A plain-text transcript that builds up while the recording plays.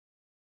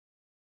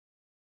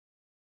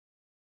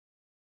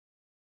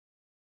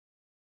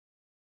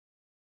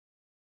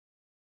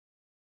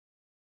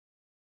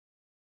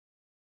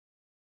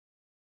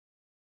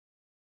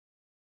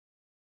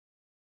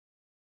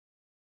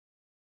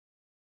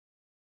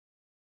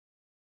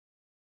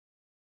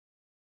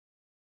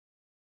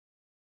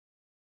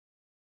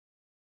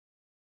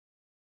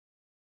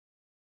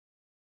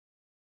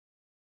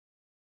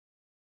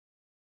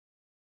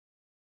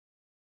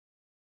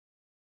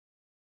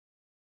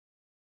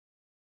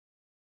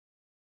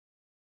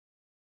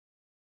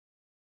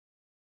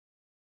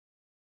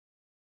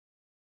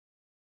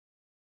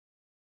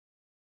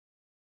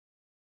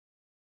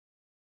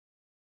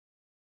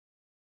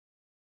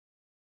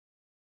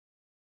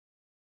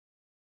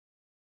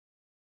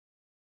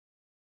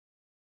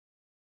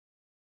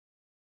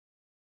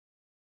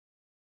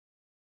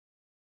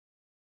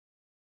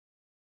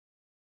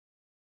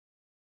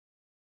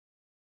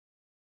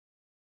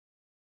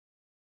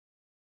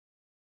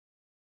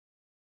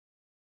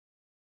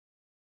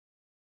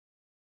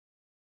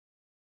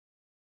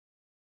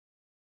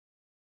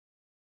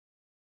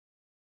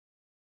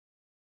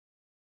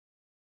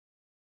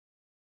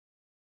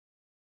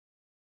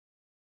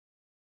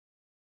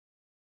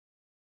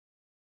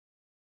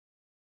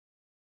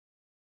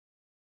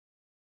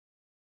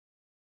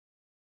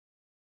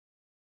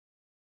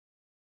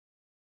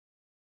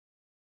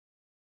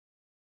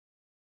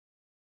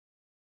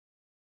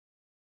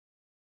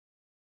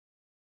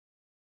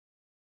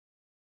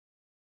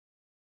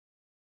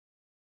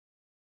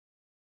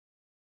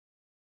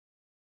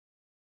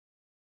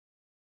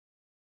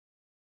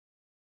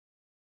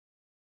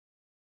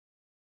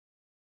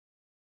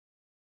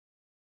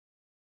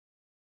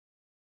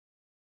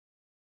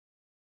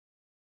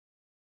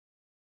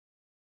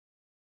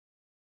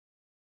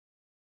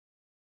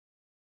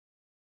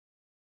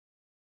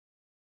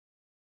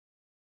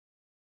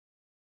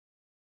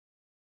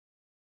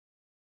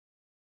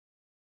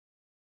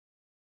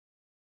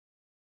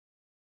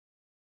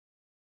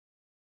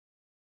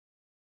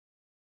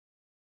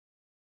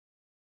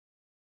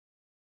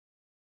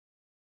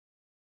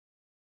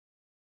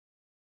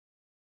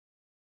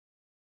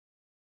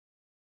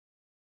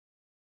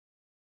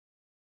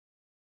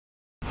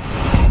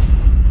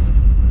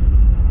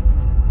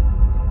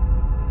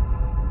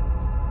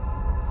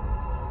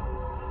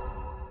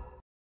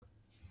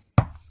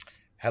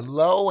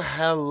Hello,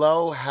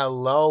 hello,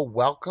 hello.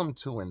 Welcome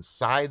to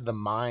Inside the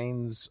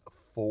Minds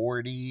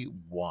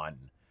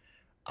 41.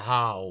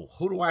 Oh,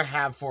 who do I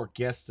have for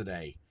guest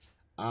today?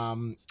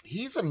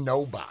 He's a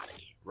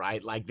nobody,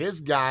 right? Like this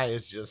guy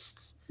is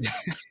just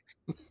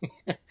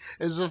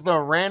is just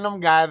a random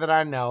guy that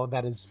I know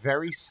that is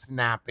very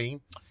snappy.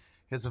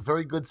 He has a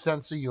very good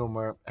sense of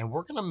humor, and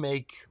we're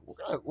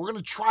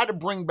gonna try to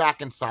bring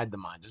back Inside the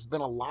Minds. There's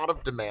been a lot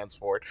of demands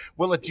for it.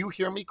 Will it, do you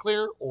hear me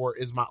clear, or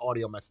is my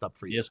audio messed up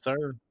for you? Yes,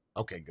 sir.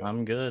 Okay, good.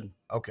 I'm good.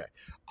 Okay.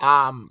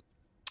 Um,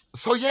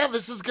 so yeah,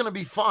 this is gonna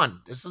be fun.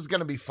 This is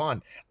gonna be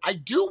fun. I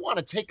do want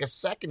to take a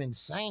second in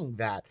saying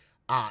that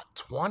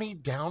 20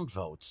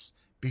 downvotes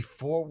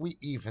before we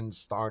even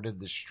started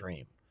the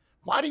stream.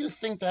 Why do you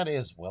think that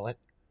is, Willett?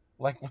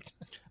 Like what?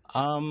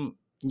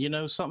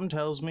 Something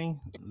tells me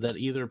that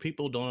either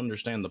people don't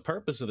understand the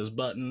purpose of this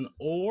button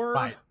or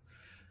Right.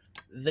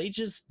 they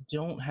just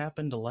don't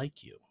happen to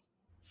like you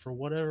for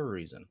whatever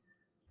reason.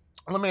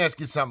 Let me ask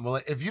you something,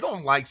 Willett. If you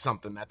don't like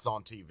something that's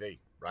on TV,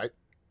 right?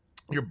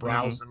 You're Mm-hmm.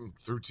 browsing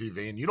through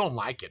TV and you don't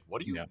like it.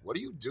 Yeah. What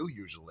do you do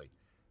usually?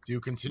 Do you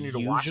continue to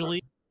watch it?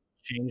 Usually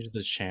change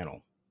the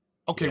channel.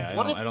 Okay, Yeah,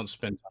 what I don't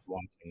spend time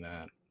watching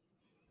that.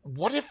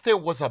 what if there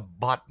was a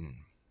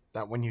button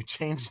that when you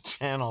change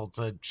channel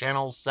to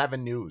channel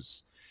 7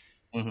 news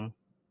Mm-hmm.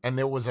 and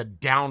there was a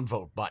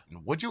downvote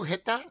button, would you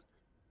hit that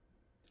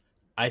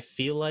I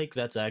feel like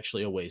that's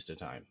actually a waste of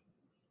time.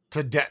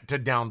 to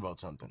downvote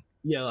something?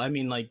 Yeah, I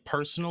mean, like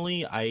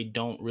personally, I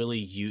don't really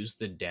use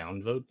the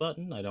downvote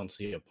button. I don't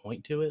see a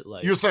point to it.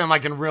 Like You're saying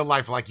like in real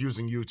life, like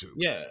using YouTube?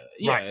 Yeah,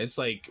 Right. it's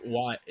like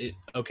why?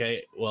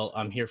 Okay, well,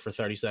 I'm here for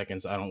 30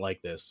 seconds. I don't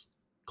like this.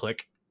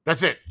 Click.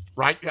 That's it,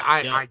 right? Yeah.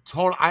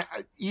 I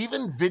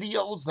even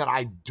videos that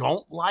I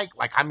don't like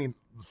I mean,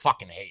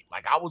 fucking hate.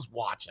 Like I was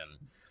watching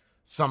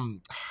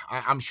some,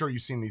 I'm sure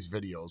you've seen these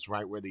videos,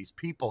 right, where these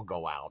people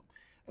go out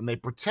and they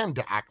pretend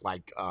to act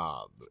like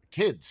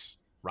kids,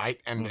 right?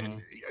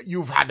 And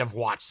you've had to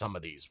watch some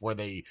of these where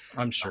they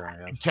I'm sure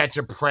I am. catch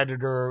a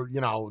predator,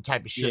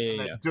 type of shit.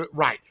 Yeah.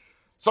 Right.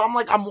 So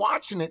I'm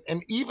watching it,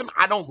 and even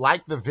I don't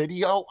like the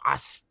video, I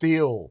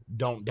still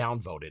don't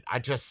downvote it. I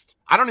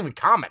don't even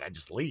comment. I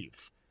just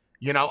leave.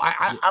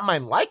 I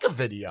might like a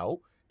video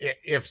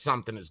if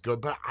something is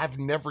good, but I've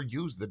never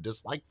used the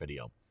dislike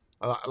video.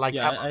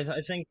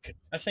 I think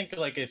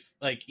like if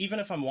like even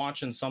if I'm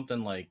watching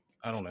something like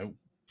I don't know,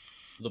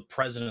 the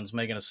president's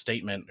making a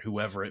statement,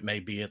 whoever it may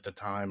be at the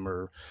time,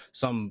 or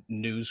some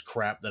news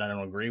crap that I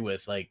don't agree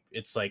with, like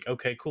it's like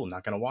okay, cool,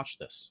 not gonna watch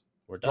this.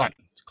 We're done. Right.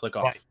 Click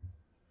off.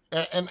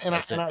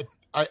 Right.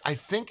 I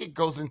think it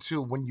goes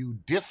into when you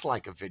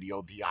dislike a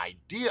video, the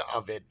idea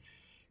of it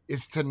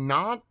is to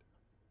not.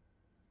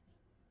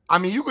 I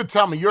mean, you could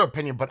tell me your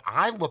opinion, but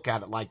I look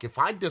at it like if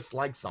I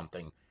dislike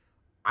something,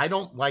 I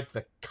don't like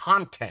the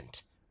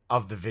content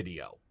of the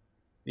video.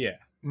 Yeah.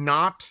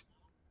 Not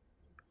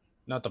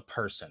the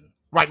person.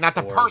 Right, not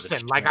the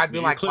person. Like I'd be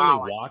You're like, clearly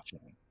wow.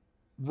 watching.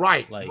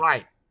 Right, Like-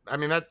 right. I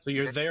mean that. So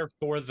you're there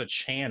for the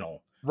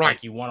channel. Right.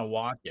 Like you want to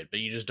watch it, but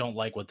you just don't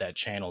like what that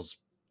channel's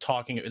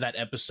that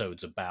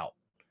episode's about.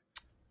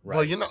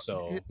 Right. Well,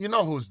 so you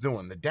know who's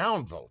doing the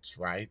downvotes,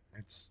 right?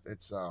 It's.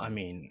 I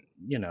mean,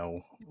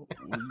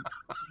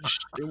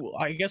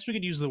 I guess we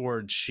could use the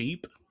word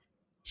sheep.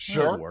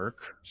 Sure. That'd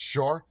work.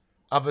 Sure.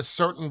 Of a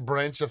certain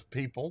branch of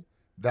people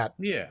that.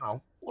 Yeah.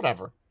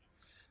 Whatever.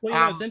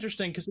 Well, it's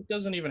interesting because it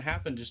doesn't even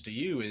happen just to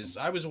you.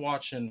 I was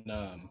watching,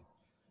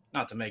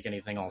 not to make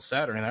anything all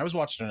sad or anything, I was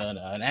watching an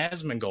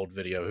Asmongold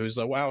video, who's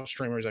a WoW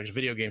streamer, he's actually a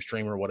video game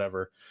streamer or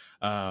whatever,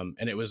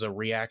 and it was a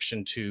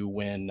reaction to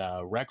when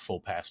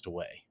Rekful passed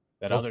away,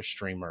 that other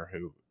streamer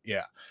who,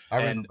 I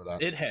remember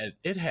that.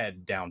 It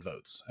had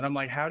downvotes, and I'm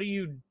like, how do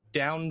you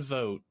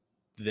downvote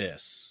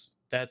this?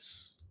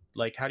 That's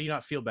like, how do you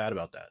not feel bad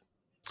about that?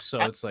 So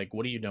it's like,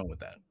 what are you doing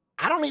with that?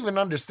 I don't even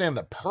understand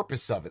the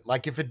purpose of it.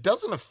 Like, if it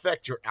doesn't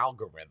affect your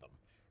algorithm,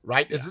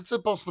 right? Yeah. Is it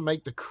supposed to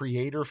make the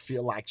creator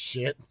feel like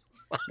shit?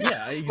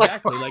 Yeah,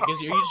 exactly. Like,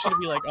 you're just gonna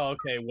be like, oh,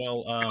 okay,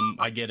 well,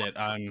 I get it.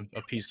 I'm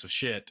a piece of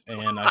shit,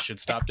 and I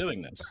should stop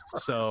doing this.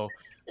 So,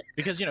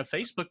 because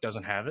Facebook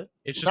doesn't have it.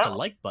 It's just a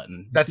like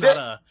button. That's it's not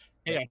a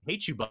hey, I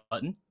hate you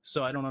button.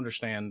 So I don't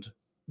understand.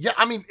 Yeah,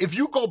 I mean, if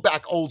you go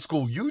back old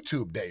school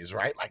YouTube days,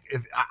 right? Like,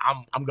 if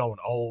I'm going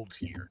old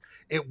here,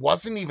 it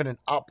wasn't even an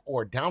up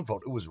or down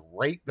vote. It was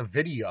rate the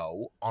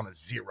video on a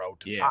 0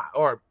 to 5,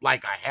 or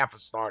like a half a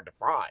star to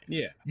 5.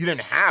 Yeah, you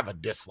didn't have a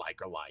dislike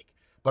or like,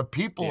 but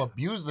people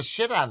abuse the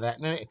shit out of that,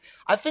 and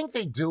I think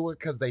they do it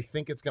because they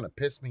think it's gonna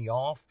piss me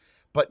off.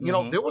 But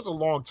there was a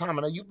long time,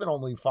 and you've been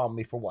only following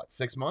me for what,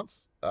 6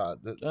 months? I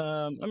mean,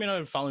 I've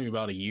been following you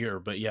about a year,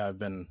 but yeah, I've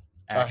been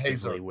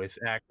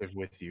active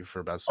with you for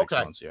about 6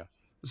 months. Yeah.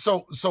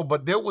 So,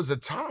 but there was a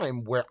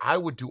time where I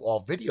would do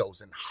all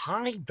videos and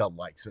hide the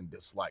likes and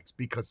dislikes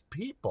because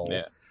people,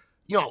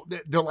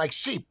 they're like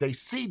sheep. They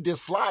see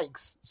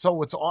dislikes,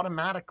 so it's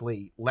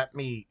automatically let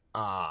me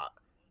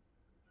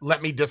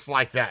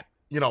dislike that.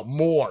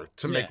 more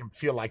to Yeah. make him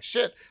feel like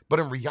shit. But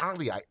in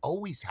reality, I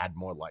always had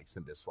more likes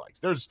than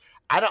dislikes.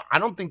 I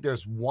don't think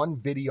there's one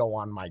video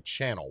on my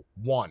channel,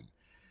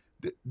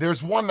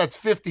 there's one that's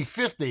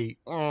 50-50.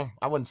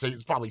 I wouldn't say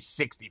it's probably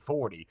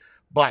 60-40,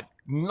 but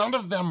none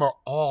of them are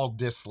all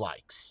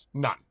dislikes.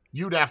 None.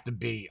 You'd have to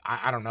be,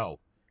 I don't know,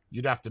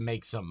 you'd have to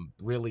make some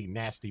really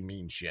nasty,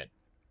 mean shit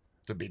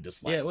to be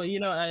disliked. Yeah,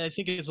 well, I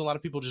think it's a lot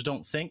of people just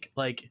don't think.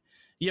 Like,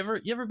 you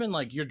ever been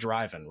like, you're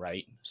driving,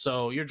 right?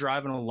 So you're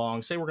driving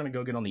along. Say we're gonna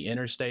go get on the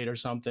interstate or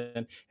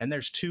something, and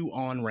there's two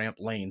on-ramp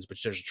lanes, but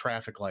there's a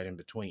traffic light in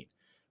between,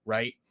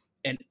 right?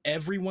 And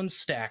everyone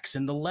stacks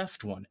in the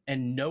left one,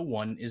 and no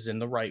one is in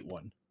the right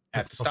one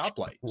at the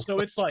stoplight. So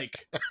it's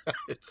like,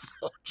 It's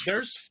so true.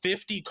 there's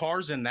 50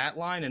 cars in that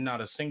line and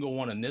not a single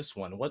one in this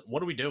one. What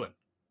are we doing?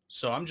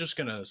 So I'm just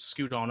gonna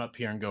scoot on up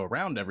here and go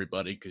around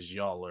everybody because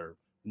y'all are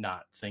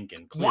not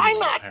thinking clearly. Why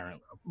not?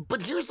 Apparently.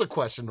 But here's the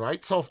question,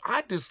 right? So if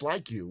I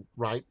dislike you,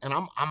 right, and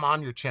I'm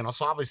on your channel,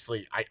 so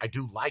obviously I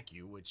do like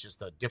you. It's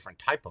just a different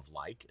type of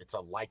like. It's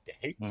a like to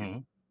hate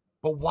you.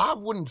 But why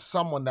wouldn't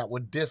someone that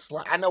would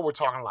dislike? I know we're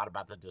talking a lot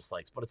about the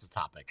dislikes, but it's a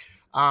topic.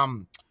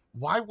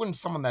 Why wouldn't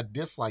someone that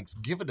dislikes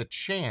give it a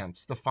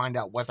chance to find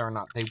out whether or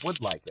not they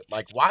would like it?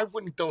 Like, why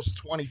wouldn't those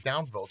 20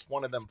 downvotes,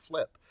 one of them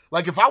flip?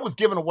 Like, if I was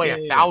giving away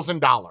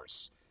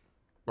 $1,000,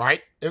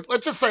 right?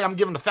 Let's just say I'm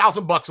giving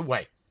 $1,000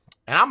 away.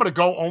 And I'm going to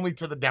go only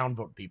to the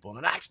downvote people. And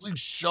it actually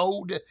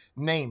showed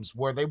names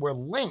where they were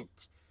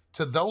linked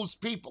to those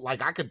people.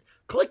 Like, I could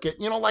click it,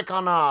 like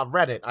on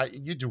Reddit.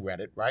 You do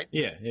Reddit, right?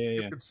 Yeah.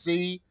 You could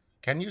see.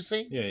 Can you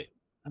see? Yeah.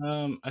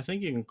 I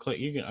think you can click.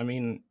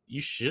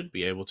 You should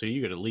be able to.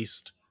 You could at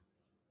least.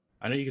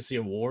 I know you can see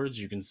awards.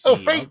 You can see.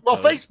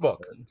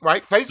 Facebook,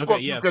 right? Facebook,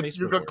 okay,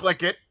 you could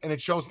click it and it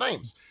shows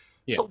names.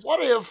 Yeah. So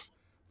what if,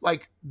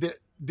 like,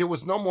 there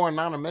was no more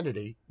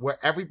anonymity where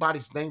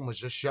everybody's name was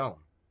just shown?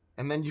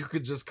 And then you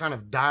could just kind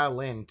of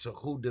dial in to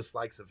who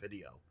dislikes a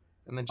video.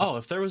 And then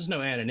if there was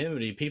no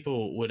anonymity,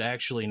 people would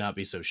actually not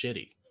be so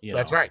shitty.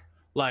 That's right.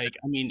 Like,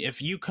 I mean, if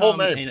you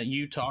come and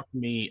you talk to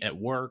me at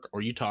work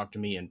or you talk to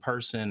me in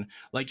person,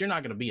 like, you're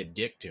not going to be a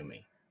dick to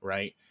me,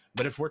 right?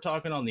 But if we're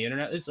talking on the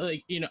internet, it's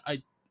like,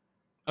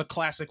 a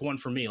classic one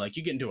for me. Like,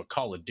 you get into a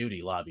Call of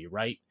Duty lobby,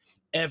 right?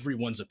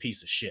 Everyone's a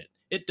piece of shit.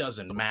 It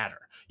doesn't matter.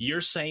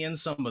 You're saying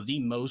some of the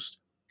most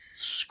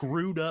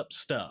screwed up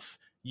stuff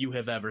you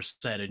have ever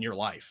said in your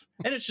life.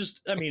 And it's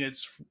just,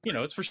 it's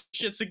for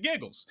shits and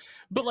giggles.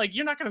 But, like,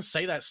 you're not going to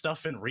say that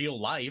stuff in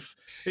real life.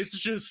 It's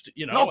just,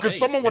 No, because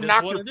someone would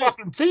knock your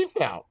fucking teeth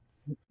out.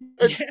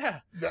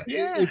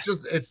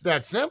 It's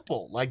that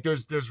simple. Like,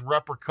 there's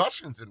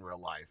repercussions in real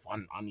life.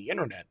 On the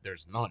internet,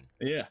 there's none.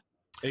 Yeah,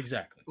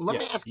 exactly. Let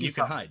me ask you something. You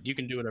can hide. You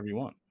can do whatever you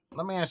want.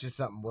 Let me ask you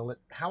something, Willett.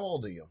 How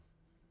old are you?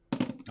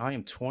 I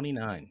am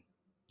 29.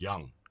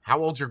 Young. How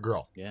old's your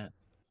girl? Yeah.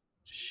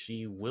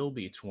 She will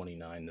be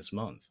 29 this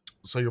month.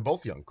 So you're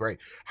both young. Great.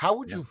 How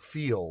would you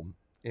feel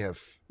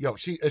if,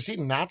 is she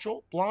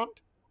natural blonde?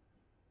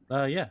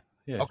 Yeah.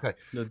 Okay.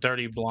 The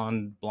dirty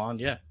blonde,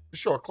 yeah.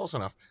 Sure, close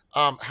enough.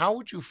 How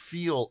would you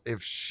feel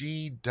if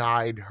she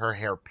dyed her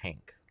hair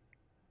pink?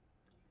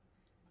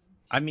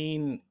 I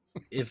mean,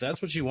 if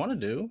that's what you want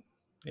to do,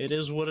 it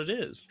is what it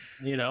is.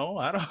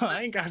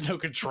 I ain't got no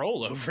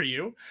control over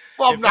you.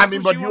 Well, but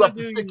you have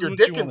to stick your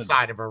dick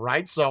inside of her,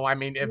 right? So,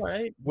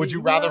 would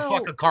you rather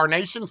fuck a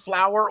carnation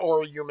flower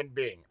or a human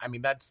being?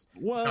 That's...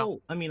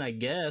 Well, I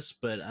guess,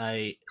 but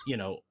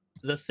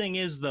the thing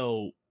is,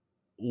 though,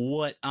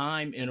 what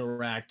I'm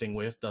interacting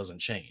with doesn't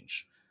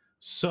change.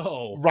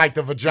 So... Right,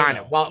 the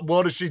vagina. Well,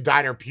 what if she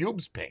dyed her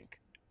pubes pink?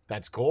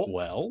 That's cool.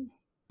 Well...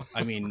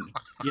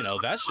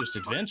 that's just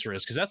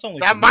adventurous because that's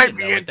only that might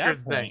be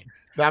interesting.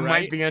 That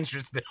might be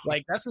interesting.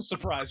 Like, that's a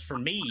surprise for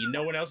me.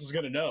 No one else is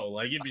gonna know.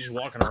 Like, you'd be just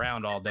walking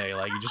around all day,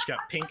 like, you just got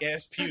pink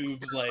ass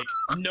pubes. Like,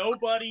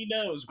 nobody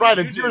knows. Right,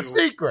 it's your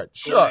secret.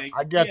 Sure, like,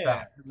 I get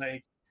that.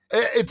 Like,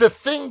 it's a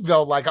thing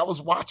though. Like, I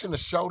was watching a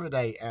show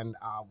today, and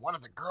one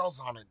of the girls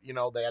on it,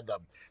 they had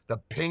the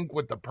pink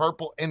with the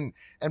purple, and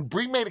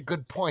Brie made a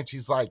good point.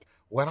 She's like,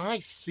 when I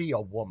see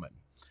a woman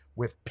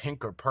with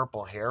pink or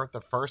purple hair,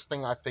 the first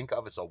thing I think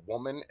of is a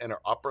woman in her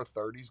upper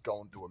 30s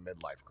going through a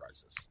midlife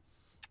crisis.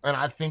 And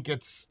I think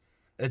it's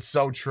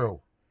so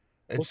true.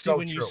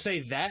 When you say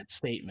that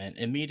statement,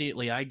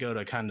 immediately I go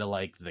to kind of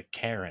like the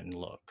Karen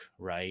look,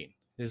 right?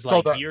 It's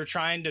like, you're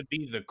trying to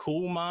be the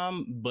cool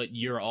mom, but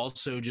you're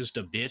also just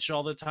a bitch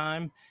all the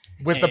time.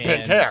 With the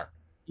pink hair.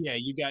 Yeah,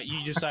 you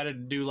decided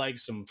to do like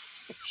some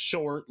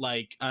short,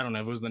 like, I don't know,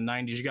 if it was the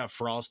 90s, you got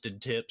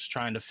frosted tips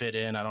trying to fit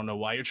in. I don't know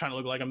why you're trying to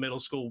look like a middle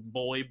school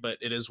boy, but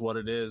it is what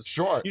it is.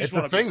 Sure, it's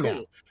a thing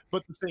now.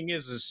 But the thing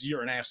is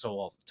you're an asshole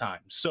all the time.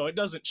 So it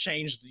doesn't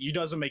change, it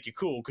doesn't make you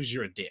cool because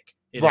you're a dick.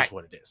 It is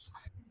what it is.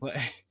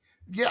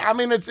 Yeah,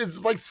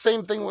 it's like the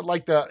same thing with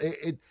like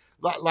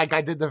like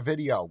I did the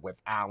video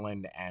with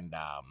Alan and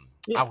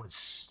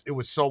it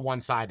was so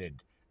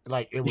one-sided.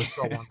 Like, it was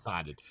so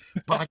one-sided.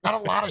 But I got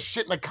a lot of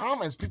shit in the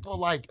comments. People are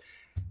like,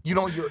 you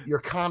know, you're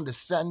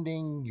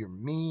condescending, you're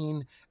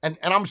mean, and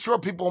I'm sure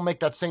people will make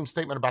that same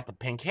statement about the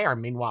pink hair.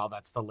 Meanwhile,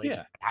 that's the lady Yeah.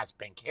 that has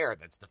pink hair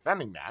that's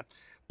defending that.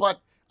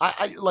 But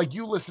I like,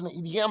 you listen to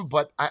EDM,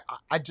 but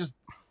I just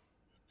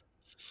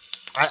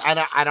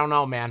I don't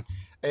know, man.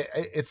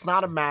 It's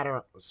not a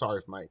matter. Sorry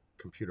if my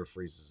computer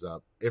freezes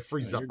up. It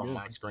freezes No, up you're on good.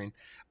 my screen.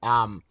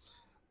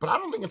 But I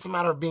don't think it's a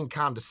matter of being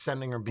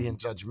condescending or being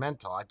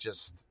judgmental.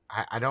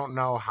 I don't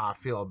know how I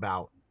feel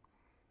about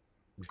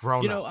You know,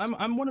 grown-ups.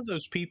 I'm one of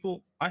those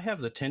people. I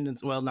have the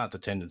tendency, well, not the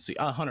tendency,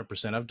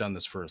 100%. I've done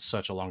this for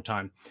such a long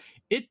time.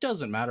 It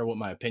doesn't matter what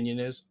my opinion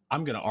is.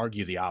 I'm going to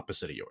argue the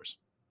opposite of yours,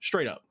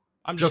 straight up.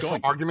 I'm just Just for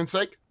going to. argument's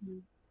sake?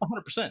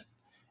 100%.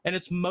 And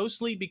it's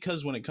mostly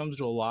because when it comes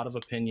to a lot of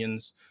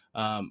opinions,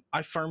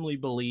 I firmly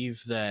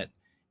believe that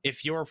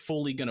if you're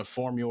fully going to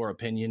form your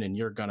opinion and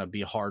you're going to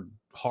be hard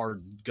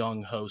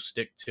gung ho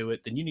stick to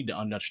it, then you need to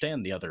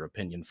understand the other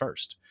opinion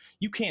first.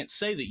 You can't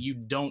say that you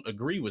don't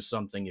agree with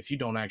something if you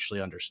don't actually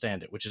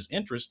understand it, which is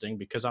interesting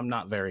because I'm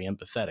not very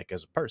empathetic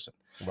as a person.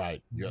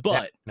 Right. Yeah,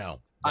 But no.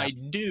 I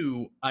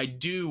do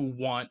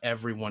want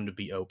everyone to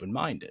be open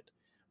minded,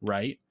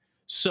 right?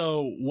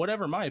 So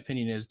whatever my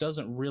opinion is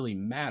doesn't really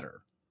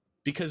matter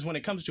because when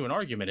it comes to an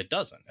argument, it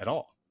doesn't at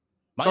all.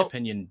 My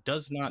opinion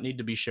does not need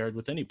to be shared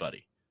with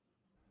anybody.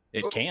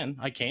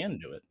 I can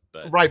do it,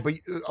 but right. But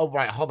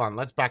right. Hold on.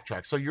 Let's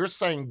backtrack. So you're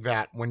saying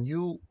that when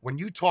you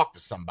talk to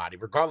somebody,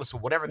 regardless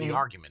of whatever the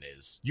argument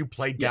is, you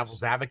play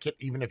devil's advocate,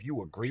 even if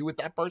you agree with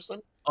that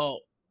person. Oh,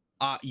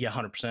 yeah,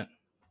 100%.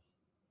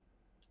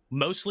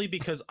 Mostly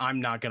because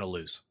I'm not going to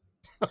lose.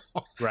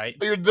 Right?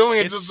 You're doing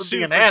it just to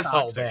be an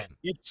asshole, then.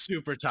 It's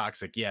super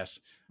toxic, yes.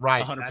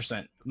 Right.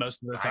 100%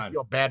 most of the time. I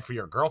feel bad for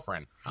your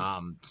girlfriend.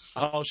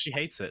 Oh, she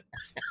hates it.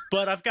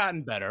 But I've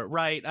gotten better,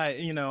 right?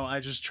 I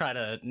just try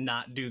to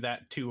not do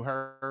that to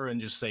her and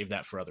just save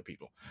that for other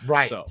people.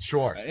 Right. So,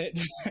 sure.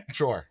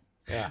 Sure.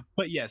 Yeah.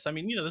 But yes, I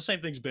mean, the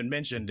same thing's been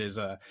mentioned is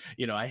I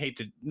hate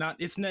to not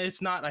it's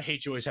not I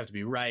hate you always have to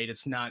be right.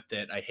 It's not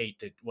that I hate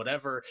that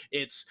whatever.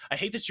 It's I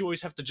hate that you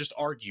always have to just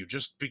argue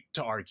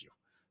to argue.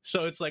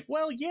 So it's like,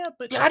 well, yeah,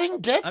 but I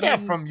didn't get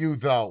that from you,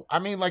 though. I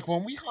mean, like,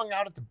 when we hung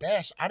out at the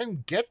bash, I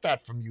didn't get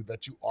that from you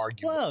that you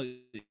argue. Well,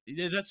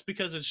 that's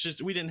because it's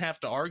just we didn't have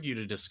to argue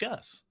to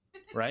discuss,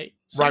 right?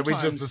 Right, we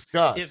just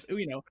discussed.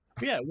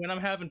 When I'm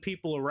having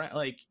people around,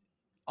 like,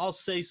 I'll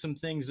say some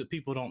things that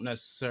people don't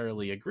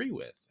necessarily agree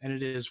with, and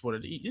it is what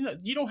it is.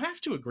 You don't have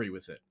to agree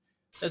with it.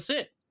 That's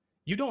it.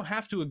 You don't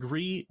have to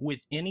agree with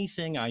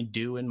anything I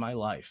do in my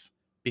life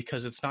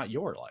because it's not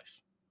your life.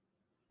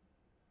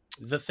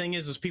 The thing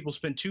is people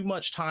spend too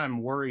much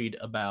time worried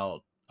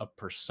about a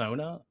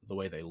persona, the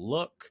way they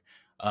look,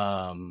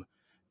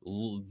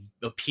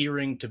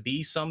 appearing to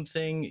be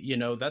something.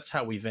 That's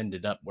how we've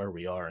ended up where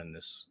we are in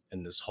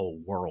this whole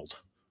world.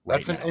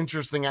 That's an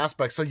interesting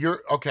aspect. So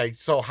you're okay.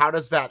 So how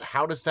does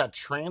that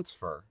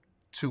transfer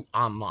to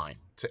online,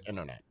 to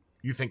internet?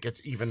 You think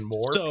it's even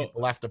more?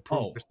 People have to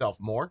prove yourself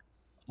more.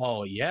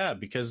 Oh yeah,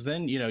 because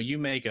then you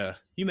make a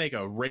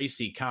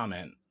racy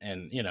comment,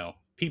 and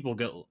people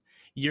go.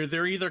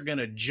 They're either going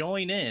to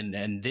join in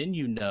and then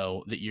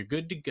that you're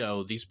good to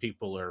go. These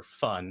people are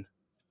fun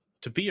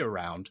to be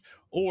around,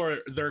 or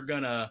they're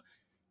going to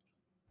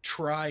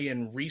try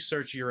and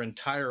research your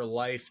entire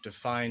life to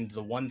find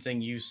the one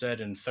thing you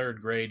said in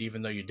third grade,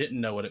 even though you didn't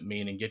know what it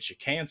meant, and get you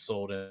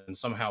canceled and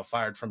somehow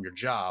fired from your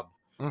job.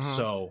 Mm-hmm.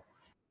 So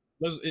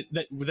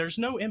there's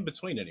no in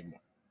between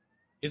anymore.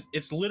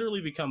 It's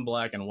literally become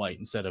black and white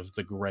instead of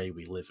the gray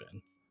we live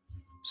in.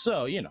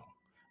 So,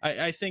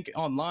 I think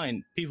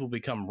online people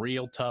become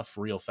real tough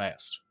real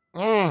fast.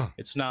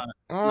 It's not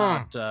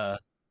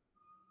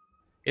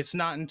it's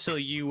not until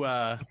you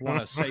want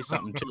to say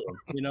something to them.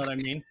 You know what I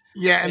mean?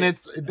 Yeah, and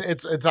it's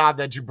odd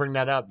that you bring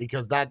that up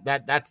because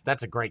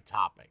that's a great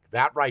topic.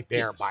 That right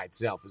there by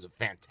itself is a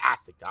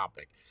fantastic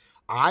topic.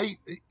 I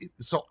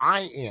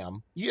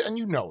am, and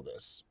you know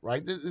this,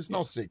 right? There's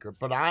no secret,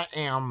 but I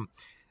am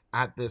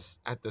at this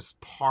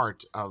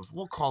part of,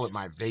 we'll call it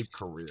my vape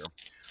career,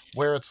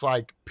 where it's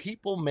like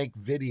people make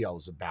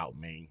videos about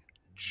me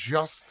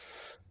just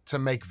to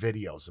make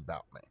videos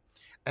about me.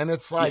 And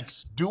it's like,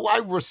 do I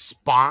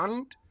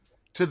respond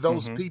to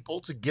those people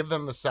to give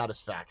them the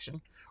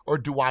satisfaction, or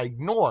do I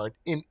ignore it?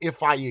 And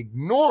if I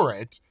ignore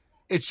it,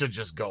 it should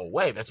just go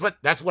away. That's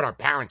what our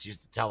parents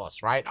used to tell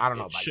us, right? I don't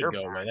know about your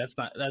parents.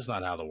 That's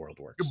not how the world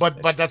works.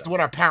 But that's what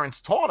our parents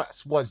taught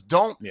us was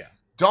don't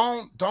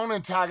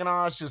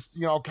antagonize, just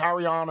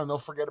carry on and they'll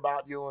forget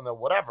about you and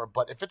whatever.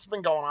 But if it's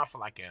been going on for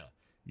like a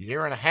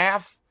year and a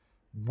half,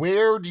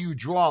 where do you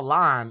draw a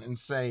line and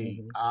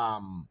say,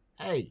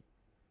 hey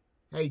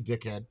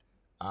dickhead,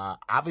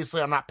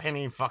 obviously I'm not paying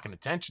any fucking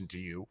attention to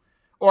you,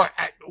 or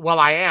well,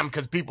 I am,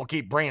 because people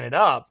keep bringing it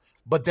up,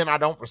 but then I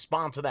don't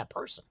respond to that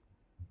person.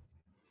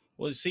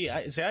 Well,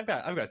 I've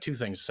got two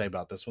things to say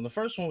about this one. The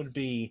first one would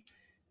be,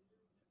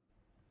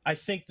 I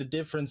think the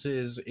difference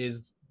is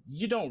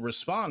you don't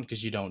respond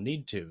because you don't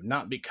need to,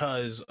 not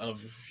because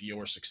of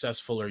you're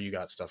successful or you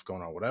got stuff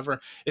going on,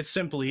 whatever. It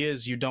simply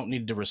is you don't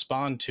need to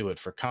respond to it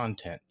for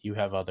content. You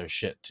have other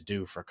shit to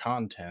do for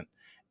content,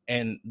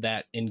 and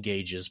that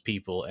engages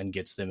people and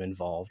gets them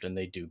involved, and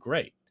they do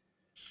great,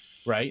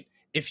 right?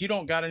 If you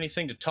don't got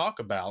anything to talk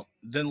about,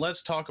 then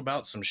let's talk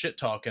about some shit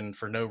talking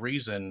for no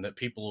reason that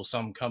people will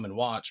some come and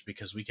watch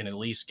because we can at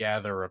least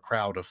gather a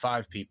crowd of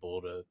 5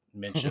 people to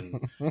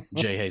mention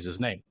Jay Hayes'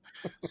 name.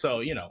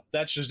 So,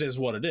 that's just is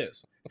what it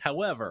is.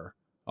 However,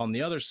 on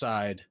the other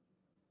side,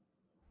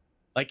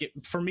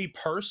 for me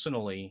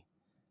personally,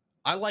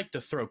 I like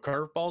to throw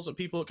curveballs at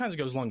people. It kind of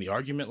goes along the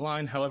argument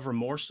line. However,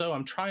 more so,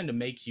 I'm trying to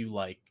make you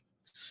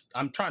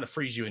I'm trying to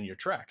freeze you in your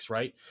tracks,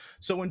 right?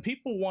 So when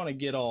people want to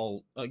get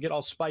all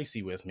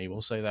spicy with me,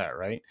 we'll say that,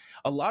 right?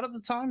 A lot of the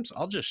times,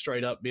 I'll just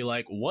straight up be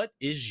like, "What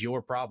is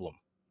your problem?"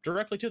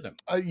 Directly to them.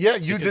 Yeah,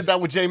 you did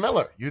that with Jay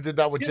Miller. You did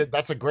that with Jay.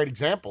 That's a great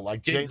example.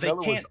 Like Jay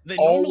Miller was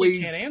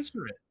always can't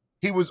answer it.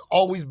 He was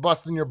always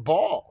busting your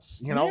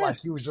balls, like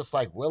he was just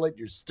like, Willett,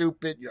 you're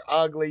stupid, you're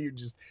ugly,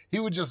 he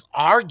would just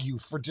argue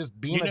for just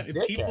being a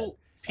dickhead.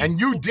 And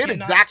you did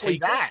exactly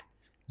that.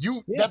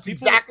 That's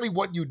exactly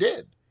what you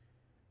did.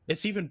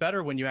 It's even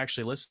better when you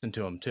actually listen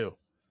to him too.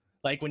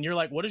 Like when you're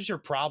like, what is your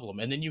problem?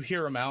 And then you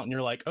hear him out and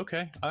you're like,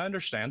 okay, I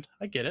understand.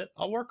 I get it.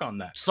 I'll work on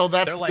that. So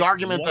that's the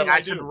argument that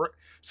I should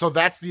so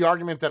that's the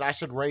argument that I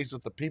should raise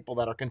with the people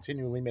that are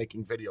continually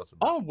making videos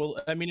about. Oh,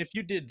 well, I mean, if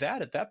you did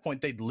that at that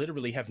point, they'd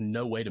literally have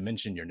no way to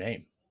mention your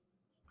name.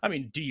 I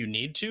mean, do you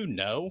need to?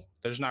 No,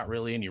 there's not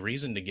really any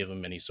reason to give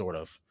them any sort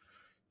of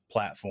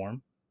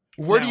platform.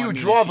 Where do you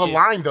draw the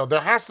line though?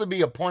 There has to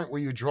be a point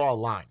where you draw a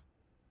line.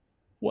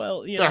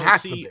 Well, there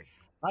has to be.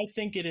 I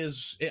think it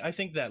is. I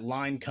think that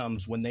line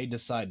comes when they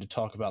decide to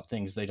talk about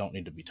things they don't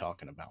need to be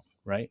talking about,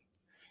 right?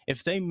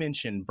 If they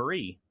mention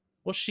Brie,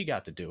 what's she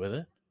got to do with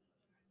it?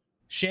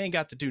 She ain't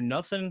got to do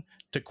nothing.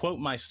 To quote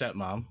my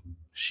stepmom,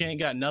 she ain't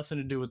got nothing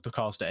to do with the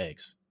cost of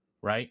eggs,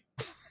 right?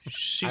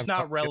 She's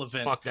not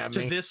relevant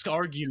to this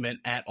argument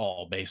at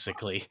all,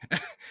 basically,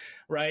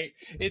 right?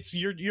 It's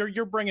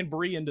you're bringing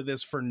Brie into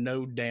this for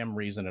no damn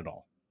reason at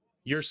all.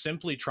 You're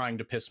simply trying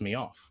to piss me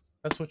off.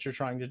 That's what you're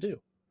trying to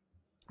do.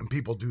 And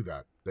people do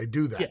that. They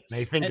do that. Yes.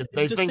 They think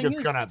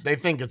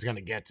it's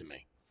gonna get to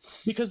me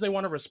because they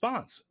want a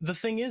response. The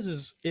thing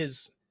is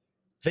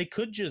they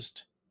could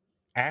just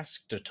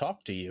ask to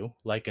talk to you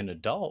like an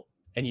adult,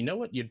 and you know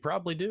what you'd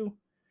probably do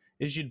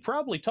is you'd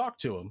probably talk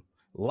to them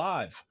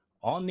live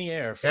on the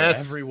air for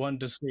everyone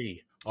to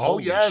see. Oh,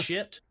 holy yes.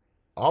 Shit.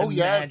 Oh,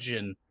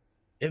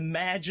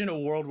 Imagine a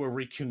world where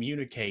we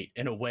communicate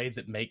in a way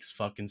that makes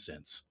fucking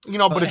sense.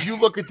 But if you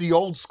look at the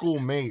old school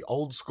me,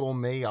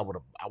 I would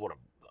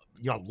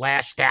have,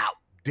 lashed out,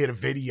 did a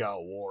video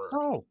or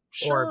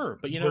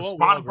but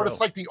respond. But it's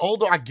like the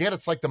older I get,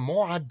 it's like the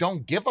more I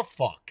don't give a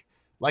fuck.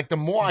 Like the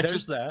more I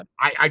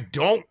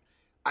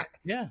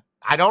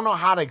don't know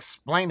how to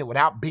explain it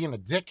without being a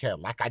dickhead.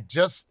 Like I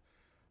just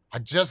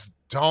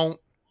don't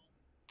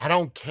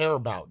care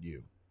about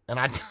you. And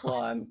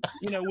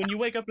when you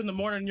wake up in the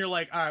morning and you're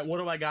like, all right, what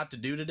do I got to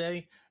do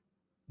today?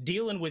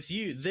 Dealing with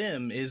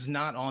them is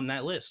not on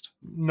that list.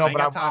 No,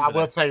 but I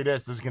will tell you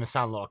this. This is going to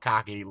sound a little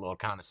cocky, a little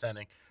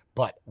condescending.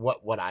 But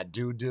what I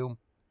do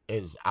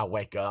is I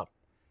wake up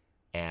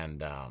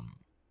and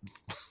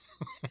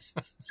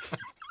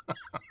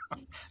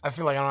I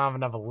feel like I don't have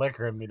enough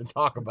liquor in me to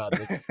talk about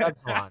this.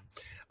 That's fine.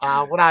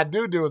 What I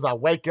do is I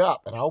wake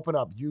up and I open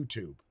up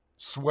YouTube,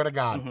 swear to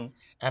God,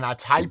 and I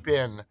type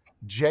in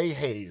Jay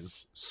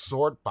Hayes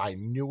sort by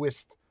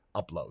newest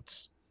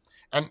uploads.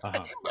 And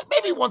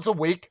maybe once a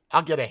week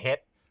I'll get a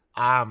hit.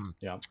 And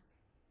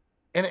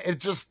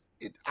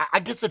I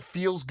guess it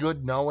feels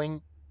good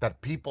knowing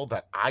that people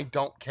that I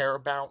don't care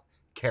about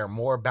care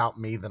more about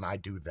me than I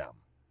do them.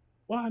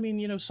 Well, I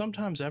mean,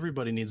 sometimes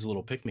everybody needs a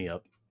little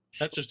pick-me-up.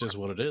 That just is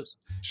what it is.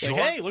 Sure.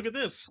 Like, hey, look at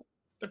this.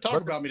 They're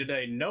talking about me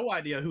today. No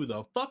idea who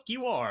the fuck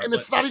you are. And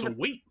it's not even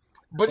sweet.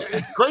 But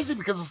it's crazy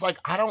because it's like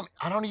I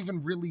don't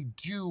even really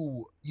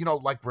do,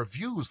 like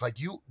reviews. Like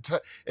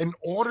in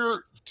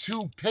order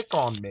to pick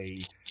on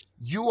me,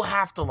 you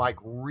have to like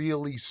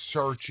really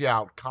search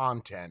out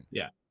content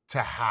to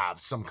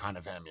have some kind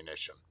of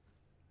ammunition.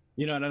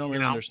 And I don't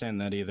really understand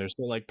that either.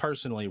 So like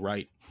personally,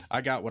 right,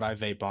 I got what I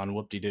vape on,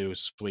 whoop-de-doo,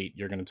 sweet.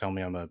 You're going to tell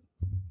me I'm a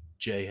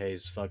Jay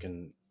Hayes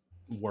fucking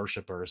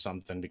worshiper or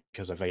something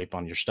because I vape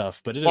on your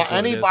stuff. But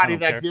anybody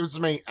that gives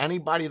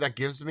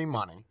me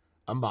money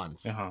a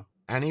month,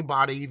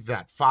 anybody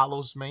that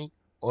follows me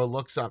or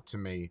looks up to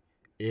me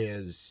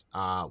is,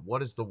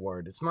 what is the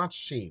word? It's not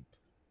sheep.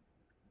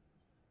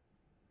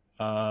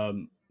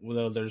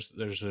 Well, there's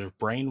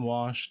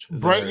brainwashed.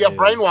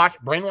 Brainwashed.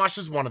 Brainwashed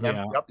is one of them.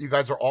 Yeah. Yep, you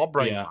guys are all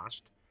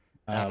brainwashed.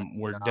 Yeah.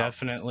 We're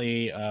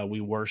definitely we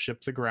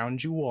worship the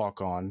ground you walk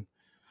on.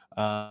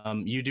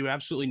 You do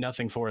absolutely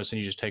nothing for us,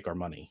 and you just take our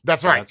money.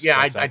 That's right.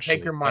 I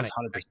take your money.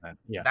 100%.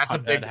 Yeah,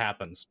 that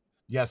happens.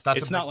 Yes,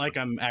 it's not like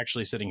I'm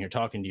actually sitting here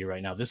talking to you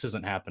right now. This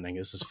isn't happening.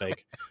 This is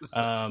fake.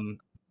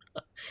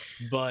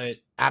 But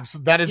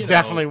That is you know,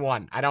 definitely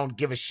one. I don't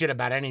give a shit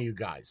about any of you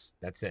guys.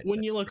 That's it.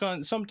 when you look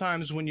on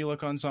sometimes when you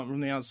look on something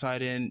from the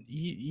outside in,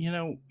 you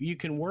know, you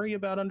can worry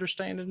about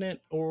understanding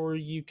it, or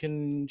you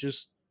can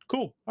just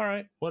cool, all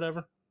right,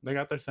 whatever. They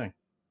got their thing.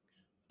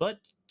 But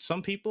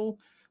some people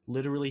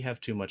literally have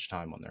too much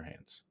time on their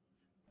hands.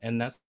 And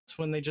that's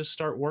when they just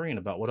start worrying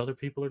about what other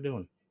people are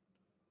doing.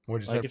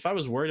 What'd you Like say? if I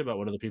was worried about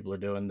what other people are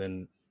doing,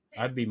 then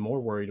I'd be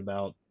more worried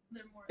about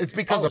It's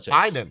because politics. of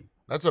Biden.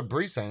 That's what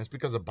Bree's saying. It's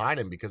because of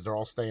Biden, because they're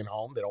all staying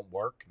home. They don't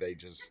work. They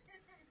just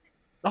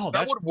Oh, that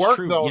that's would work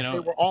true. though You if know, they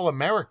were all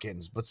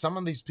Americans, but some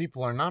of these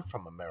people are not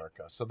from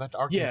America. So that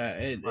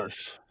argument yeah,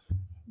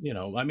 you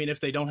know, I mean,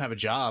 if they don't have a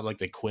job, like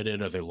they quit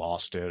it or they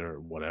lost it or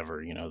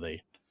whatever, you know,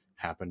 they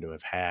happen to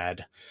have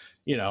had,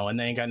 you know, and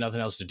they ain't got nothing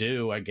else to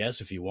do, I guess,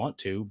 if you want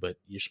to, but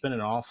you're spending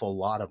an awful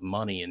lot of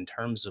money in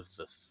terms of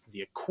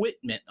the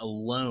equipment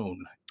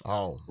alone,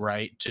 Oh,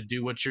 right, to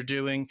do what you're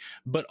doing,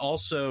 but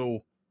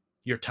also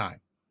your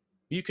time.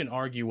 You can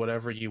argue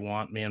whatever you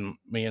want. Me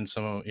and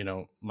some of, you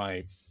know,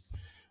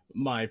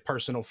 my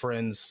personal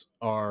friends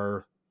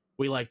are,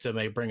 we like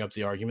to bring up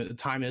the argument that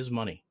time is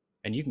money,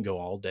 and you can go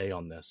all day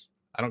on this.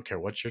 I don't care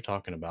what you're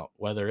talking about,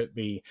 whether it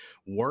be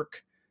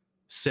work,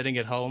 sitting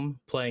at home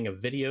playing a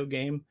video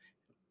game.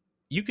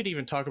 You could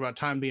even talk about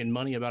time being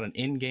money about an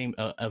in-game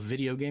a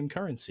video game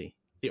currency.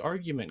 The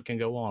argument can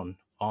go on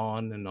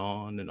and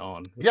on and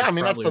on. yeah. I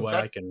mean, that's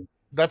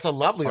a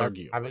lovely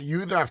argue. argument. I mean,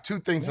 you either have two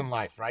things in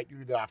life, right? You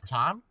either have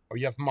time or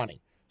you have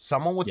money.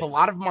 Someone with a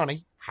lot of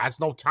money has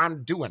no time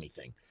to do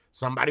anything.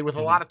 Somebody with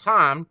a lot of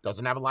time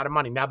doesn't have a lot of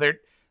money. Now,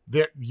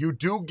 you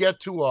do get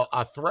to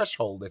a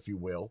threshold, if you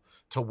will,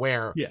 to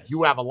where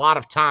you have a lot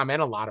of time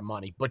and a lot of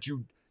money, but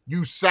you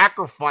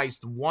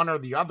sacrificed one or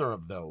the other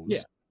of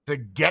those to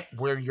get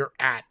where you're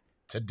at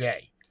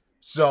today.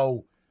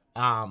 So,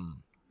 well,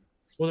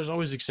 there's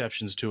always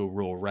exceptions to a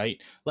rule,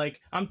 right?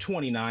 Like, I'm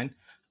 29.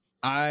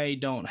 I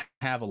don't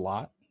have a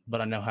lot,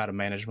 but I know how to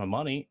manage my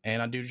money,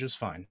 and I do just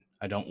fine.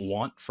 I don't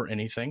want for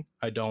anything.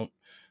 I don't,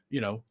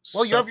 you know,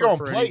 well, you have your own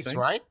place,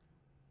 right?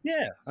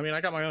 Yeah. I mean,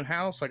 I got my own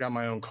house. I got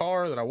my own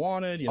car that I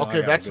wanted. You know,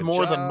 okay, that's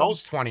more than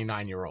most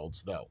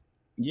 29-year-olds, though.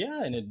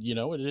 Yeah, and you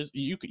know, it is.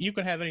 You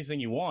can have anything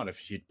you want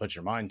if you put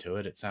your mind to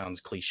it. It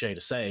sounds cliche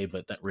to say,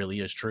 but that really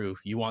is true.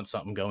 You want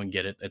something, go and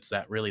get it. It's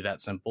really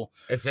that simple.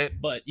 It's it.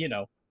 But you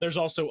know, there's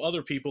also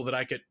other people that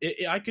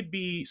I could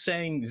be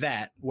saying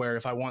that, where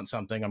if I want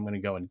something, I'm going to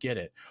go and get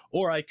it.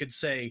 Or I could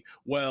say,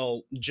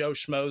 well, Joe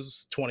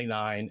Schmo's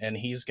 29 and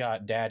he's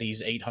got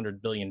daddy's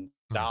 $800 billion.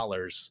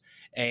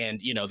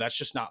 And you know, that's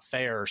just not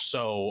fair.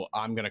 So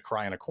I'm going to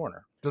cry in a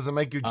corner. Does it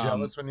make you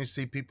jealous when you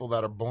see people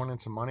that are born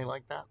into money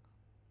like that?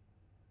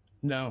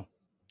 No,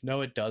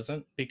 it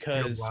doesn't,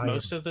 because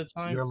most of the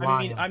time,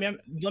 I mean,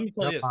 let me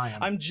tell you this.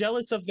 I'm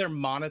jealous of their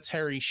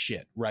monetary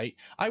shit, right?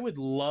 I would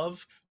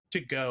love to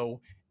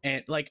go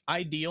and, like,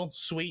 ideal,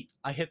 sweet,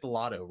 I hit the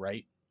lotto,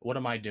 right? What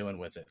am I doing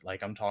with it?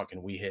 Like, I'm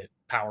talking, we hit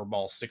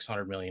Powerball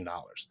 $600 million.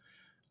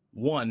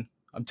 One,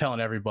 I'm telling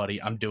everybody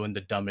I'm doing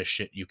the dumbest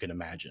shit you can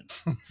imagine.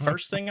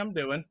 First thing I'm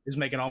doing is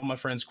making all my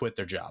friends quit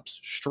their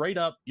jobs. Straight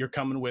up, you're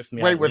coming with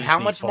me. Wait, with how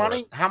much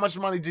money? How much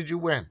money did you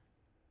win?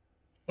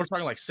 We're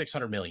talking like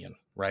 600 million,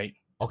 right?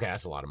 Okay,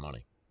 that's a lot of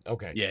money.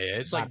 Okay. Yeah,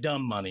 it's like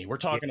dumb money. We're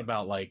talking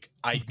about like,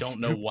 I don't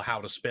know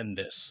how to spend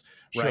this,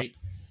 right?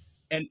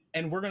 Sure.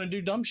 And we're going to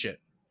do dumb shit.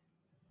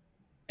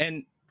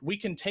 And we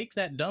can take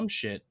that dumb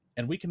shit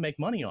and we can make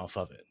money off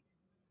of it.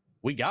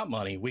 We got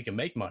money, we can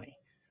make money,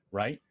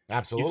 right?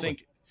 Absolutely. You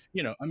think,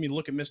 you know, I mean,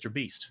 look at Mr.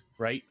 Beast,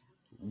 right?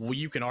 Well,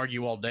 you can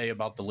argue all day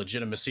about the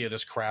legitimacy of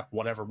this crap,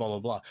 whatever, blah, blah,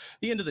 blah. At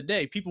the end of the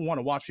day, people want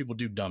to watch people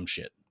do dumb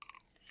shit.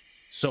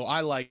 So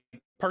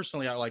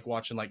personally, I like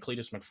watching like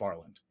Cletus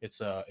McFarland. It's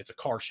a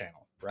car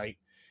channel, right?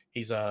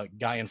 He's a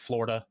guy in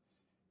Florida.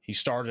 He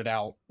started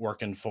out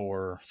working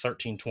for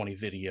 1320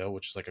 Video,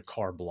 which is like a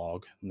car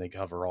blog, and they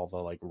cover all the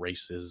like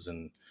races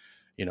and,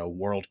 you know,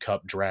 World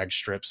Cup drag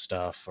strip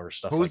stuff or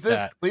stuff like that. Who's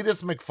this?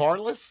 Cletus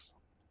McFarlane?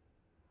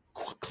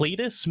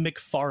 Cletus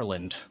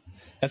McFarland.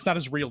 That's not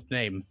his real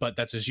name, but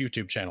that's his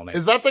YouTube channel name.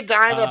 Is that the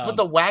guy that put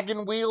the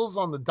wagon wheels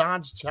on the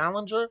Dodge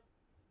Challenger?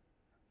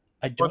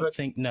 I don't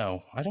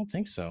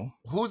think so.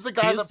 Who's the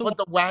guy that put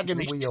the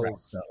wagon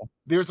wheels?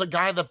 There's a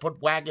guy that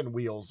put wagon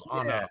wheels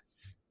on a...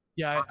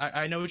 Yeah,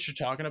 I know what you're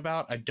talking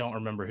about. I don't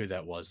remember who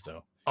that was,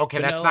 though. Okay,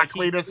 but that's not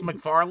Cletus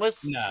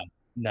McFarlane?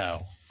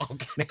 No.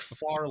 Okay.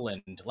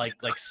 McFarland,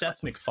 like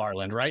Seth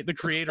MacFarlane, right? The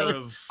creator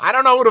of... I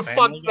don't know who the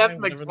fuck Seth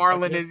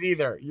MacFarlane is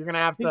either. You're going to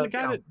have to... He's the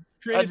guy that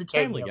created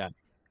Family Guy.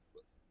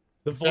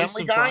 The voice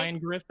of Brian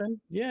Griffin?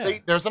 Yeah.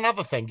 There's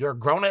another thing. You're a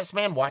grown-ass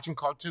man watching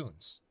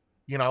cartoons.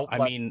 You know,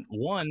 I mean,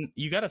 one,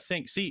 you got to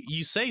think. See,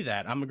 you say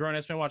that I'm a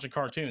grown-ass man watching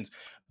cartoons,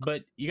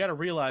 but you got to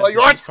realize. Well,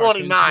 you're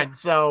 29,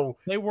 so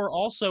they were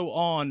also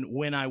on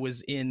when I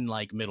was in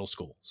like middle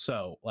school,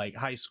 so like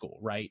high school,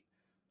 right?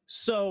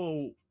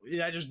 So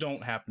I just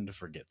don't happen to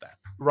forget that,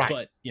 right?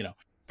 But you know,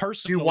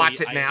 personally, do you watch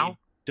it now? I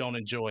don't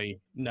enjoy.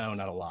 No,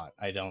 not a lot.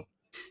 I don't.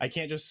 I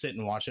can't just sit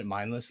and watch it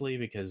mindlessly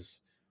because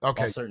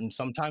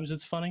sometimes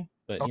it's funny,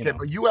 But Okay,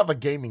 but you have a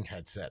gaming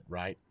headset,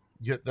 right?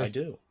 I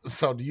do.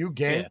 So do you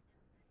game? Yeah.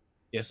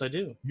 Yes, I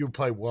do. You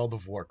play World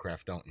of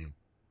Warcraft, don't you?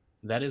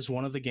 That is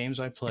one of the games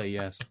I play.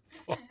 Yes,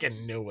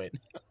 Fucking knew it.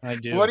 I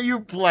do. What do you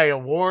play? A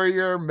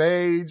warrior,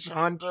 mage,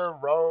 hunter,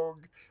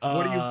 rogue?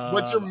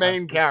 What's your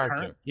main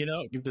character?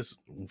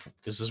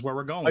 This is where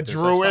we're going. A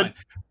druid.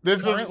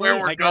 This is where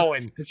we're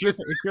going. If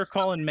you're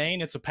calling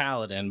main, it's a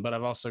paladin, but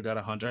I've also got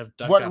a hunter.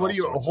 What are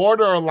you?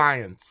 Horde or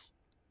alliance?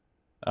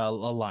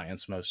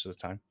 Alliance most of the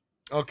time.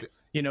 Okay.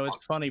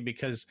 It's funny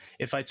because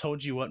if I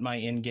told you what my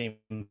in-game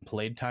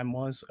playtime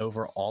was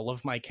over all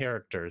of my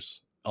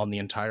characters on the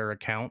entire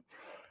account,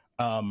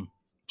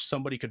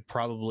 somebody could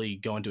probably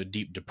go into a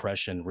deep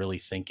depression really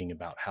thinking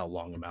about how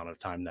long amount of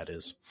time that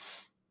is.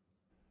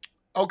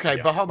 Okay,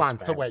 yeah, but hold on.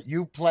 Bad. So wait,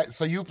 you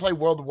play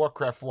World of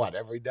Warcraft what,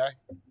 every day?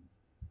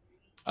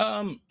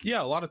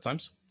 Yeah, a lot of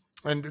times.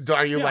 And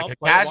are you like a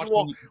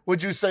casual?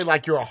 Would you say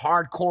like you're a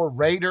hardcore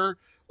raider?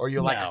 Or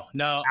you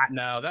no,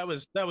 that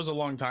was a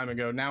long time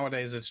ago.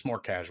 Nowadays it's more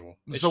casual.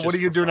 So what do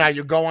you do now?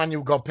 You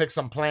go pick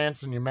some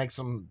plants and you make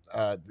some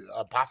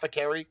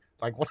apothecary?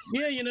 Like what?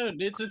 Yeah,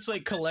 it's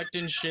like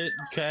collecting shit,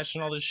 cashing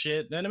all this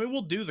shit. And I mean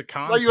we'll do the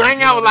content. So you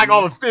hang out with like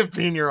all the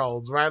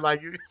 15-year-olds, right?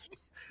 Like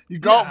you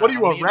go, yeah, what are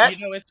you, a ret?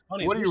 It's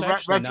funny. What are you,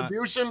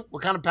 retribution? Not,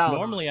 what kind of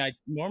paladin?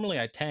 Normally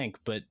I tank,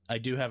 but I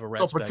do have a ret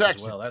so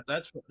protection. As well.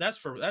 That's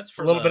for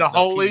a little bit of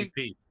holy.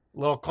 PvP.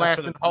 Little class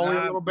and holy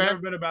a little bit. Never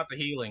been about the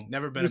healing.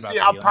 Never been. You see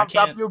how pumped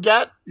up you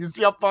get? You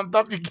see how pumped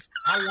up you get?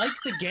 I like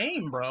the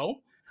game,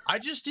 bro. I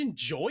just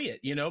enjoy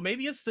it.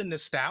 Maybe it's the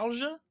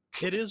nostalgia.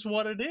 It is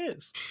what it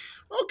is.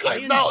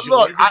 Okay,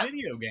 look,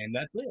 video game.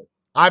 That's it.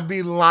 I'd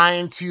be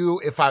lying to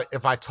you if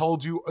I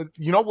told you.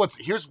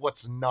 Here's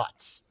what's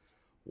nuts.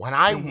 When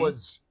I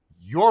was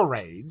your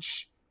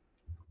age,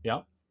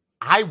 yeah,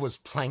 I was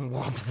playing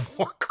World of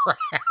Warcraft.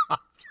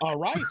 All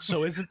right,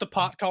 so isn't the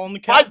pot calling the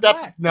kettle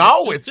black?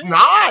 It's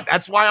not.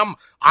 That's why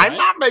I'm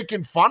not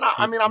making fun of.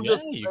 I mean, I'm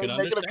just making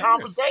a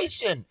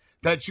conversation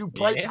that you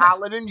play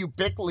paladin, you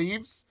pick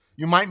leaves,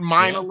 you might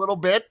mine a little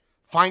bit,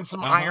 find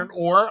some iron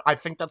ore. I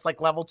think that's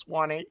like level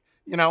 20.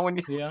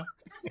 And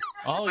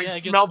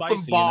smell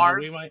some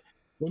bars.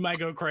 We might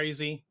go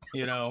crazy.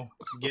 Get a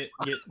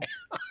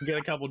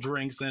couple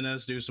drinks in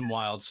us, do some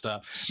wild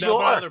stuff.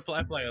 Sure. No,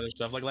 I play other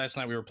stuff. Like last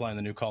night, we were playing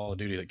the new Call of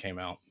Duty that came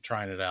out,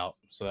 trying it out.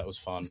 So that was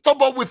fun. So,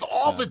 but with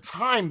all the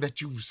time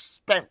that you've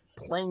spent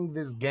playing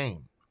this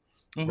game,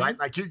 right?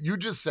 Like you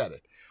just said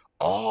it,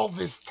 all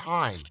this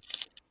time,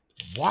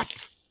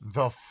 what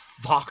the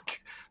fuck?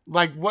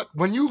 Like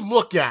when you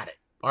look at it,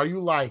 are you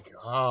like,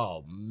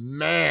 oh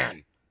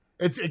man?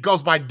 It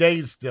goes by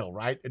days still,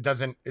 right?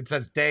 It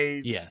says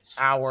days, yes.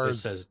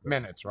 Hours,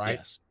 minutes, right?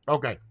 Yes.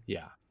 Okay.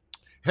 Yeah.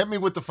 Hit me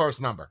with the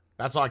first number.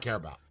 That's all I care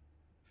about.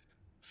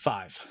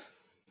 5.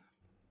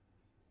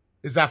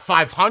 Is that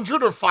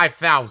 500 or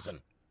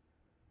 5,000?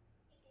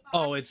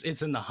 Oh, it's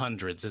in the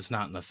hundreds. It's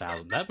not in the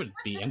thousands. That would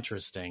be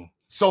interesting.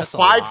 So that's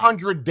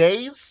 500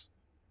 days?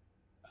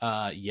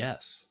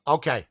 Yes.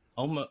 Okay.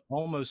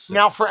 Almost. 6.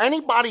 Now, for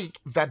anybody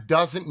that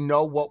doesn't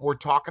know what we're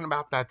talking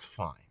about, that's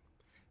fine.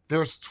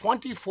 There's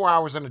 24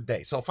 hours in a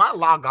day. So if I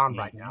log on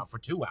right now for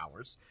 2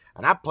 hours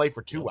and I play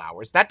for 2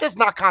 hours, that does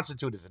not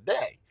constitute as a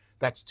day.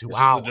 That's 2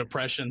 hours. Is the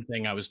depression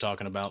thing I was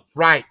talking about.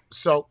 Right.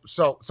 So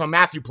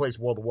Matthew plays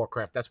World of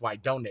Warcraft. That's why I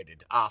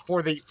donated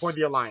for the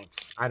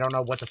Alliance. I don't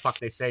know what the fuck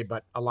they say,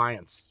 but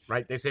Alliance,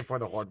 right? They say for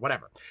the Horde,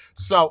 whatever.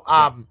 So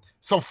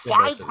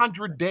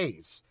 500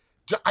 days.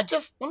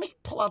 Let me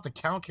pull out the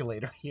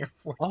calculator here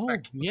for a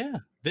second. Yeah.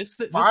 This is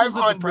the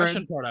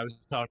depression part I was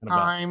talking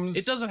about.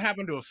 It doesn't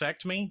happen to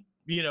affect me.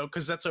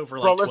 Because that's over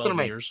like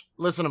 12 years.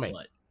 Listen to me.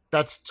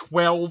 That's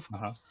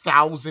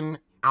 12,000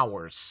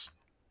 hours.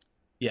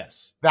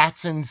 Yes.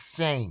 That's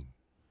insane.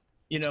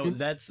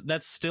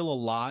 That's still a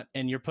lot,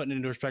 and you're putting it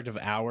into perspective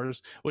of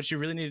hours. What you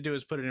really need to do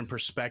is put it in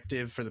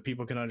perspective for the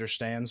people can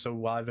understand. So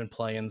while I've been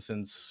playing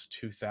since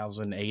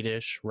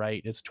 2008-ish,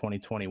 right? It's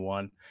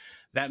 2021.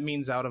 That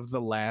means out of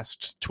the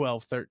last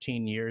 12,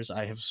 13 years,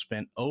 I have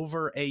spent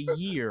over a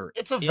year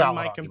in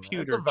my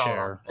computer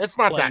chair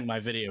playing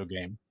my video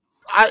game.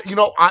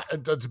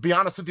 To be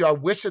honest with you, I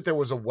wish that there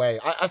was a way.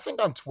 I think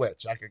on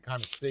Twitch I could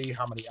kind of see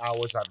how many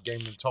hours I've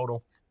gamed in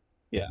total.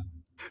 Yeah.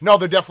 No,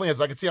 there definitely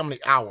is. I could see how many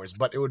hours,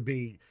 but it would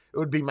be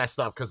messed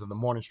up because of the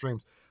morning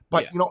streams.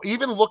 But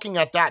even looking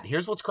at that,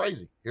 here's what's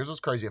crazy.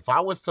 If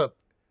I was to,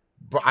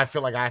 I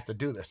feel like I have to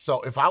do this.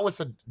 So if I was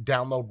to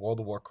download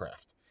World of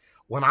Warcraft,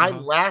 when I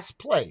last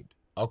played,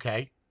 I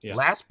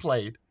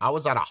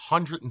was at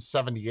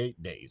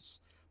 178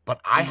 days,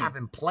 but I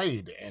haven't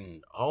played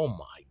in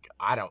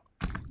I don't.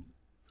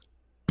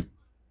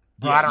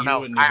 Yeah, I don't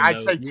know. I'd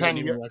say 10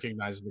 years.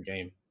 Recognize the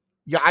game.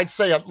 Yeah, I'd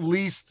say at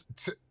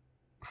least.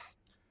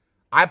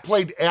 I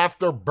played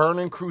after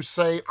Burning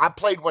Crusade. I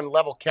played when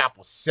level cap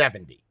was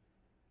 70.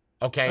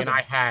 Okay, and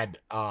I had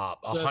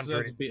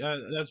 100.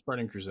 That's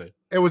Burning Crusade.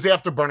 It was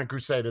after Burning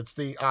Crusade. It's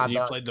the you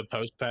played the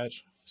post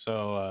patch.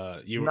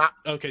 So you not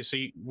okay. So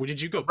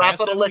did you go Wrath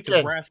of the Lich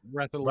King? Wrath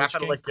of the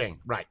Lich King.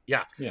 Right.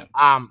 Yeah. Yeah.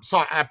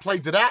 So I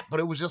played to that, but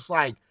it was just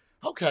like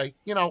okay,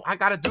 I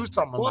got to do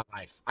something in my Well,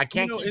 life. I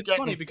can't keep it's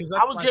funny getting. because I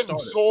that's was when I getting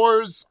started.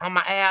 sores on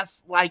my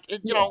ass, like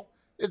it. Yeah.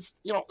 It's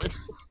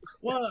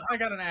Well, I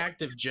got an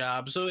active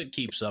job, so it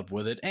keeps up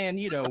with it. And,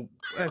 I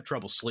have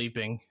trouble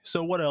sleeping.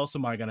 So what else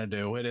am I going to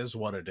do? It is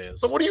what it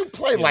So is. what do you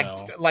play? You Like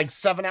know? like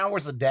 7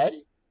 hours a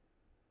day?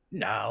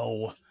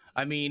 No.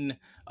 I mean,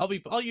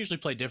 I'll usually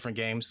play different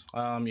games.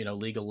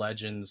 League of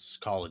Legends,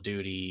 Call of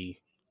Duty,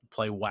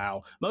 play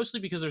WoW. Mostly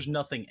because there's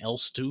nothing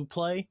else to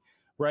play,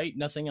 right?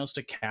 Nothing else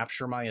to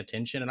capture my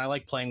attention. And I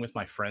like playing with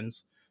my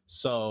friends.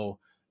 So,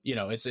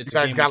 it's You a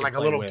guys game we got can like a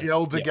play little with.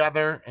 guild Yeah.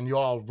 together, and you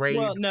all raid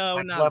Well, no,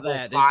 like not level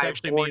that. It's 5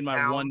 actually me war and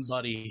my one towns.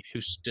 buddy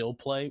who still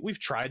play. We've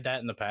tried that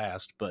in the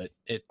past, but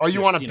it Are you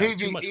just, on a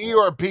too much PVE work.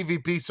 or a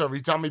PvP server?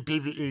 You tell me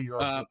PVE, you're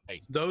Uh,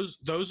 okay.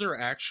 those are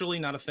actually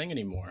not a thing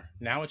anymore.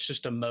 Now it's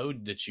just a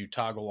mode that you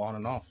toggle on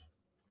and off.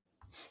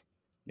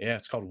 Yeah,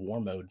 it's called war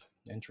mode.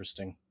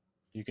 Interesting.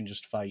 You can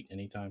just fight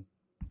anytime.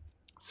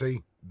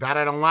 See, that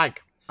I don't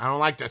like. I don't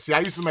like that. See, I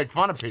used to make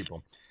fun of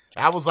people.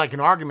 That was like an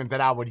argument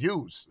that I would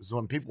use, is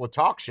when people would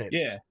talk shit.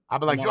 Yeah. I'd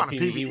be like, I'm you're on a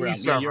PvE PvE round.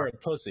 server. Yeah, you're a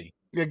pussy.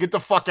 Yeah, get the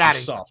fuck out of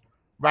here. Soft.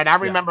 Right, I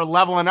remember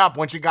leveling up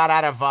once you got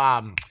out of,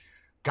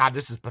 God,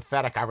 this is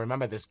pathetic. I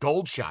remember this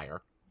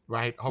Goldshire,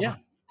 right? Yeah.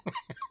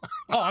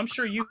 Oh, I'm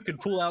sure you could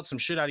pull out some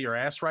shit out of your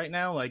ass right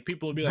now. Like,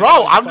 people would be like, bro,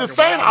 oh, I'm just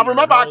saying, I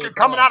remember I could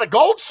coming out of of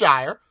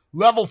Goldshire,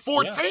 level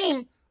 14,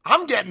 yeah.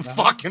 I'm getting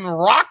fucking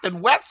rocked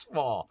in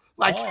Westfall.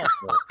 Like,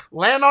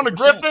 land on the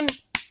Griffin,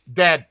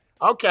 dead.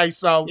 Okay,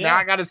 so now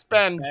I got to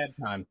spend bad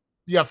time.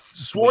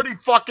 40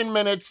 fucking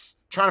minutes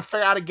trying to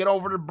figure out how to get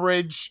over the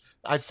bridge.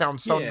 I sound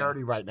so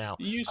nerdy right now.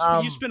 You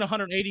spent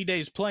 180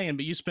 days playing,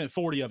 but you spent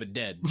 40 of it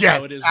dead.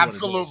 Yes, so it is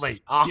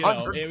absolutely.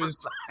 100%. It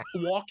was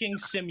walking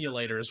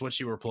simulator is what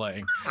you were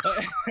playing.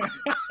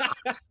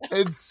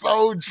 It's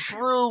so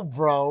true,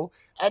 bro.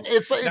 And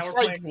it's now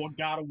we're like playing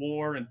God of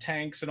War and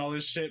tanks and all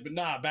this shit. But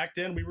nah, back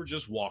then we were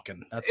just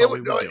walking. That's all we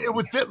were doing. It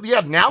was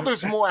now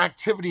there's more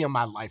activity in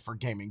my life for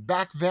gaming.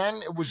 Back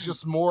then it was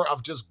just more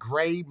of just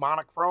gray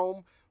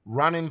monochrome.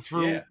 Running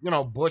through,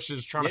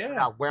 bushes, trying to figure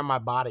out where my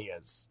body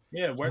is.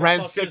 Yeah, where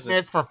res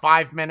sickness for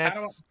 5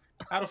 minutes.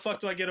 How the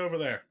fuck do I get over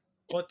there?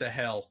 What the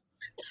hell?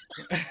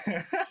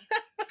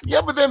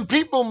 Yeah, but then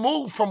people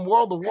moved from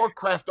World of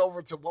Warcraft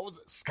over to, what was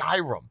it,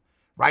 Skyrim,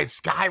 right?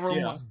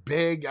 Skyrim was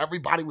big.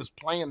 Everybody was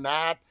playing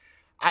that.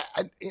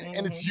 And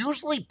it's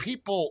usually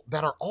people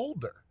that are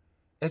older.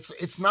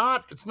 It's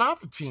not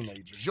the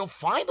teenagers. You'll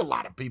find a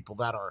lot of people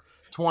that are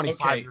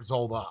 25 years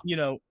old up.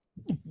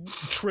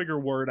 Trigger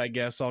word, I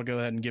guess I'll go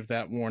ahead and give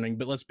that warning,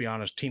 but let's be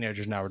honest,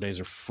 teenagers nowadays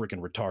are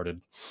freaking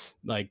retarded.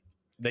 Like,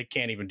 they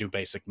can't even do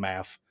basic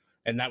math,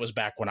 and that was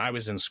back when I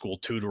was in school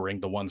tutoring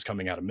the ones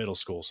coming out of middle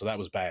school, so that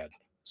was bad.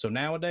 So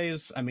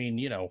nowadays, I mean,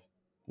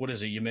 what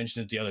is it, you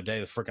mentioned it the other day,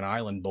 the freaking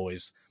Island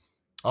Boys.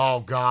 Oh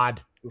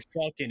god, we're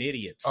fucking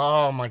idiots.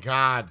 Oh my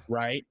god.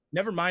 Right,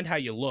 never mind how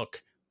you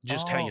look,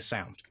 just how you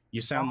sound. You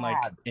sound like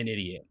an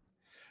idiot.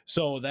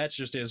 So that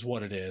just is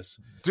what it is,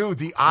 dude.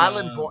 The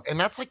Island Boy, and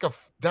that's like a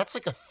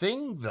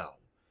thing though.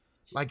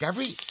 Like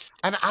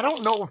and I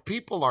don't know if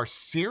people are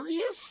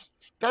serious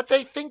that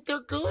they think they're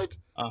good,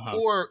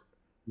 or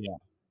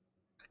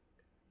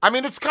I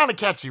mean, it's kind of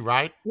catchy,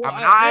 right? Well, I'm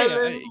an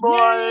island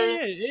boy.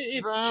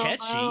 It's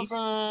catchy,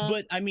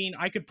 but I mean,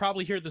 I could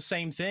probably hear the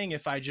same thing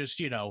if I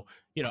just,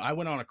 I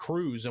went on a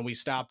cruise and we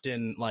stopped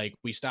in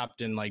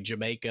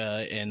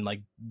Jamaica and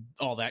like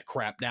all that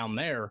crap down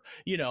there.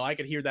 I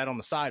could hear that on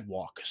the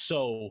sidewalk.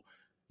 So,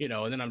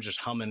 and then I'm just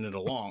humming it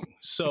along.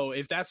 So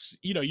if that's,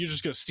 you're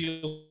just gonna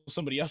steal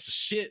somebody else's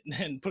shit and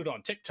then put it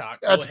on TikTok.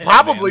 That's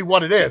probably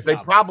what it is. They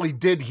probably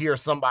did hear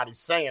somebody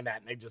saying that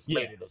and they just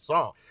made it a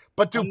song.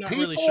 But do people?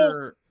 Really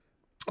sure.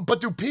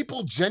 But do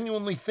people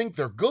genuinely think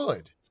they're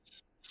good?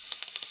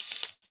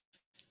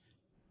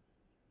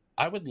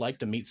 I would like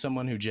to meet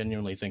someone who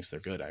genuinely thinks they're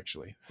good,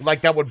 actually.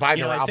 Like that would buy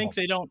their album. I think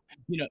they don't,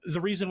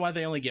 the reason why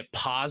they only get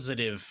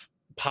positive,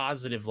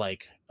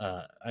 like,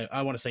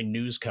 I want to say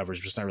news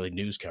coverage, but it's not really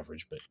news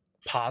coverage, but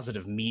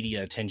positive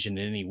media attention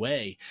in any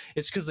way,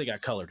 it's because they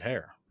got colored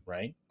hair,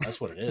 right? That's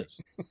what it is.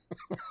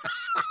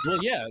 Well,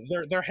 yeah,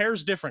 their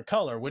hair's different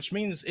color, which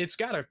means and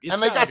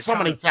they got so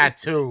many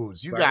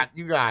tattoos. You got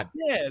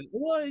yeah.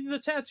 Well, the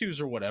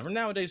tattoos or whatever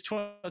nowadays.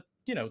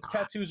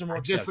 Tattoos are more. I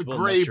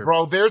disagree,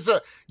 bro.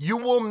 You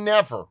will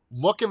never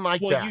looking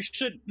like that. Well, you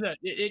should.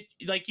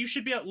 You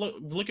should be.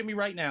 Look at me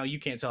right now. You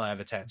can't tell I have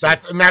a tattoo.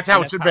 That's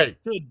how it should be.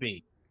 Should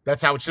be.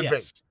 That's how it should be.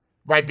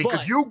 Right,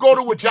 because you go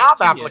to a job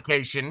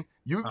application,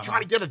 you try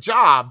to get a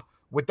job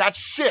with that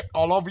shit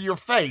all over your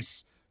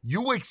face.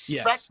 You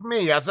expect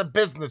me as a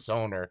business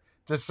owner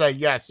to say,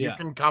 yes, you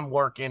can come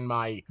work in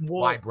my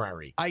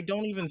library. I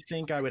don't even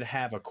think I would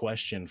have a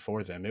question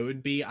for them. It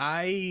would be,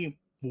 I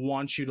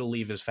want you to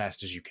leave as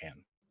fast as you can.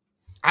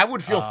 I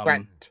would feel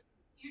threatened.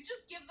 You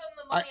just give them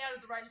the money out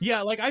of the register.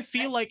 Yeah, like, I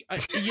feel like,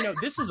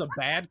 this is a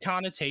bad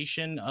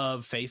connotation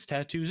of face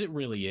tattoos. It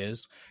really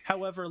is.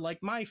 However,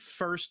 like, my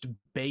first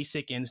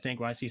basic instinct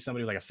when I see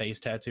somebody with like a face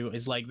tattoo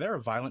is like, they're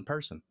a violent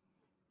person.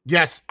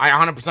 Yes, I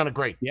 100%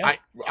 agree. Yeah. I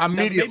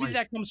immediately. Now, maybe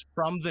that comes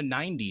from the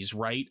 90s,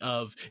 right?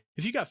 Of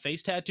if you got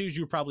face tattoos,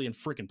 you were probably in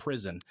freaking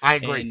prison. I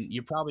agree. And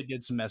you probably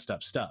did some messed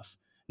up stuff.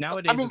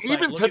 Nowadays, I mean, it's even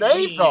like, look at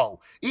today, me. though,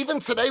 even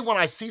today, when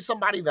I see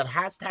somebody that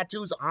has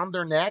tattoos on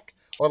their neck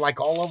or like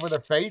all over their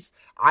face,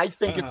 I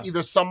think it's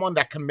either someone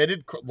that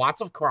committed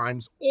lots of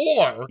crimes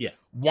or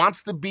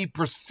wants to be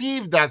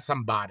perceived as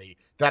somebody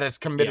that has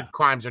committed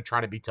crimes or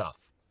try to be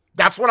tough.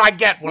 That's what I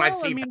get when I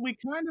see. I mean, we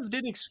kind of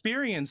did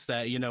experience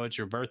that, you know, it's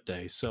your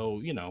birthday. So,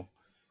 you know,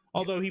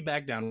 although he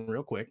backed down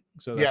real quick.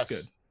 So that's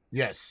good.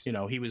 Yes. You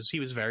know, he was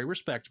very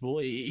respectable.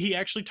 He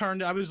actually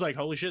turned, I was like,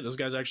 holy shit, this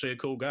guy's actually a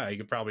cool guy. He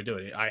could probably do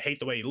it. I hate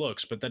the way he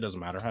looks, but that doesn't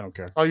matter. I don't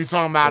care. Oh, you're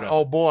talking about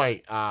Oh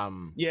Boy.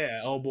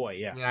 Yeah, Oh Boy.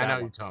 Yeah. Yeah, I know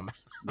you're talking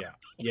about.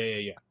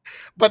 Yeah.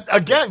 But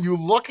again, you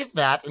look at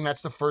that and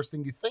that's the first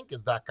thing you think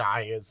is that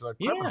guy is a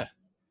criminal. Yeah.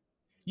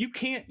 You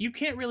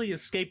can't really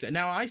escape that.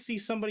 Now I see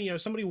somebody, you know,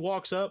 somebody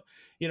walks up,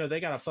 you know, they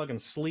got a fucking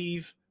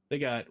sleeve, they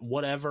got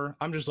whatever.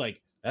 I'm just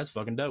like, that's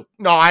fucking dope.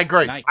 No, I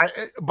agree. Nice.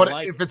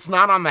 But if it's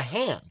not on the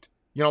hand,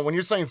 you know, when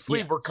you're saying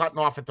sleeve, we're cutting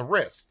off at the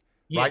wrist,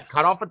 right?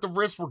 Cut off at the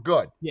wrist, we're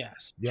good.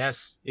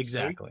 Yes,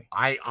 exactly. See?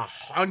 I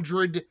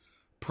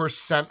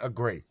 100%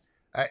 agree.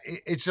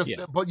 It's just,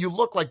 but you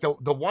look like the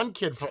one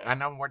kid. I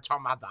know we're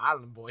talking about the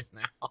Island Boys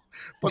now,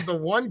 but the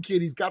one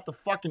kid, he's got the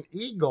fucking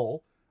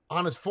eagle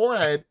on his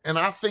forehead, and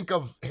I think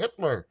of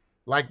Hitler,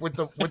 like with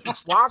the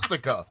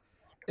swastika.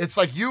 It's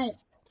like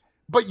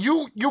but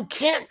you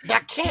can't.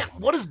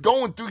 What is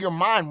going through your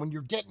mind when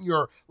you're getting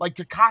your, like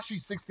Tekashi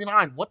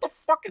 69? What the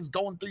fuck is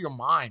going through your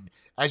mind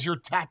as you're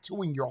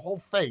tattooing your whole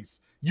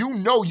face? You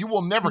know you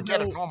will never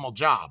get a normal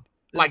job.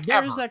 Like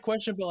there's that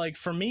question, but like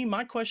for me,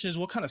 my question is,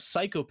 what kind of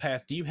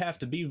psychopath do you have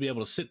to be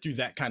able to sit through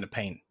that kind of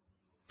pain?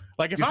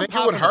 Like if I'm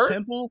popping a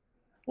pimple,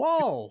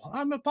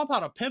 I'm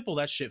out a pimple,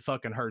 that shit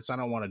fucking hurts. I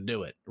don't want to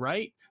do it,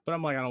 right? But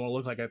I'm like, I don't want to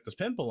look like I got this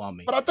pimple on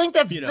me. But I think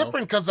that's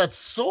different because that's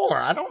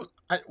sore.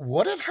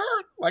 Would it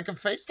hurt like a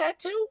face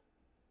tattoo?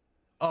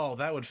 Oh,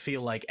 that would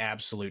feel like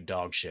absolute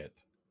dog shit.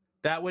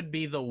 That would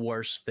be the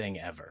worst thing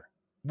ever.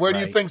 Where do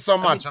you think so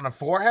much? On the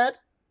forehead?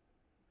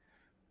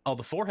 Oh,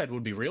 the forehead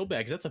would be real bad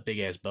because that's a big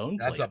ass bone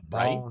plate. That's a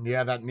bone. Right?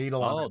 Yeah, that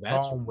needle on the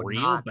bone would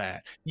real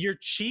bad. Your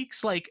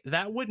cheeks, like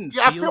that wouldn't.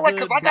 Yeah, I feel like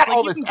because I got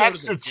all this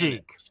extra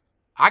cheek.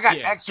 I got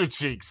extra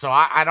cheek, so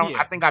I don't.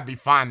 I think I'd be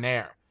fine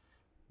there.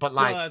 But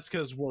like, that's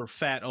because we're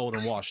fat, old,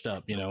 and washed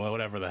up. You know,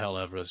 whatever the hell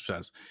ever this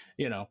says.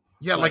 You know.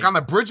 Yeah, like on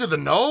the bridge of the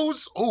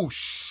nose. Oh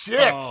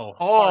shit!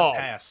 Oh,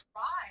 pass.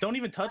 Don't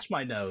even touch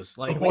my nose.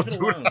 Like, leave it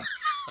alone.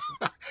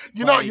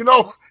 You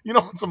know,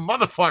 some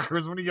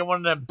motherfuckers when you get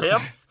one of them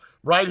pimps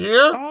right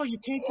here. Oh, you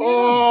can't.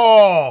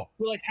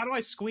 We're like, how do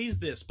I squeeze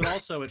this? But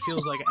also, it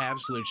feels like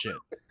absolute shit.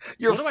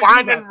 You're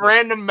finding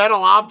random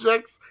metal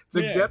objects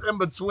to get in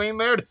between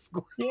there to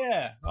squeeze.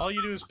 Yeah, all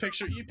you do is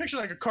picture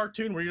like a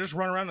cartoon where you just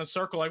run around in a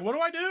circle. Like, what do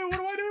I do? What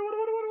do I do?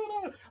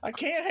 I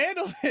can't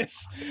handle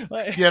this.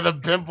 Like, yeah, the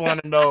pimple on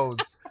the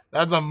nose.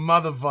 That's a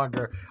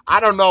motherfucker.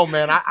 I don't know,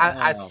 man.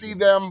 I see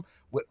them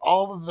with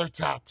all of their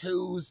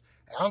tattoos.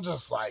 And I'm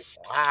just like,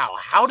 wow,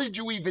 how did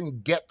you even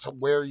get to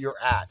where you're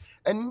at?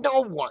 And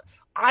no one,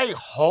 I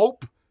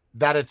hope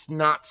that it's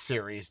not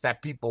serious,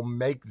 that people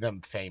make them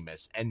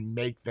famous and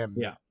make them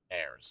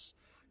millionaires.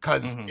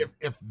 Because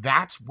if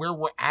that's where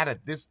we're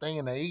at this day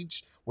and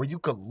age, where you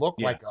could look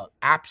like an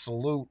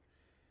absolute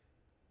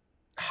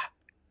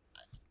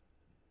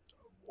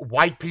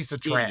white piece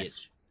of trash.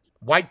 Idiot.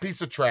 White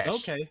piece of trash.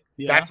 Okay.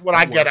 Yeah, that's what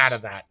I get out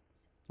of that.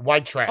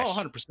 White trash.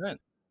 Oh, 100%.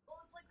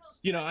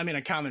 You know, I mean,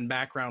 a common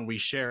background we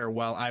share.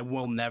 Well, I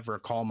will never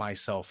call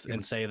myself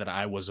and say that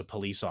I was a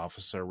police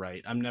officer,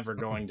 right? I'm never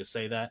going to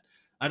say that.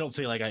 I don't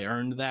feel like I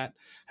earned that.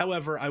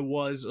 However, I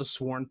was a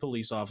sworn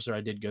police officer.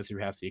 I did go through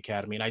half the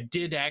academy, and I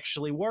did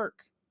actually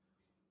work.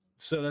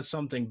 So that's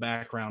something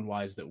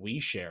background-wise that we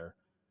share.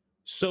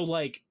 So,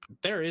 like,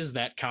 there is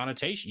that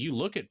connotation. You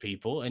look at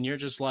people, and you're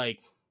just like,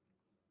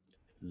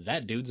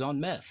 that dude's on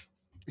meth.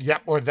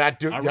 Yep, or that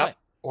dude, right.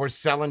 Or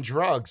selling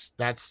drugs.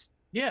 That's...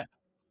 Yeah.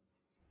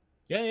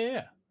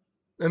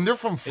 And they're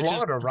from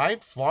Florida,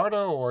 right? Florida,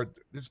 or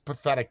it's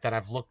pathetic that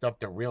I've looked up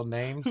their real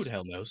names. Who the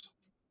hell knows?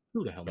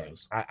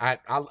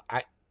 But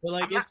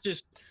like,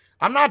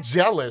 I'm not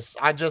jealous.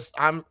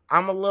 I'm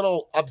a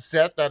little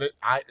upset that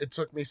it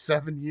took me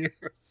 7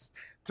 years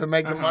to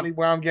make the money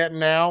where I'm getting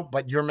now,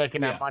 but you're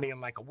making that money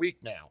in like a week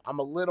now. I'm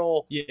a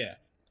little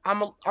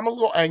I'm a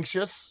little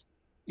anxious.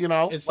 You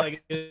know, it's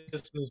like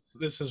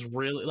this is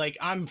really like,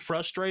 I'm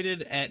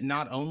frustrated at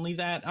not only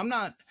that. I'm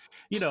not,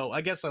 you know,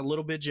 I guess a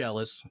little bit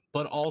jealous,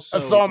 but also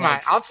so am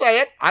I. I'll say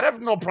it. I'd have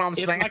no problem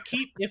saying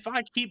if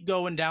I keep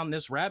going down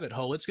this rabbit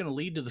hole, it's going to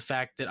lead to the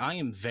fact that I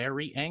am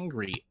very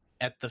angry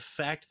at the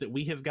fact that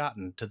we have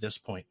gotten to this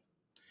point.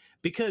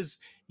 Because,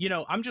 you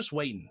know, I'm just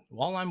waiting.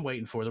 All I'm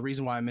waiting for, the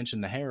reason why I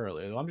mentioned the hair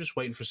earlier, I'm just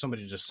waiting for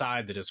somebody to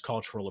decide that it's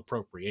cultural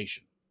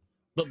appropriation.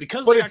 But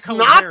it's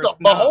not though.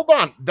 But hold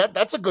on,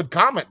 that's a good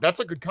comment. That's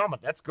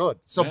good.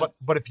 So,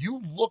 but if you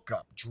look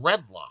up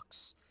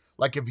dreadlocks,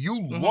 like if you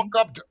look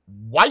up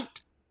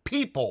white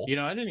people. You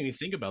know, I didn't even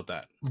think about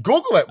that.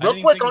 Google it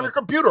real quick on your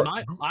computer.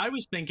 I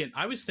was thinking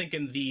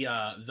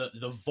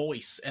the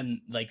voice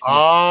and like.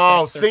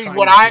 Oh, see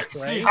what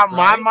see how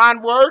my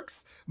mind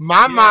works.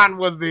 My mind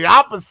was the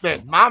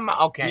opposite.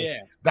 Okay. Yeah.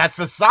 That's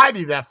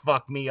society that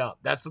fucked me up.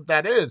 That's what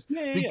that is.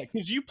 Yeah.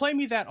 Because you play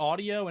me that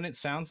audio and it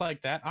sounds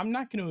like that. I'm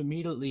not going to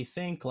immediately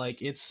think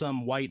like it's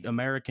some white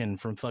American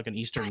from fucking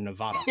Eastern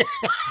Nevada,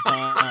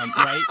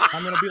 right?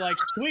 I'm going to be like,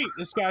 sweet,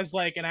 this guy's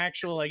like an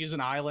actual like he's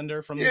an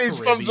islander from the Caribbean.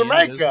 He's from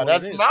Jamaica.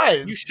 That's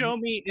nice. You show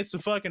me it's a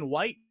fucking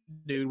white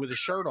dude with his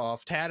shirt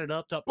off, tatted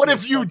up. But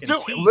if you do,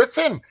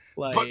 listen,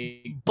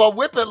 but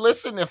Whip It,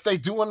 listen, if they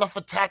do enough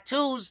of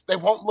tattoos, they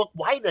won't look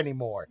white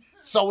anymore.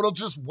 So it'll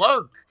just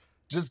work.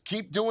 Just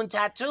keep doing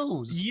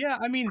tattoos. Yeah,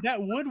 I mean,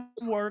 that would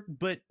work,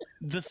 but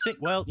the thing,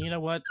 well, you know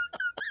what?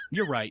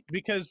 You're right,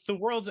 because the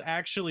world's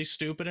actually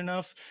stupid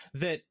enough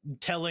that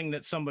telling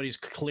that somebody's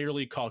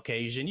clearly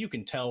Caucasian, you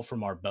can tell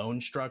from our bone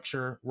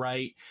structure,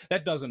 right?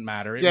 That doesn't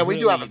matter. Yeah, we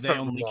do have a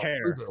certain only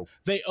care.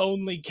 They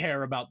only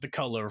care about the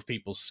color of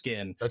people's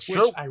skin. That's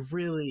true. I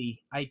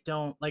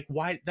don't like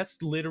why.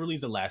 That's literally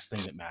the last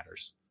thing that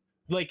matters.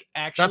 Like,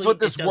 actually, that's what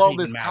this world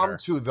has come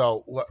to,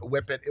 though.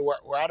 Whip It.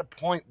 We're at a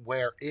point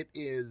where it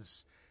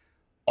is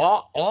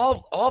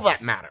all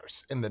that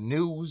matters in the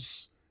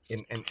news,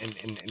 in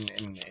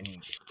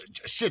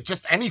shit,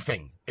 just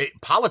anything,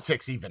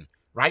 politics, even,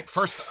 right?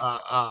 First,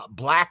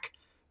 black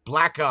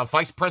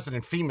vice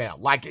president, female.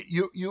 Like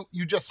you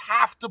just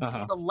have to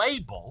put a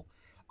label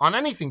on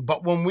anything.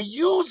 But when we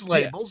use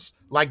labels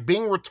like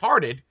being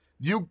retarded,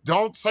 you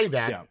don't say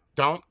that. Yeah.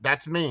 Don't.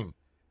 That's mean.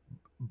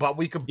 But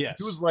we could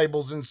use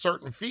labels in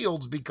certain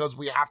fields because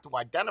we have to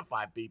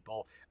identify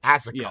people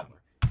as a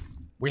color.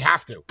 We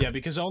have to. Yeah,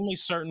 because only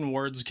certain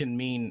words can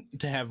mean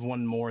to have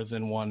one more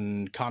than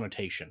one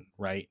connotation,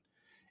 right?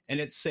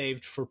 And it's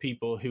saved for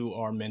people who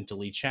are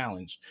mentally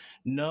challenged.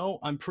 No,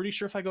 I'm pretty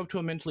sure if I go up to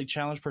a mentally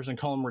challenged person and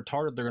call them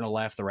retarded, they're going to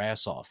laugh their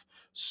ass off.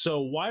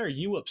 So why are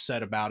you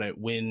upset about it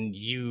when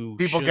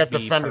people get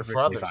offended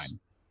for others?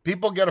 Fine?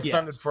 People get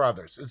offended for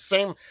others. It's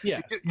same. Yeah.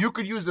 You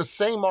could use the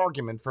same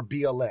argument for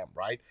BLM,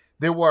 right?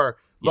 There were,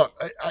 look,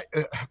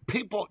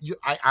 people,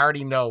 I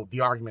already know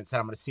the arguments that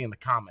I'm going to see in the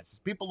comments.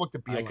 People look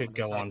at BLM. I could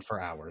go on for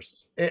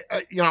hours.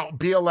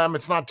 BLM,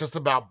 it's not just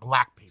about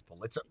black people.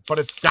 But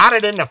it's got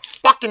it in the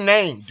fucking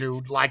name,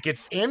 dude. Like,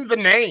 it's in the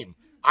name.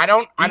 I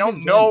don't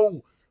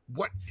know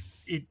what,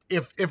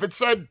 if it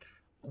said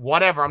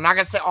whatever, I'm not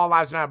going to say all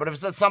lives matter, but if it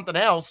said something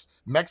else,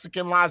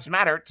 Mexican lives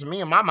matter, to me,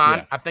 in my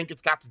mind, I think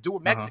it's got to do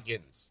with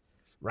Mexicans,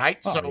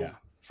 right?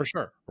 For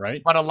sure,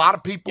 right? But a lot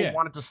of people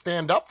wanted to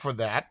stand up for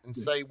that and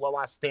say, well,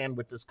 I stand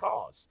with this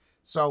cause.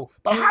 So,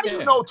 but how do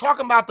you know,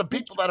 talking about the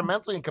people that are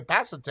mentally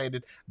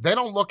incapacitated, they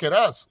don't look at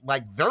us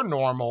like they're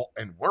normal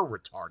and we're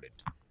retarded.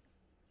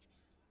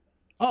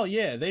 Oh,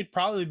 yeah. They'd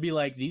probably be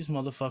like, these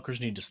motherfuckers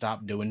need to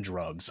stop doing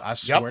drugs. I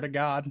swear to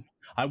God.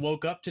 I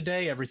woke up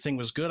today. Everything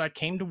was good. I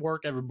came to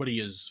work. Everybody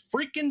is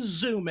freaking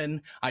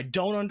zooming. I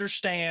don't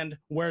understand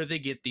where they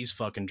get these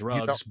fucking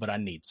drugs, but I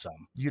need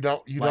some. You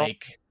don't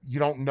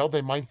know.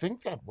 They might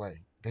think that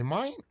way. They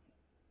might.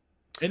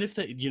 And if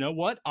they, you know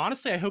what?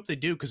 Honestly, I hope they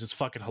do, because it's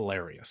fucking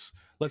hilarious.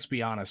 Let's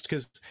be honest,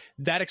 because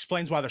that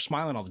explains why they're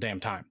smiling all the damn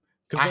time.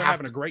 Because they're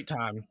having a great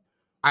time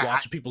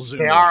watching people zoom.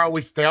 They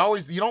always.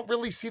 You don't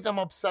really see them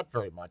upset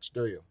very much,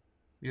 do you?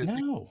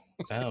 No.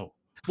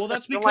 Well,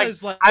 that's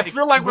because I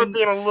feel like we're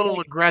being a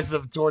little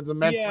aggressive towards the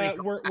mentally. Yeah,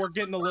 we're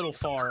getting a little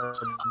far,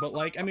 but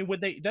like, I mean,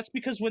 that's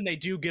because when they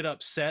do get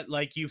upset,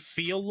 like, you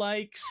feel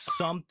like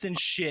something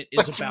shit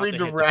is about to hit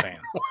the fan.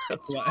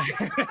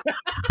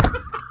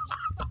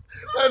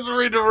 Let's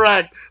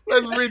redirect.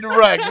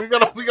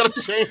 We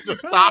gotta change the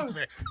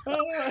topic.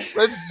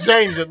 Let's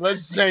change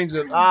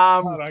it.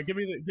 Hold on, give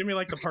me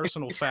like the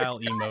personal foul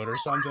emote or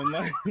something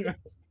like.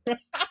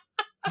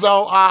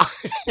 So,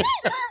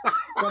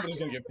 somebody's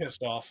gonna get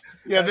pissed off.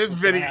 Yeah, this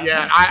video.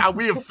 Yeah,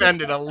 we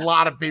offended a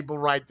lot of people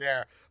right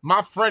there.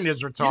 My friend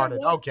is retarded.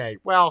 You know, okay,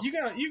 well, you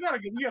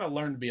gotta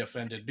learn to be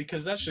offended,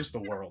 because that's just the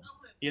world.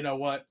 You know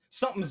what?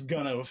 Something's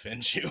gonna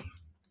offend you.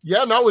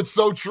 Yeah, no, it's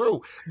so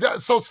true.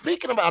 So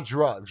speaking about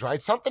drugs,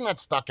 right? Something that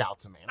stuck out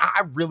to me, and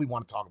I really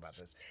want to talk about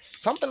this.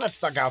 Something that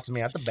stuck out to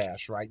me at the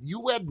bash, right?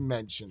 You had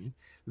mentioned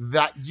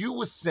that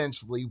you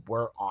essentially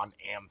were on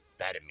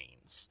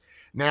amphetamines.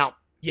 Now,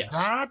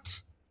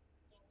 that.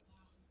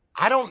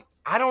 I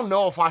don't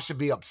know if I should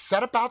be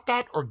upset about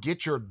that or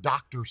get your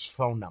doctor's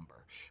phone number,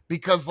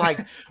 because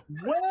like,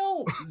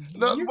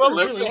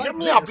 listen, hear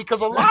me out,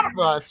 because a lot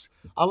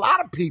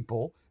of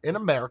people in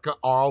America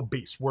are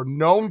obese. We're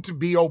known to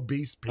be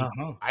obese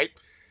people, right?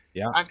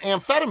 Yeah. And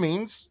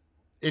amphetamines,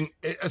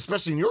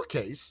 especially in your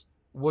case,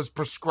 was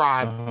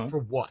prescribed for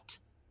what?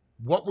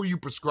 What were you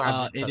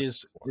prescribed?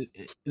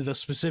 The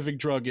specific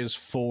drug is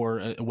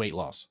for weight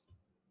loss.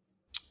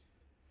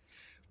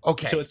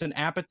 Okay. So it's an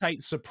appetite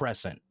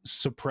suppressant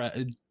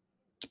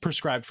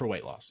prescribed for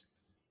weight loss.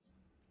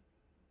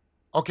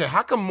 Okay.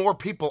 How come more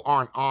people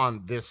aren't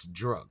on this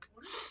drug?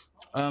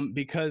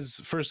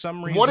 Because for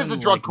some reason, What is the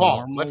drug like,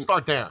 called? Let's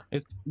start there.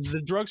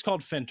 The drug's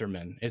called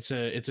Phentermin. It's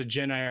a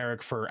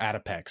generic for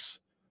Adipex.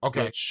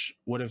 Okay. Which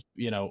would have,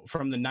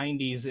 from the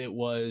 90s, it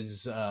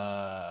was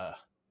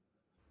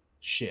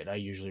shit. I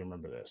usually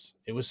remember this.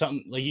 It was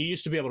something like you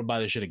used to be able to buy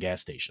this shit at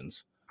gas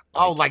stations.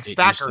 Like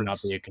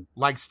stackers,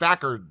 like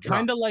stacker drugs.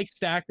 Kind of like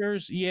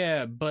stackers,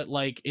 yeah. But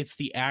like it's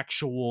the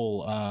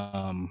actual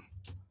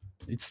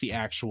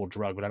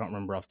drug, but I don't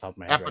remember off the top of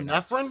my head.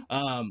 Epinephrine?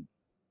 Right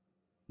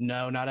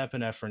no, not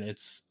epinephrine.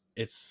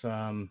 It's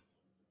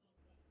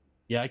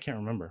yeah, I can't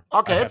remember.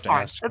 Okay, it's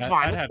fine. It's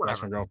fine. I'd have to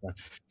ask my girlfriend.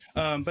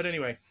 But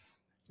anyway,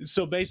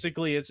 so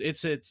basically, it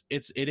is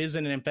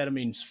an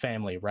amphetamines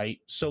family, right?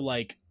 So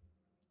like,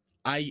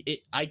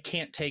 I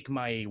can't take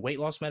my weight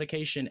loss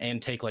medication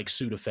and take like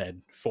Sudafed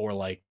for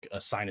like a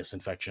sinus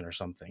infection or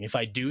something. If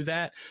I do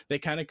that, they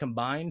kind of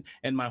combine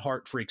and my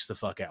heart freaks the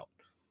fuck out.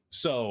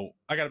 So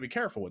I got to be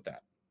careful with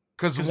that.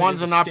 Because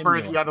one's an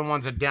upper, the other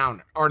one's a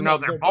downer. Or no,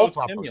 they're both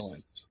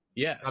uppers.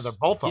 Yes. No, they're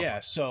both uppers.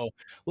 Yeah. So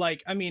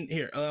like, I mean,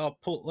 here,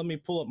 let me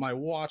pull up my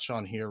watch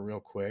on here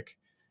real quick.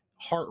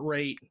 Heart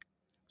rate.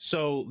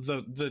 So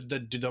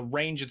the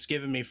range it's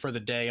given me for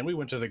the day, and we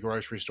went to the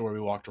grocery store, we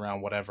walked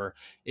around, whatever,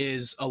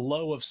 is a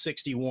low of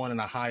 61 and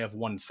a high of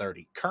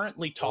 130.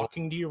 Currently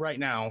talking to you right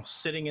now,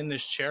 sitting in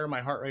this chair,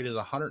 my heart rate is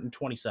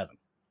 127.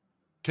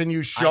 Can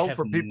you show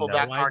for people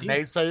that are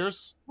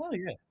naysayers? Oh,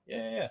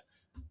 yeah.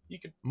 You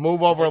could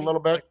move over a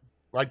little bit,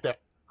 right there.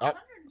 Up.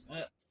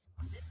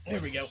 There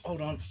we go.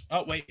 Hold on.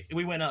 Oh, wait.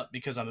 We went up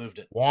because I moved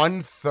it.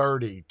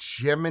 130.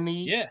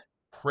 Jiminy. Yeah.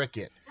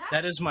 Cricket.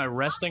 That is my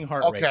resting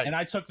heart rate. And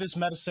I took this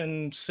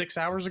medicine 6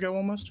 hours ago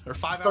almost, or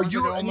 5 hours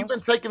ago. And you've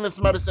been taking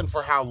this medicine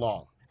for how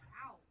long?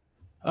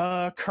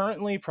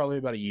 Currently probably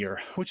about a year,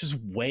 which is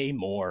way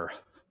more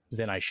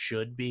than I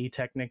should be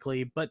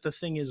technically. But the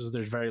thing is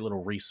there's very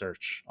little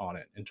research on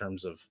it in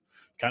terms of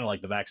kind of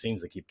like the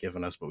vaccines they keep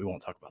giving us, but we won't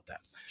talk about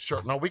that.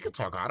 Sure. No, we could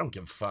talk. I don't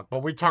give a fuck.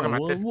 But we're talking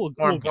about this more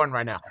important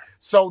right now.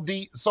 So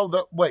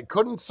wait,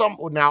 couldn't some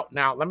now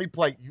let me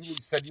play. You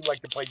said you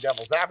like to play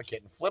devil's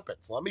advocate and flip it.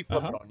 So let me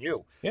flip it on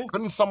you. Yeah.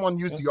 Couldn't someone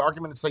use the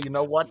argument and say, you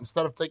know what?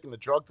 Instead of taking the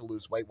drug to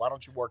lose weight, why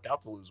don't you work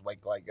out to lose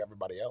weight like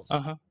everybody else?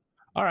 All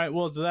right.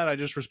 Well, to that I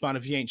just respond: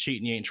 if you ain't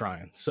cheating, you ain't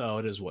trying. So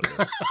it is what it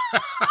is.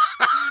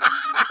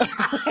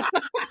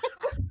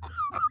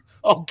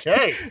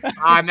 Okay,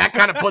 and that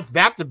kind of puts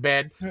that to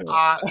bed.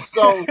 But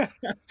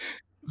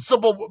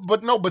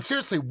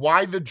seriously,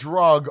 why the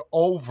drug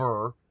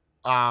over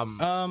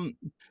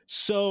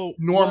so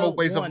normal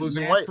ways of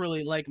losing weight?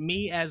 Naturally, like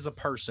me as a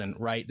person,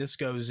 right? This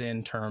goes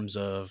in terms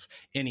of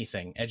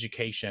anything,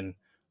 education,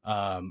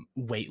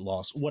 weight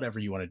loss, whatever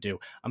you want to do.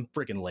 I'm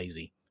freaking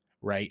lazy,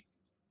 right?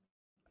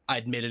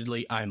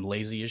 Admittedly, I'm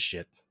lazy as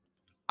shit.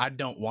 I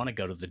don't want to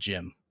go to the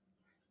gym.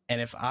 And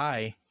if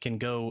I can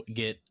go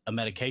get a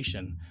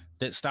medication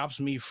that stops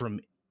me from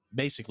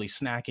basically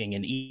snacking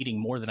and eating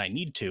more than I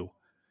need to,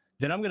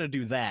 then I'm going to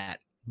do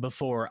that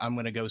before I'm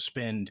going to go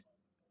spend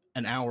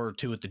an hour or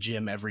two at the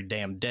gym every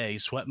damn day,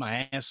 sweat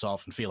my ass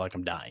off and feel like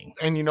I'm dying.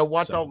 And you know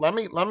what though? Let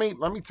me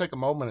take a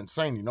moment and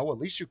saying, you know, at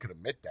least you could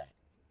admit that,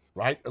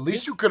 right? At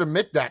least you could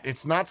admit that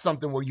it's not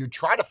something where you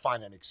try to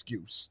find an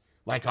excuse.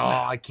 Like,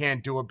 I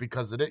can't do it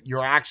because of it.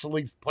 You're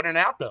actually putting it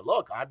out there.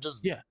 Look,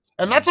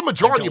 and that's a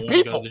majority of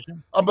people.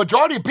 A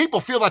majority of people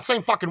feel that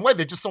same fucking way.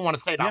 They just don't want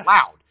to say it out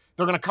loud.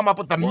 They're going to come up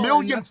with a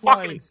million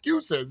fucking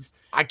excuses.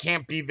 I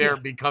can't be there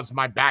because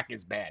my back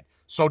is bad.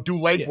 So do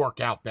leg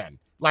workout then.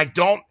 Like,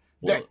 don't.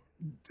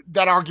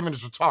 That argument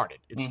is retarded.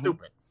 It's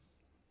stupid.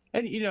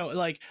 And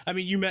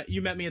you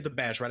met me at the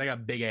bash, right? I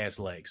got big ass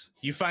legs.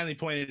 You finally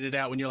pointed it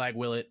out when you're like,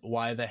 Willett,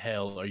 why the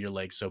hell are your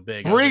legs so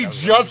big? Bree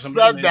just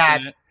said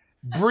that.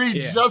 Bree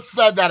just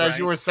said that as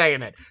you were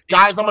saying it.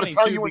 Guys, I'm going to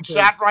tell you in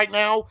chat right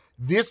now,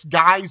 this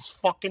guy's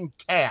fucking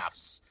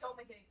calves.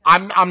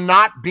 I'm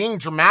not being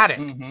dramatic.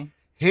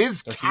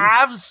 His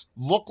calves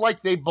look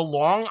like they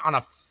belong on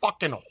a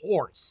fucking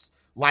horse.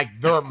 Like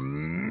they're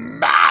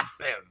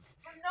massive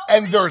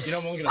and they're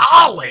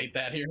solid.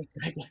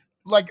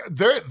 Like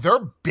they're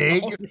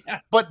big,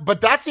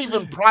 but that's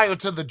even prior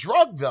to the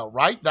drug though,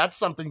 right? That's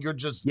something you're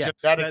just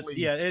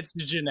genetically. It's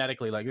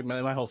genetically like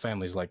my whole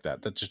family's like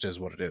that. That just is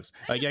what it is.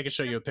 Like I can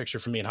show you a picture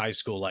from me in high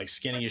school, like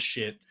skinny as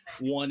shit,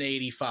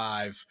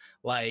 185.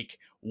 Like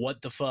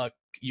what the fuck?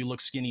 You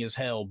look skinny as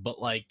hell, but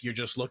like you're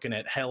just looking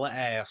at hella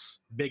ass,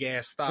 big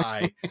ass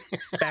thigh,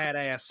 fat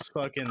ass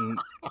fucking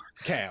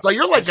calf. Like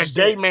you're like a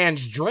gay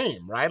man's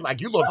dream, right?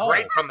 Like you look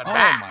great from the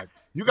back.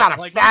 You got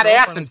a fat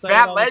ass and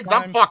fat legs.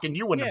 I'm fucking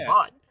you in the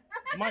butt.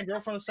 My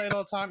girlfriend will say it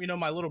all the time.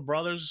 My little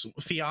brother's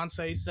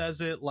fiance says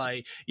it.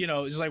 Like,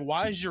 it's like,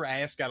 why is your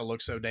ass got to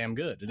look so damn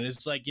good? And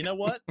it's like, you know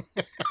what?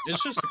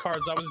 It's just the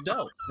cards I was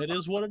dealt. It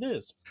is what it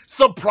is.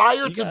 So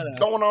prior to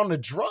going on the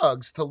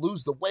drugs to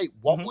lose the weight,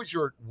 what was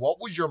your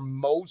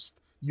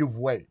most you've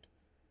weighed?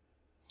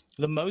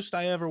 The most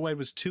I ever weighed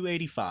was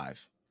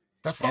 285.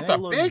 That's not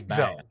that big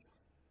though.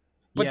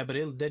 But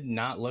it did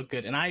not look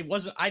good, and I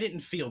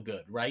didn't feel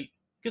good, right?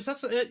 Because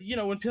that's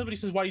when somebody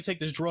says, why do you take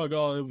this drug?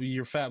 Oh,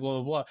 you're fat, blah,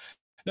 blah, blah.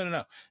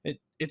 No.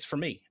 It's for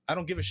me. I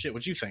don't give a shit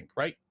what you think,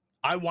 right?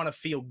 I want to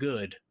feel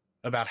good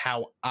about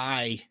how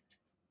I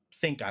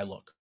think I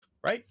look,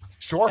 right?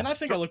 Sure. And I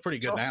think I look pretty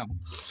good now.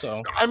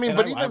 So I mean,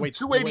 but even weigh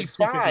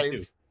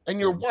 285, and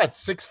you're what,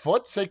 6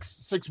 foot,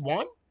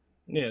 6'1"?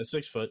 Yeah,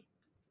 6 foot.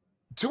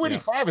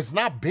 285 is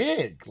not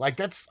big. Like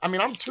that's, I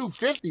mean, I'm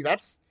 250.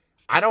 That's,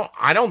 I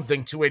don't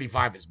think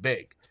 285 is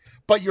big.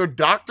 But your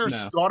doctors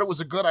thought it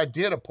was a good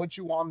idea to put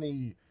you on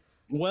the.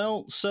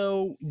 Well,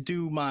 so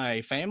do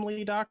my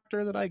family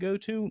doctor that I go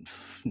to?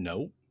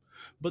 No.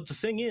 But the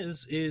thing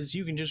is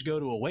you can just go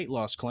to a weight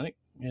loss clinic,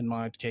 in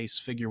my case,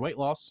 Figure Weight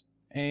Loss,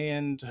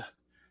 and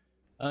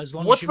as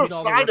long as you meet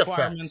all the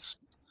requirements.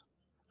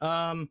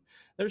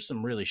 There's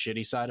some really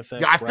shitty side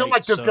effects. Yeah, I feel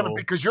like there's gonna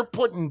be, because you're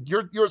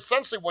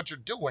essentially what you're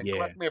doing. Yeah.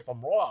 Correct me if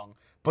I'm wrong,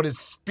 but is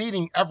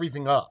speeding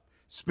everything up,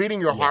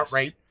 speeding your heart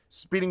rate,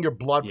 speeding your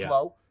blood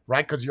flow,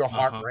 right? Because your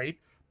heart rate,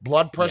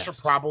 blood pressure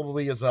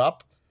probably is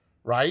up,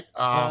 right?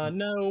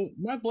 No,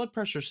 my blood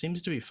pressure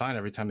seems to be fine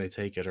every time they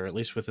take it, or at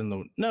least within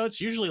the. No, it's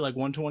usually like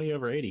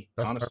 120/80.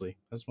 Honestly,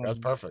 that's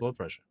perfect. Blood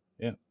pressure.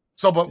 Yeah.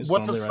 So, but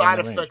what's the side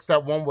effects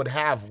that one would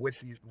have with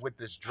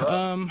this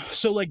drug?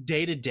 So like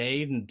day to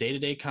day,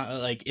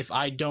 like if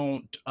I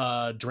don't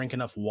drink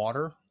enough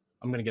water,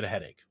 I'm gonna get a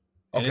headache,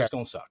 and it's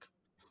gonna suck.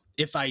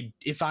 If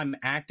I'm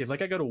active,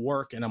 like I go to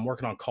work and I'm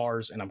working on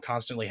cars and I'm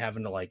constantly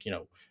having to, like,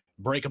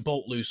 break a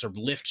bolt loose or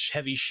lift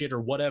heavy shit or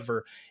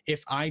whatever.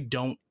 If I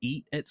don't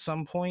eat at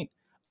some point,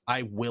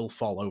 I will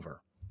fall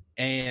over.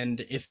 And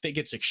if it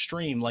gets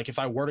extreme, like if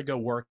I were to go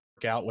work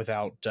out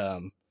without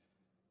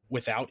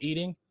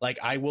eating, like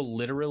I will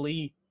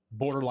literally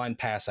borderline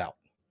pass out.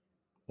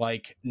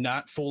 Like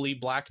not fully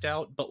blacked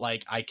out, but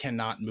like I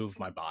cannot move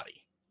my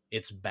body.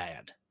 It's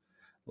bad.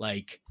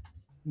 Like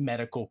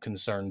medical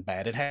concern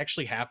bad. It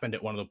actually happened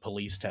at one of the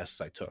police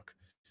tests I took.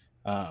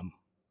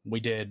 We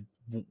did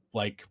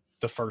like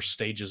the first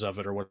stages of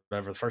it or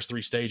whatever, the first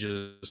 3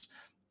 stages.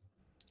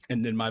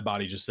 And then my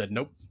body just said,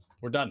 nope,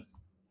 we're done.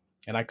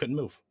 And I couldn't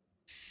move.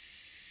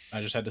 I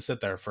just had to sit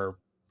there for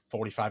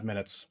 45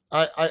 minutes.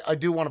 I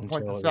do want to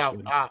point this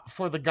out.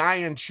 For the guy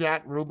in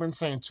chat, Ruben,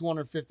 saying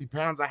 250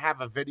 pounds, I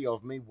have a video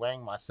of me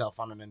weighing myself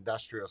on an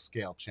industrial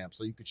scale, champ,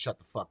 so you could shut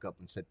the fuck up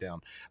and sit down.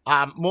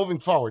 Moving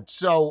forward.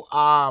 So,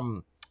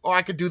 or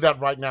I could do that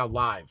right now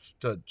live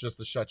just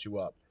to shut you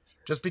up.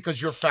 Just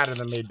because you're fatter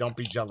than me, don't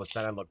be jealous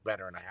that I look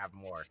better and I have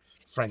more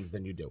friends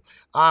than you do.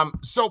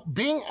 So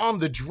being on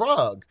the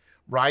drug,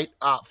 right,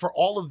 for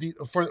all of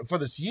for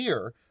this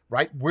year,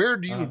 right, where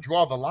do you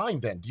draw the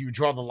line then? Do you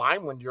draw the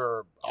line when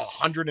you're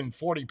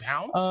 140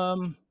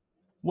 pounds?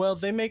 Well,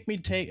 they make me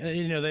take,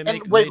 they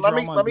make. Wait, let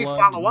me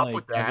follow up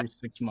with that. Every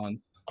 6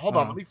 months. Hold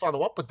on, let me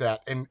follow up with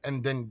that. And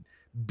then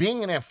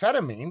being an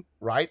amphetamine,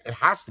 right, it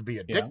has to be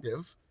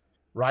addictive,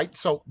 right?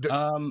 So.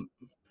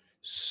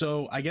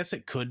 So I guess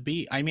it could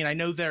be. I mean, I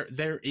know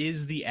there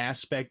is the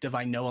aspect of,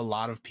 I know a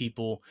lot of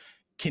people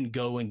can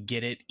go and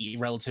get it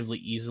relatively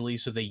easily,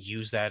 so they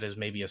use that as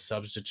maybe a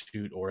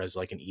substitute or as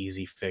like an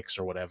easy fix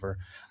or whatever.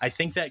 I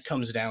think that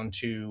comes down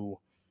to,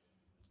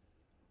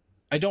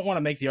 I don't want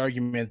to make the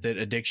argument that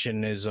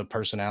addiction is a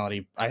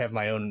personality. I have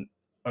my own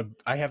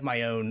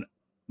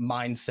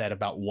mindset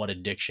about what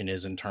addiction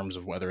is in terms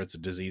of whether it's a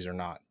disease or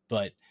not.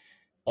 But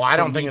well, I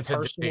don't think it's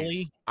a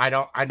disease. I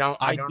don't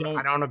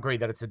agree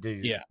that it's a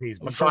disease. Yeah.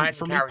 But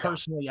for me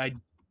personally,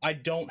 I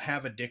don't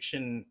have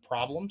addiction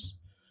problems.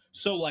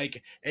 So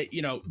like,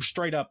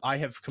 straight up, I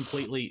have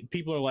completely,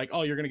 people are like,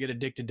 oh, you're going to get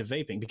addicted to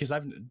vaping, because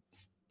I'm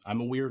a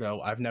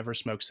weirdo. I've never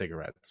smoked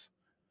cigarettes.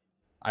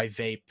 I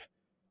vape.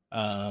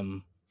 But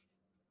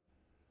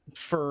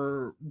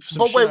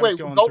wait,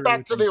 go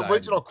back to the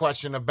original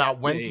question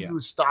about when do you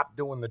stop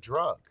doing the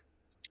drug?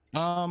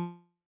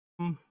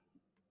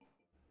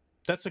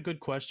 That's a good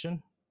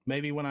question.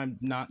 Maybe when I'm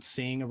not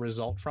seeing a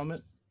result from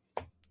it,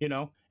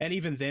 and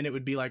even then it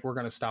would be like, we're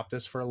going to stop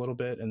this for a little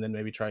bit and then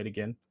maybe try it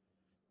again.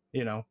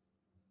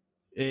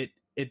 It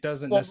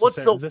doesn't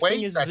necessarily. The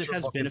thing is it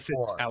has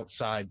benefits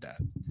outside that.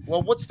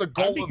 Well, what's the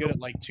goal? I'd be good at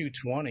like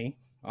 220,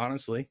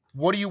 honestly.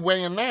 What are you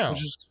weighing now?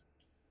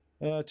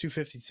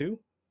 252.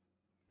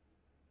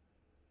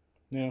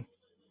 Yeah.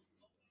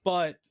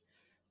 But,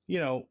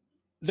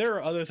 there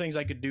are other things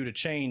I could do to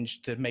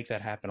change to make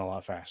that happen a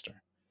lot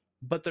faster.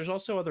 But there's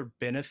also other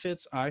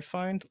benefits I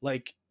find.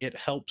 Like, it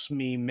helps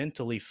me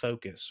mentally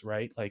focus,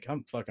 right? Like,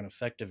 I'm fucking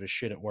effective as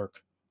shit at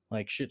work.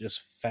 Like, shit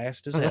is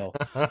fast as hell.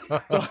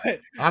 But,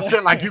 I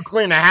feel like you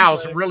clean the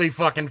house really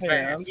fucking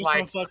fast.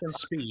 I'm just on fucking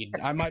speed.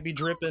 I might be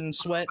dripping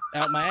sweat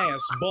out my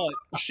ass,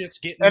 but shit's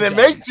getting And it done.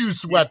 makes you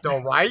sweat though,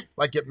 right?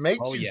 Like, it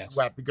makes you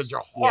sweat because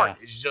your heart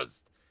is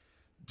just...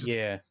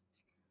 Yeah.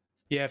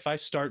 Yeah, if I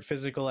start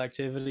physical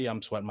activity,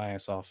 I'm sweating my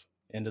ass off.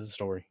 End of the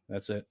story.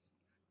 That's it.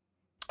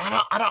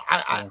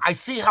 I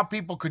see how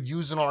people could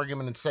use an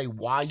argument and say,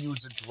 why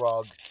use a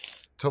drug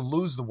to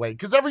lose the weight?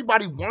 Because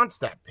everybody wants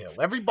that pill.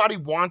 Everybody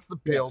wants the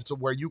pill to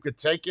where you could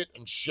take it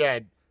and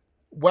shed,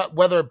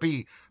 whether it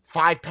be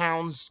 5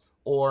 pounds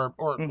or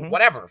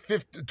whatever,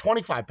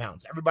 25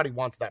 pounds. Everybody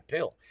wants that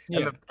pill.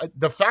 Yeah. And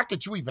the fact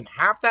that you even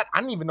have that, I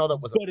didn't even know that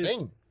was a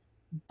thing.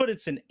 but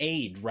it's an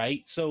aid,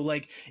 right? So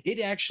like it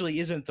actually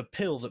isn't the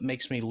pill that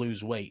makes me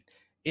lose weight.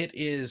 It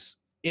is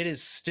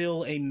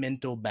still a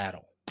mental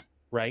battle,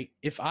 right?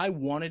 If I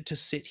wanted to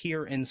sit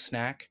here and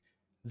snack,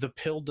 the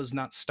pill does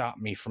not stop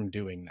me from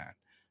doing that.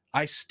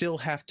 I still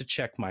have to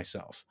check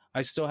myself.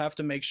 I still have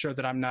to make sure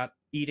that I'm not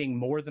eating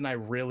more than I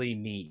really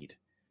need,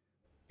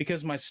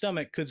 because my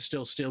stomach could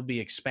still be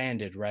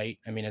expanded, right?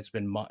 I mean, it's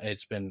been a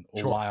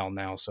Sure. while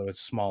now, so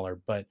it's smaller,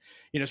 but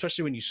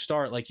especially when you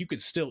start, like, you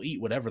could still eat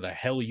whatever the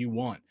hell you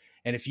want.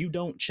 And if you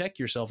don't check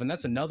yourself, and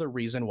that's another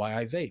reason why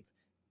I vape,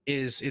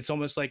 is it's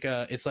almost like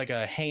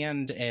a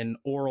hand and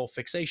oral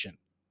fixation.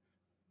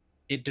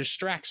 It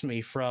distracts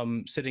me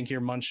from sitting here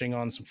munching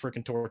on some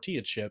freaking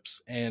tortilla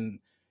chips, and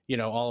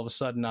all of a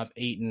sudden I've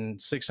eaten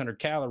 600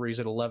 calories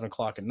at 11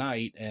 o'clock at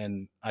night,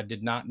 and I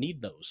did not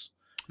need those.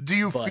 Do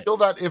you But feel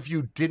that if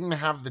you didn't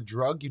have the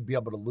drug, you'd be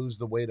able to lose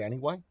the weight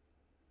anyway?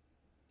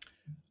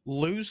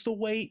 lose the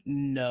weight,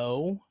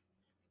 no.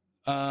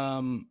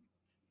 But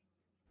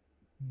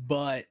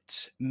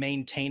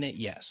maintain it,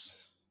 yes.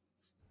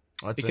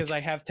 That's Because I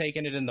have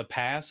taken it in the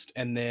past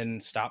and then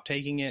stopped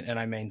taking it, and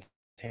I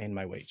maintain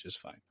my weight just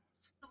fine.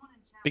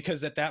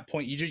 Because at that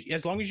point,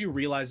 as long as you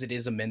realize it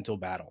is a mental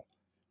battle,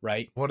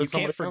 right? What You did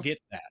somebody can't ask? forget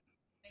that.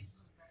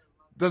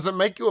 Does it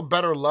make you a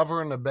better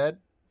lover in the bed?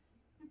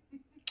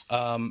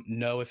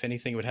 No, if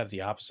anything, it would have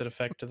the opposite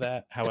effect of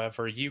that.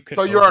 However, you could.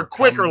 So you're a overcome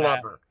quicker that.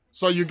 lover.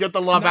 So you get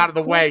the love Not out of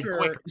the way quicker.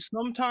 quicker.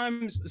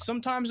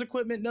 Sometimes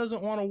equipment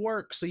doesn't want to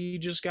work, so you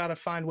just got to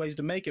find ways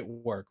to make it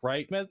work,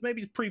 right?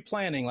 Maybe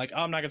pre-planning, like,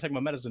 oh, I'm not gonna take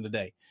my medicine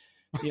today,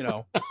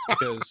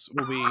 because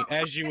we'll be,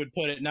 as you would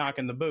put it,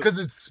 knocking the boots. Because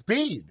it's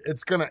speed.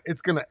 It's gonna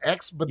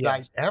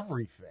expedite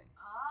everything.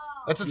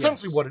 That's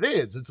essentially what it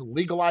is. It's a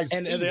legalized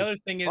And speed. the other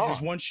thing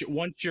is once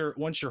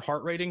your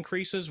heart rate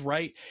increases,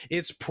 right?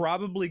 It's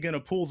probably gonna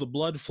pull the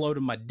blood flow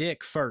to my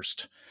dick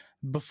first,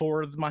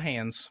 before my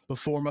hands,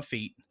 before my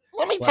feet.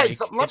 Let me tell you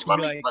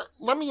something.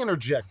 Let me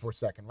interject for a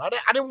second. Right?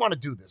 I didn't want to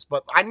do this,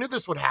 but I knew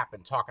this would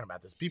happen talking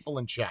about this. People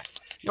in chat.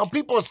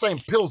 People are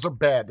saying pills are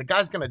bad. The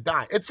guy's going to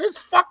die. It's his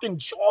fucking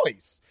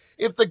choice.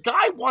 If the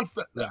guy wants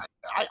to,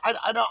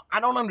 I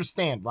don't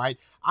understand, right?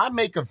 I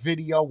make a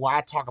video where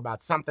I talk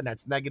about something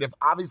that's negative.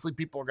 Obviously,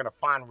 people are going to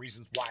find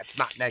reasons why it's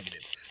not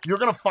negative. You're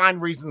going to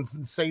find reasons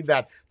and say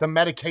that the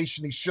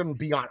medication he shouldn't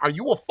be on. Are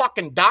you a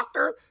fucking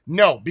doctor?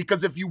 No,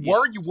 because if you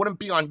were, you wouldn't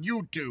be on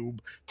YouTube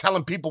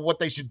telling people what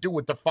they should do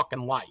with their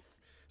fucking life.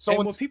 So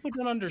what people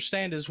don't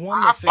understand is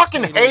I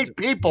fucking hate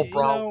people,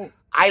 bro.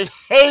 I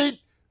hate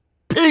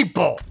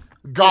people.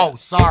 Go,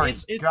 sorry,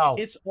 go.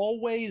 It's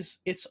always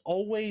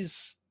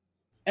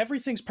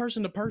everything's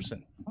person to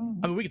person.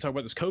 I mean, we can talk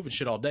about this COVID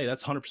shit all day.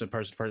 That's 100%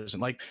 person to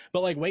person.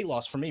 But weight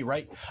loss for me,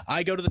 right?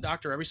 I go to the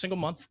doctor every single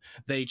month.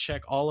 They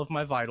check all of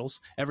my vitals.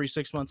 Every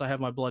 6 months, I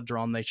have my blood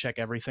drawn. They check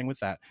everything with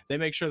that. They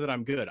make sure that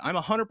I'm good. I'm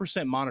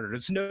 100% monitored.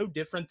 It's no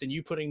different than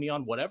you putting me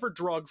on whatever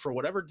drug for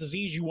whatever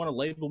disease you want to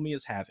label me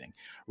as having,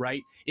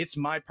 right? It's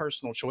my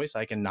personal choice.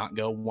 I can not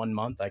go 1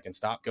 month. I can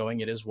stop going.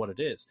 It is what it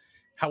is.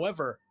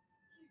 However,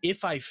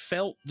 if I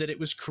felt that it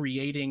was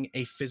creating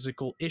a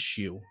physical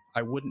issue,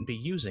 I wouldn't be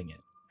using it.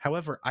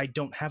 However, I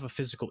don't have a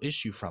physical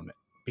issue from it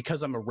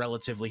because I'm a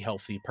relatively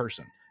healthy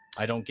person.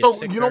 I don't get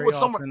sick very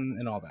often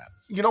and all that.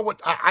 You know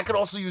what? I could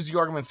also use the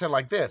argument said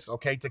like this,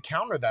 okay, to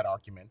counter that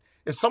argument.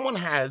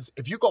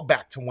 If you go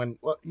back to when,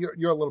 well,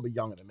 you're a little bit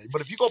younger than me,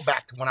 but if you go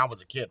back to when I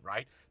was a kid,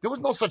 right? There was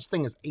no such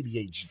thing as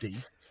ADHD.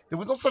 There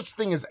was no such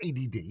thing as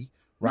ADD,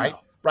 right? No.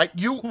 Right?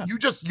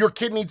 Your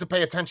kid needs to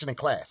pay attention in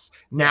class.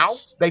 Now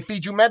they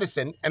feed you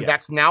medicine, and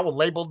that's now a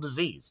labeled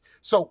disease.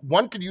 So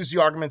one could use the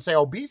argument and say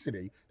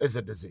obesity is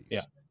a disease.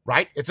 Yeah.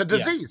 Right? It's a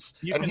disease.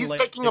 And he's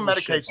taking a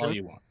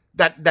medication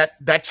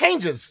that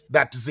changes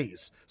that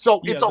disease. So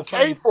it's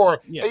okay for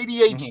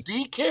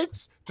ADHD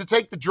kids to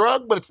take the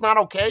drug, but it's not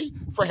okay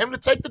for him to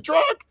take the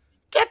drug?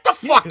 Get the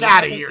fuck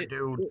out of here,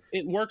 dude.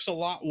 It works a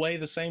lot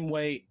the same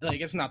way. Like,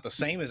 it's not the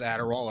same as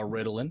Adderall or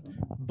Ritalin,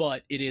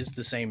 but it is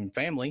the same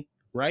family,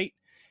 right?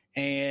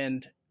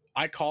 And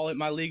I call it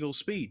my legal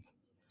speed.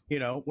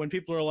 When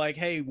people are like,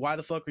 hey, why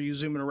the fuck are you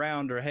zooming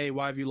around? Or, hey,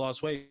 why have you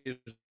lost weight? It's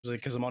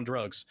because I'm on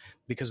drugs,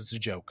 because it's a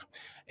joke.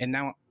 And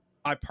now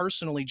I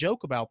personally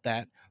joke about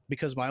that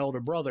because my older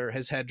brother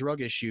has had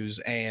drug issues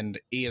and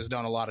he has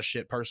done a lot of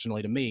shit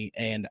personally to me.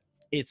 And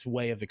it's a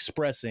way of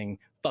expressing,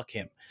 fuck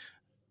him.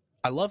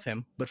 I love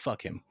him, but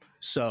fuck him.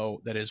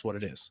 So that is what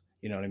it is.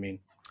 You know what I mean?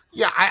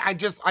 Yeah,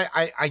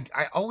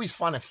 I always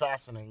find it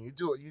fascinating.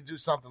 You do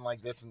something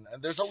like this, and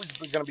there's always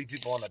going to be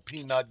people on the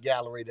peanut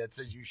gallery that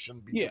says you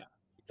shouldn't be doing it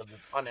because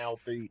it's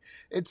unhealthy.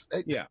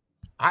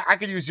 I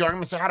could use the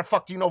argument and say, how the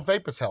fuck do you know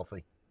vape is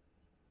healthy?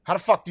 How the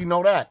fuck do you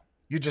know that?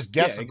 You're just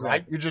guessing,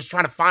 right? You're just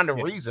trying to find a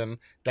reason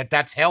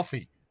that's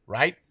healthy,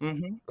 right?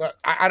 Mm-hmm.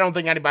 I don't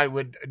think anybody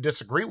would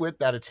disagree with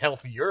that it's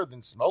healthier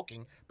than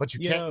smoking, but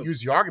you can't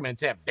use the argument and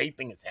say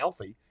vaping is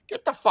healthy.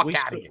 Get the fuck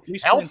out of here. We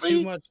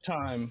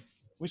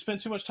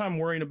spend too much time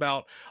worrying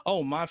about,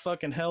 my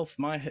fucking health,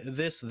 my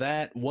this,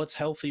 that, what's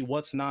healthy,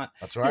 what's not.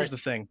 That's right. Here's the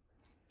thing,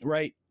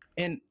 right?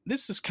 And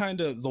this is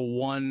kind of the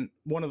one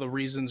of the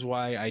reasons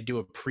why I do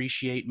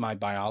appreciate my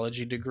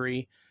biology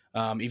degree.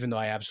 Even though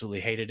I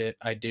absolutely hated it,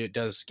 it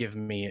does give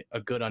me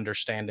a good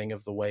understanding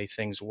of the way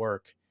things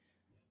work.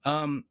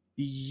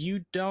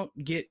 You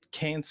don't get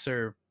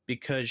cancer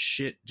because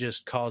shit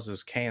just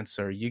causes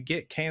cancer. You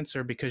get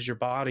cancer because your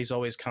body's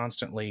always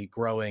constantly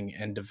growing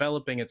and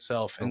developing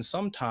itself, and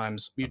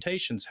sometimes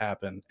mutations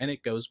happen and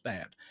it goes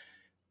bad.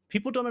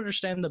 People don't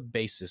understand the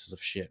basis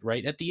of shit,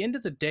 right? At the end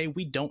of the day,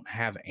 we don't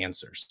have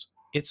answers.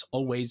 It's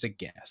always a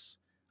guess.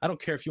 I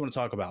don't care if you want to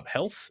talk about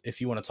health, if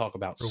you want to talk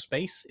about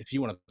space, if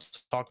you want to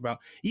talk about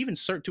even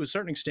to a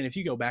certain extent, if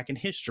you go back in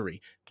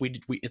history,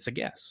 it's a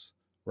guess,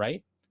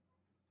 right?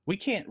 We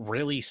can't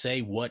really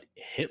say what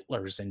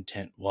Hitler's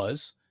intent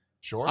was.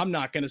 Sure. I'm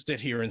not going to sit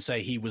here and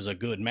say he was a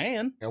good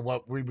man. And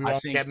what we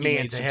won't get me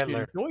into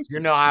Hitler. You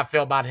know how I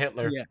feel about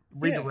Hitler. Yeah.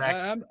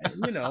 Redirect.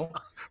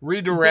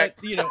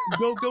 Redirect.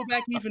 But, go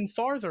back even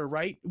farther,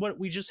 right? What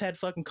we just had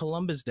fucking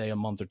Columbus Day a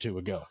month or two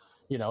ago.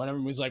 And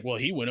everyone's like, well,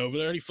 he went over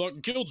there and he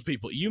fucking killed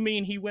people. You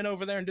mean he went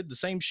over there and did the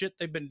same shit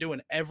they've been doing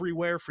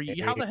everywhere for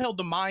you? How the hell did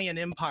the Mayan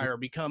Empire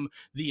become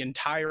the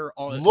entirety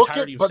of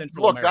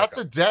Central America? That's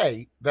a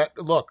day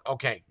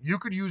okay, you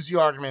could use the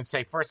argument and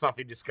say, first off,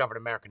 he discovered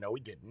America. No,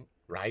 he didn't,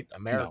 right?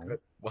 America. No.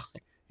 Well,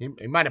 he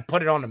might have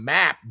put it on the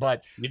map,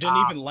 but you didn't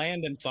even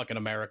land in fucking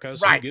America,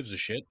 so right. Who gives a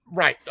shit?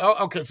 Right.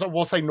 Oh, okay, so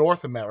we'll say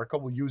North America.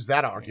 We'll use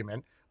that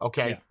argument.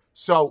 Okay. Yeah.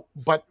 So,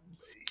 but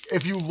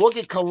if you look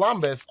at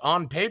Columbus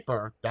on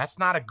paper, that's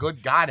not a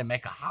good guy to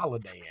make a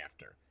holiday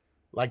after.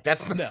 Like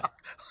that's no.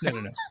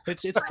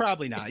 It's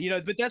probably not.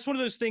 But that's one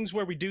of those things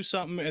where we do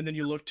something and then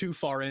you look too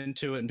far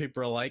into it and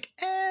people are like,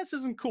 this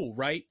isn't cool,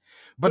 right?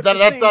 But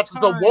that's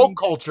the woke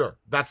culture.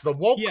 That's the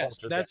woke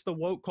culture. That's the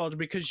woke culture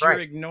because you're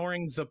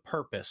ignoring the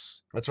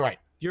purpose. That's right.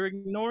 You're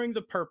ignoring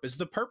the purpose.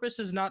 The purpose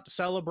is not to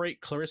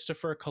celebrate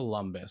Christopher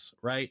Columbus,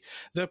 right?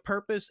 The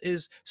purpose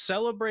is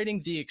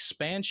celebrating the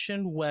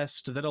expansion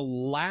west that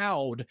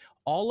allowed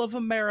all of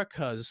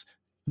America's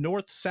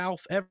north,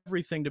 south,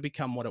 everything to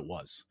become what it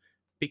was.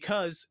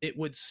 Because it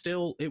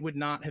would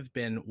not have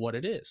been what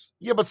it is.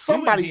 Yeah, but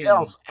somebody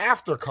else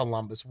after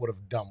Columbus would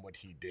have done what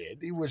he did.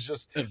 He was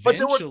just, but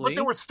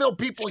there were still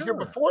people here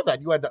before that.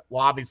 You had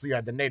obviously you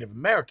had the Native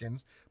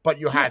Americans,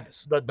 but you had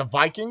the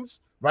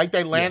Vikings, right?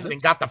 They landed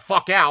and got the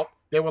fuck out.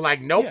 They were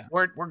like, nope,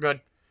 we're good,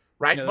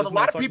 right? But a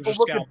lot of people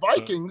look at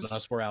Vikings.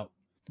 We're out.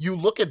 You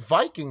look at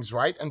Vikings,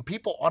 right? And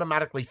people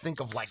automatically think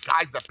of like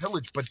guys that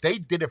pillage, but they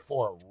did it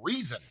for a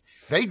reason.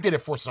 They did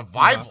it for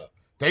survival.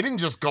 They didn't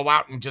just go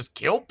out and just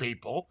kill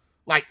people.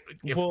 Like,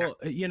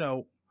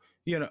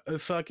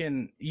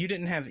 fucking, you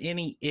didn't have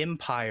any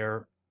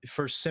empire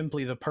for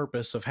simply the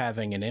purpose of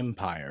having an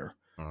empire,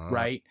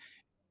 right?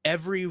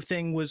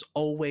 Everything was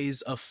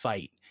always a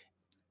fight.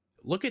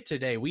 Look at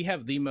today. We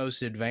have the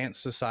most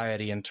advanced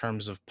society in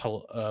terms of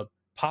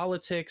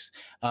politics,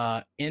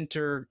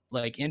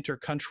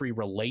 inter-country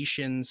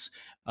relations,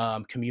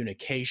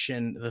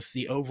 communication,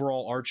 the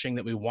overall arching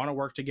that we want to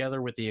work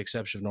together with the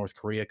exception of North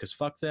Korea because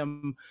fuck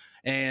them.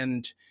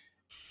 And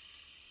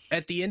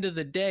at the end of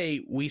the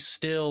day, we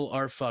still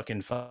are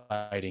fucking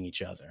fighting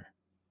each other.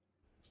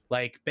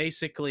 Like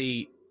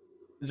basically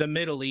the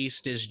Middle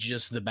East is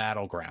just the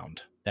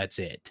battleground. That's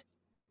it.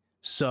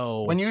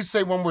 So when you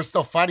say when we're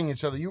still fighting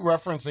each other, you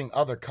referencing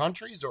other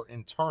countries or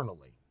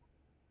internally?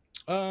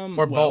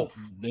 Or both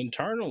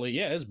internally.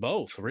 Yeah, it's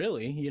both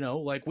really.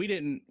 Like we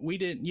didn't,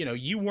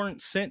 you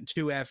weren't sent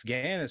to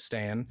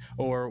Afghanistan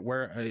or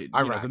where,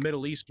 the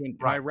Middle East,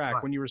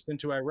 Iraq, when you were sent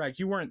to Iraq,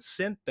 you weren't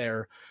sent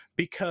there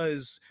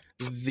because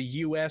the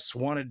U.S.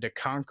 wanted to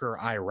conquer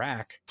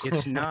Iraq.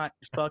 It's not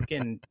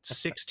fucking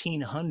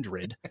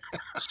 1600.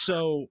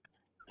 So,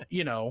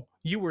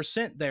 you were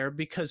sent there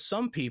because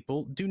some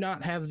people do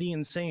not have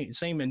the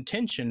same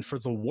intention for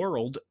the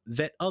world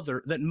that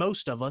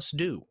most of us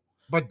do.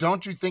 But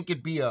don't you think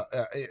it'd be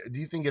do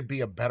you think it'd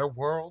be a better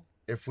world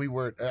if we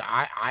were,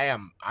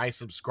 I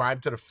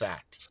subscribe to the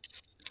fact,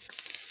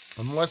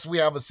 unless we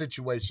have a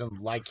situation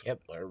like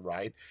Hitler,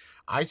 right?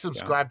 I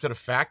subscribe to the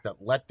fact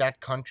that let that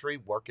country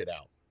work it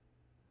out.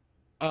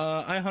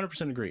 I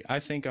 100% agree. I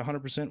think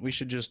 100% we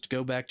should just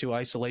go back to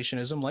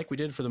isolationism like we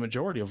did for the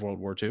majority of World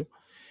War II.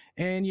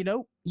 And,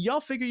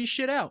 y'all figure your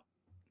shit out.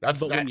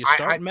 When you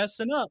start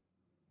messing up,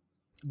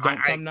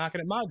 don't come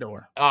knocking at my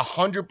door.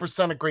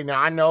 100% agree.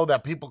 Now I know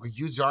that people could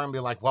use your argument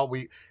and be like, "Well,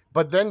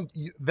 but then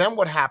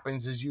what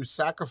happens is you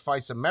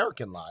sacrifice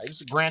American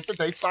lives. Granted,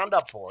 they signed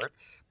up for it,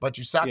 but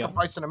you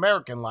sacrifice an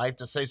American life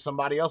to save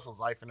somebody else's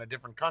life in a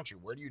different country.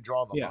 Where do you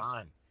draw the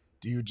line?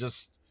 Do you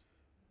just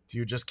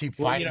keep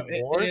fighting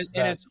wars?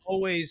 And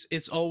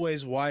it's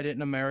always why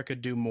didn't America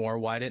do more?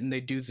 Why didn't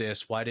they do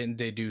this? Why didn't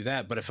they do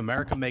that? But if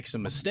America makes a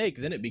mistake,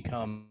 then it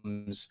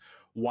becomes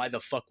why the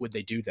fuck would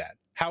they do that?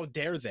 How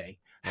dare they?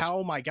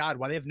 Oh my God,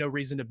 why they have no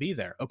reason to be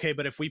there. Okay,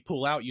 but if we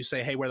pull out, you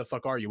say, hey, where the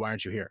fuck are you? Why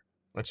aren't you here?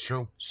 That's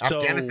true. So,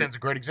 Afghanistan's a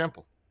great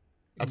example.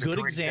 That's a good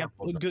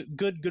example.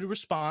 Good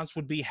response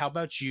would be, how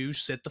about you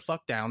sit the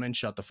fuck down and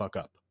shut the fuck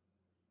up?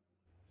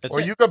 That's Or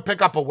it. you could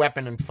pick up a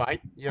weapon and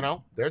fight. You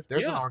know, there's an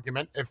Yeah.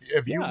 argument.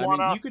 If you Yeah,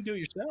 wanna, you could do it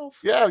yourself.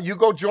 yeah, you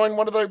go join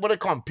one of the what do they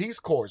call them, Peace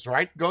Corps,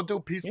 right? Go do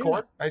Peace Yeah.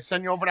 Corps. I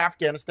send you over to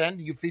Afghanistan.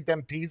 You feed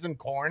them peas and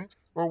corn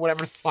or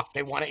whatever the fuck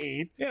they want to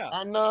eat, Yeah.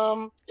 and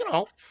you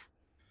know,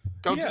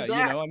 go do that.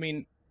 You know, I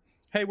mean,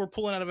 hey, we're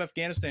pulling out of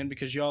Afghanistan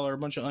because y'all are a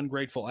bunch of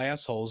ungrateful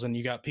assholes, and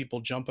you got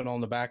people jumping on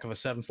the back of a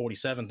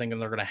 747 thinking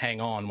they're going to hang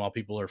on while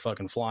people are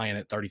fucking flying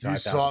at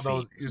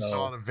 35,000 feet. You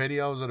saw the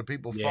videos of the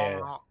people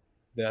falling off.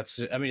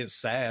 I mean, it's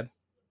sad.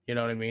 You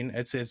know what I mean?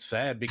 It's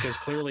sad because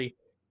clearly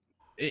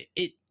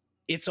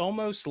it's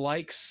almost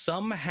like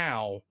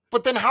somehow.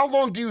 But then how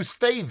long do you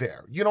stay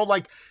there? You know,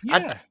 like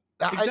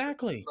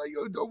exactly.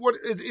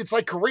 It's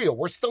like Korea.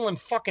 We're still in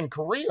fucking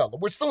Korea.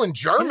 We're still in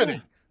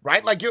Germany,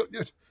 right? Like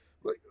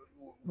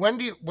when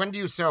do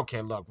you say,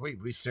 okay, look,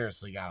 we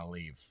seriously gotta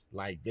leave?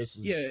 Like this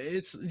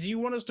is do you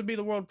want us to be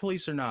the world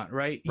police or not?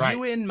 Right?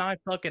 You in my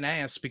fucking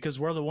ass because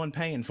we're the one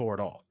paying for it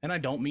all. And I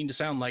don't mean to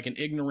sound like an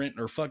ignorant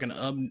or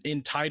fucking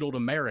entitled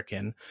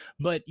American,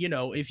 but you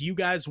know, if you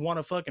guys want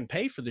to fucking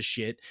pay for the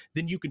shit,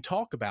 then you can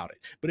talk about it.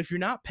 But if you're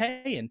not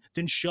paying,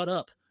 then shut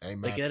up.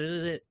 Amen. Like that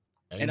is it.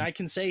 Amen. And I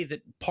can say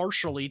that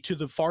partially to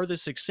the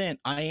farthest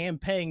extent, I am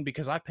paying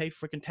because I pay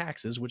freaking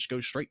taxes, which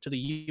go straight to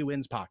the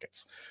UN's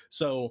pockets.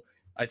 So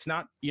it's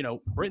not, you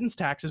know, Britain's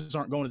taxes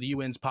aren't going to the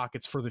UN's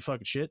pockets for the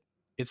fucking shit.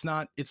 It's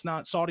not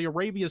Saudi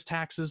Arabia's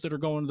taxes that are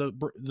going to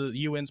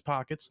the UN's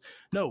pockets.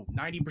 No,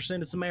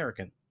 90% it's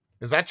American.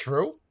 Is that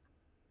true?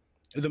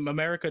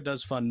 America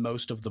does fund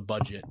most of the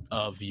budget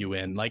of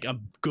UN, like a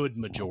good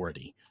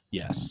majority.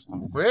 Yes.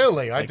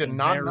 Really? I did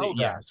not know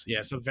that.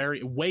 Yes,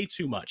 way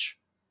too much.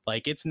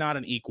 Like it's not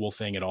an equal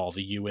thing at all.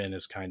 The UN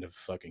is kind of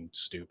fucking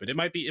stupid. It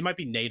might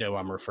be NATO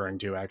I'm referring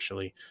to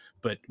actually,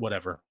 but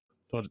whatever.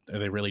 Well, are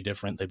they really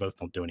different? They both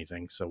don't do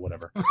anything, so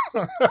whatever.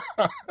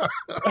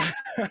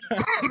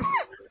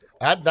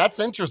 That's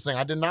interesting.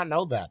 I did not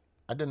know that.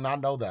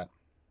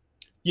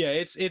 Yeah,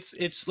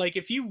 it's like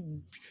if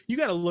you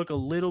got to look a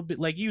little bit,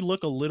 like you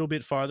look a little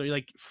bit farther,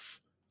 like,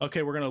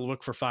 okay, we're going to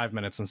look for 5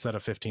 minutes instead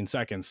of 15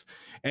 seconds.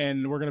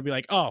 And we're going to be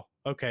like, oh,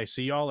 okay,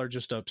 so y'all are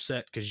just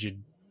upset because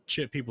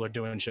people are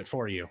doing shit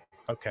for you.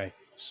 Okay,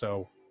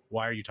 so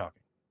why are you talking?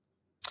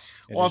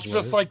 Well, it's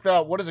just like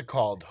what is it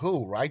called?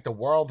 WHO, right? The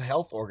World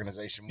Health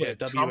Organization. Yeah,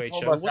 Trump WHO.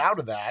 pulled us out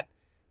of that.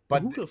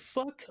 But who the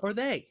fuck are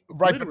they?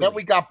 Right, literally. But then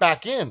we got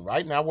back in,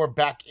 right? Now we're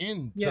back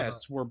in.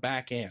 Yes, we're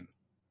back in.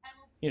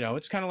 You know,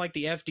 it's kind of like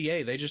the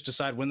FDA. They just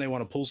decide when they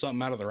want to pull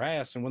something out of their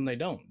ass and when they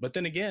don't. But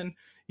then again,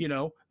 you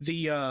know,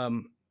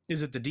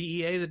 is it the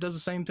DEA that does the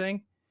same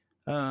thing?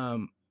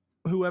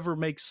 Whoever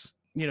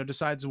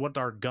decides what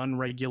our gun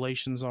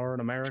regulations are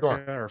in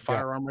America or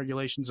firearm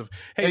regulations of,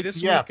 hey, this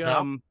week,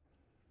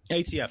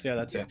 ATF, yeah,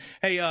 that's it.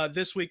 Hey,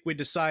 this week we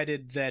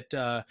decided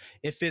that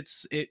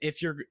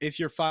if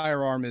your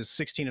firearm is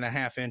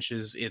 16.5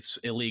 inches, it's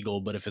illegal,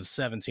 but if it's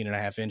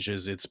 17.5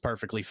 inches, it's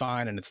perfectly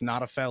fine and it's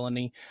not a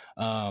felony.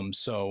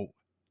 So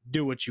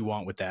do what you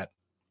want with that.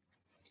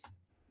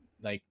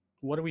 Like,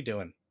 what are we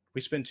doing?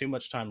 We spend too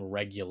much time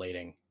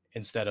regulating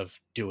instead of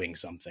doing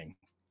something.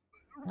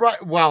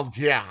 Right. Well,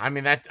 yeah. I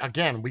mean, that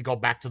again, we go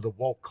back to the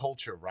woke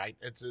culture, right?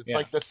 It's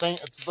like the same.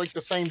 It's like the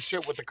same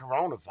shit with the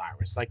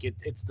coronavirus. Like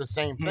it's the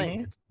same thing.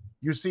 Mm-hmm.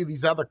 You see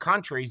these other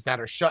countries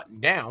that are shutting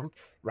down,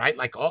 right?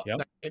 Like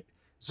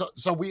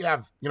so we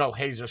have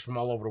hazers from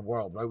all over the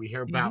world, right? We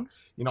hear about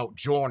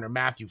Jorn or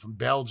Matthew from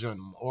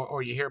Belgium,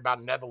 or you hear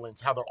about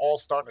Netherlands, how they're all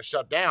starting to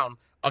shut down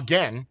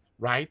again,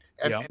 right?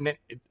 And then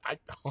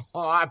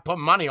I put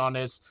money on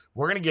this.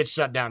 We're gonna get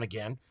shut down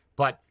again,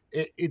 but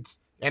it's.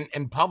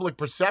 And public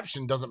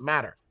perception doesn't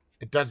matter.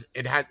 It's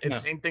the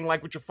same thing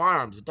like with your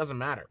firearms. It doesn't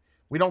matter.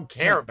 We don't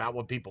care about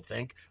what people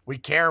think. We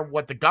care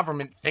what the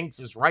government thinks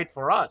is right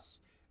for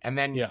us. And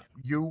then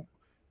you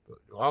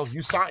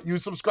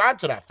subscribe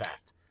to that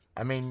fact.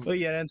 I mean, well,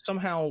 yeah, and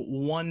somehow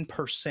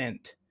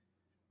 1%.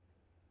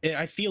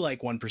 I feel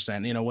like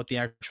 1%. What the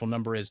actual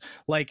number is.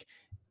 Like,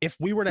 if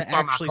we were to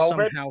actually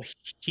somehow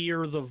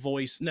hear the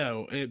voice,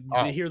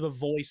 hear the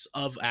voice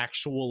of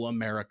actual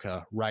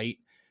America, right?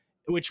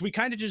 Which we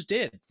kind of just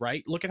did,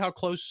 right? Look at how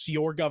close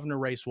your governor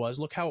race was.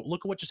 Look at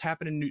what just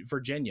happened in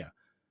Virginia.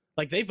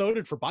 Like, they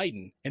voted for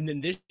Biden, and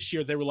then this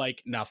year they were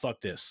like, "Nah, fuck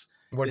this.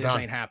 This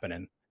ain't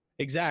happening."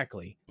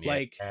 Exactly. Yeah.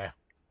 Like,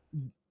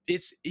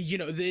 it's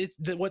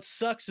what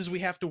sucks is we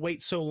have to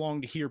wait so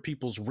long to hear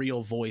people's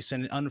real voice,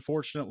 and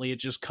unfortunately, it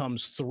just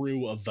comes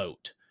through a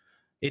vote.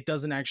 It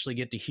doesn't actually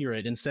get to hear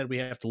it. Instead, we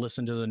have to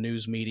listen to the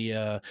news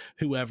media,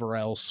 whoever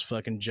else,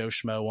 fucking Joe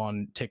Schmo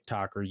on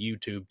TikTok or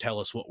YouTube tell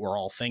us what we're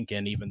all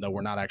thinking, even though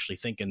we're not actually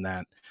thinking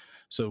that.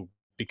 So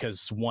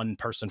because one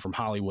person from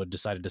Hollywood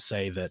decided to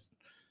say that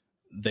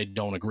they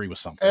don't agree with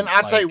something. And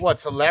I'll tell you what,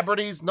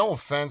 celebrities, no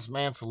offense,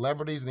 man,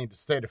 celebrities need to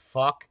stay the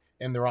fuck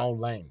in their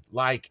own lane.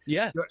 Like,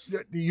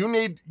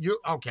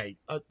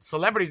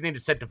 celebrities need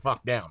to sit the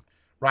fuck down,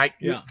 right?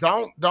 Yeah.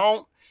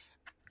 Don't.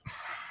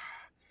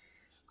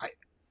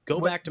 Go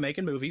back to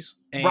making movies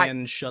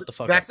and shut the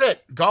fuck up. That's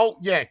it. Go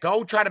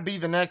try to be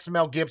the next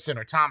Mel Gibson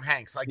or Tom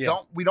Hanks. Like,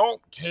 we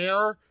don't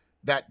care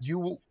that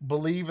you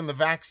believe in the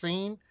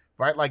vaccine,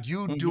 right? Like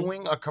you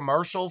doing a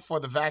commercial for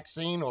the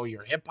vaccine, or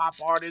your hip hop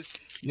artist,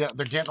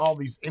 they're getting all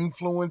these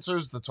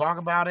influencers to talk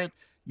about it.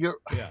 Yeah.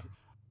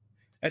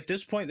 At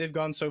this point, they've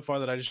gone so far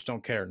that I just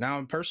don't care.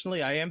 Now,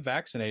 personally, I am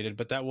vaccinated,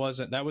 but that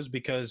was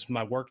because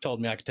my work told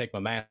me I could take my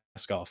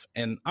mask off.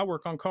 And I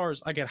work on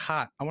cars. I get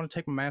hot. I want to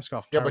take my mask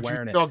off. Yeah, but you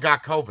still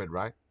got COVID,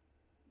 right?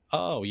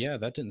 Oh, yeah,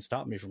 that didn't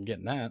stop me from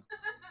getting that.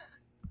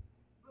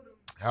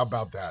 How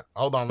about that?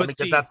 Hold on, let me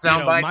get that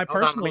soundbite.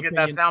 Hold on, let me get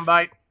that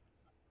soundbite.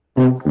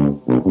 Why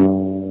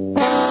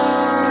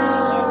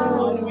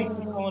do we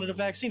keep calling it a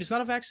vaccine? It's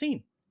not a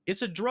vaccine.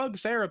 It's a drug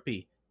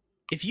therapy.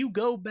 If you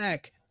go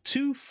back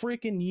 2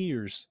 freaking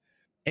years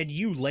and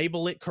you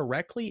label it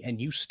correctly and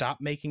you stop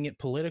making it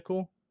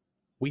political,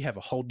 we have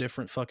a whole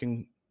different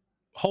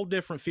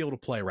field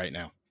of play right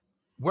now.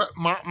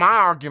 My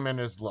argument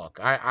is, look,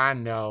 I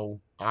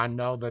know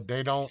that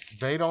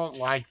they don't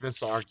like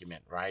this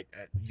argument, right?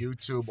 At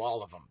YouTube,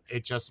 all of them.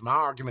 It just, my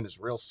argument is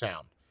real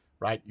sound,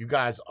 right? You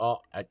guys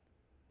all, did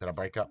I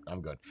break up?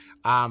 I'm good.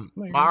 My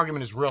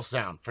argument is real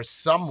sound. For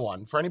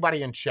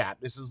anybody in chat,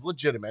 this is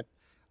legitimate.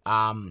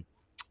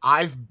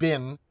 I've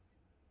been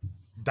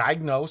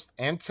diagnosed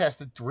and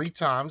tested 3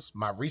 times.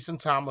 My recent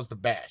time was the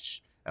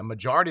bash. A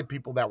majority of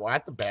people that were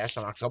at the bash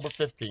on October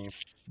 15th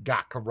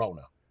got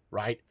corona,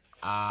 right?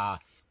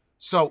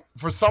 So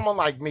for someone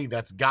like me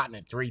that's gotten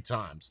it 3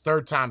 times,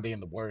 3rd time being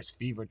the worst,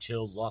 fever,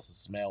 chills, loss of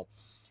smell.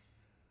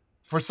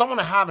 For someone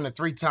to having it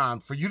 3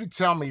 times, for you to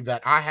tell me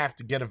that I have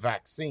to get a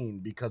vaccine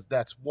because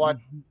that's what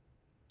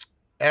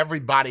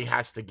everybody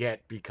has to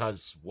get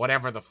because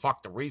whatever the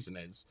fuck the reason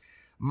is,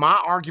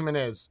 my argument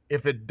is,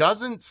 if it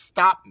doesn't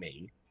stop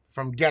me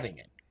from getting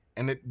it,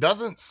 and it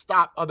doesn't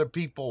stop other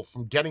people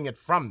from getting it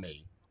from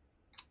me,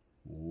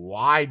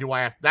 why do I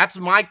have? That's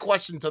my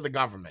question to the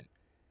government.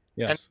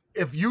 Yes. And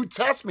if you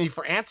test me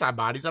for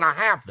antibodies and I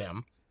have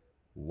them,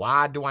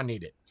 why do I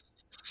need it?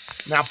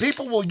 Now,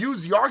 people will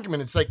use the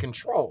argument and say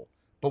control,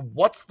 but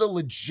what's the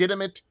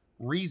legitimate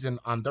reason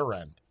on their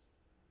end?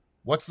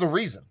 What's the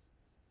reason?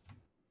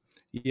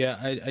 Yeah,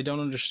 I don't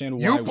understand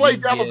why. You play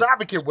devil's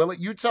advocate, Willett.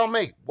 You tell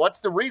me.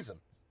 What's the reason?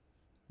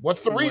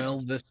 What's the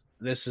reason? Well,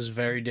 this is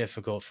very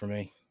difficult for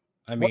me.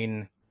 I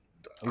mean,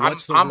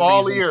 I'm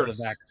all ears.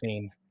 For the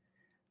vaccine?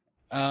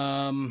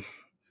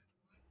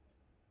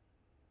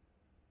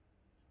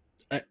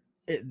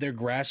 They're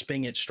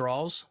grasping at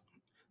straws.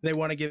 They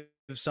want to give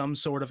some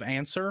sort of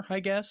answer, I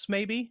guess,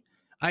 maybe.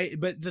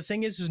 But the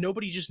thing is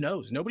nobody just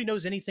knows. Nobody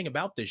knows anything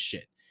about this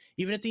shit.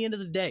 Even at the end of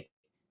the day.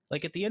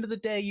 Like, at the end of the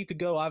day, you could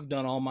go, I've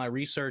done all my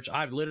research.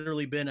 I've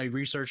literally been a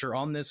researcher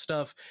on this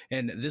stuff,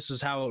 and this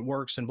is how it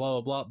works, and blah,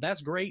 blah, blah.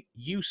 That's great.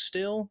 You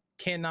still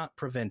cannot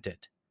prevent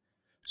it.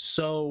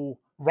 So...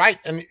 Right.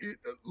 And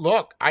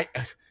look,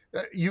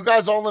 you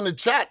guys all in the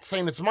chat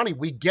saying it's money.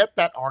 We get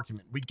that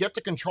argument. We get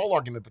the control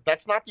argument, but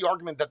that's not the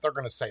argument that they're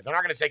going to say. They're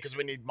not going to say because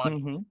we need money.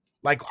 Mm-hmm.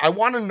 Like, I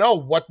want to know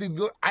what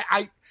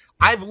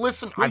I've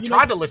listened. I've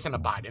tried to listen to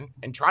Biden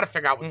and try to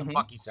figure out what the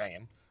fuck he's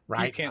saying.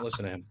 Right? You can't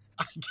listen to him.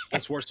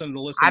 It's worse than to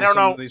listen to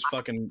some of these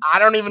fucking... I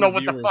don't even know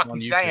what the fuck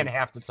he's saying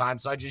half the time,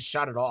 so I just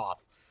shut it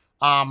off.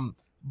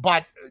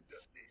 But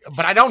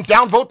I don't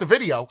downvote the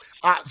video.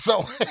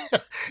 So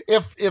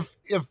if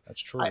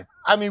that's true.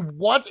 I mean,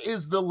 what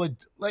is the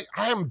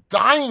I am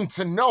dying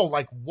to know,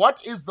 like,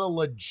 what is the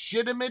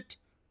legitimate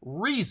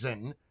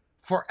reason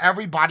for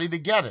everybody to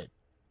get it?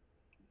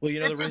 Well,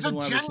 you know, the reason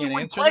why we can't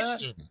answer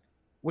question. That?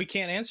 We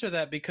can't answer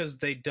that because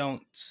they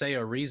don't say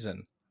a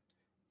reason.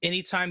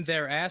 Anytime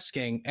they're asked,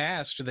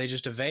 they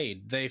just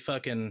evade. They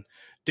fucking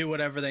do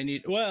whatever they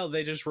need. Well,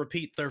 they just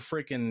repeat their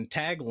freaking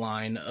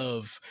tagline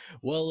of,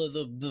 well,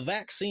 the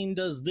vaccine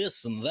does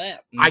this and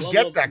that. And I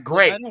get that.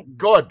 Great.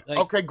 Good. Like,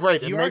 okay,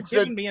 great. You are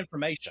giving me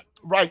information.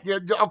 Right. Yeah.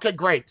 Okay,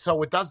 great.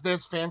 So it does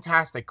this.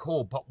 Fantastic.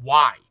 Cool. But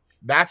why?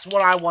 That's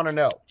what I want to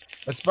know.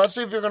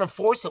 Especially if you're going to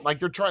force it. Like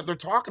they're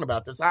talking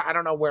about this. I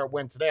don't know where it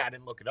went today. I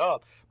didn't look it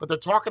up. But they're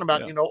talking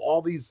about,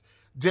 all these.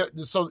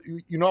 So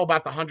you know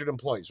about the 100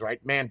 employees,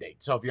 right?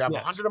 Mandate. So if you have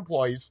 100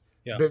 employees,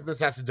 business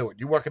has to do it.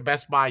 You work at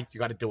Best Buy, you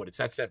got to do it. It's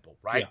that simple,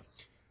 right?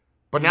 Yeah.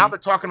 But now they're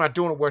talking about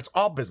doing it where it's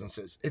all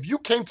businesses. If you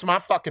came to my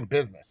fucking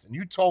business and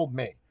you told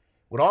me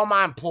with all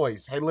my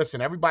employees, hey,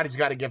 listen, everybody's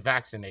got to get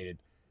vaccinated.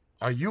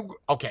 Are you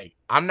okay?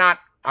 I'm not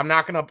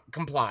going to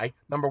comply,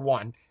 number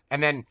one.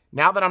 And then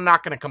now that I'm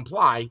not going to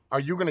comply, are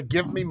you going to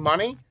give me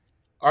money?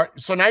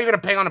 So now you're going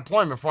to pay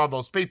unemployment for all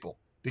those people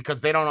because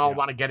they don't all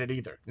want to get it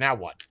either. Now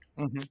what?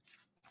 Mm-hmm.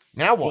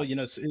 Now what?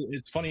 Well,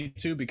 it's funny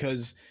too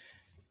because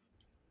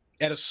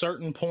at a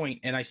certain point,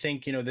 and I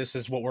think this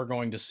is what we're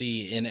going to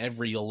see in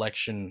every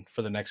election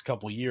for the next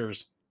couple of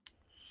years,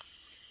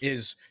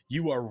 is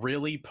you are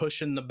really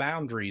pushing the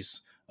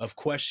boundaries of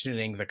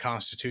questioning the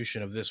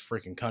Constitution of this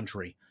freaking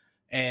country,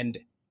 and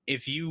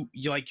if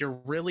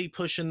you're really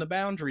pushing the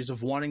boundaries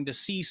of wanting to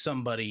see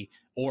somebody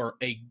or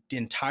a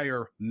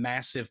entire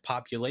massive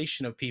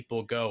population of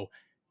people go,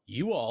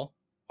 you all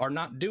are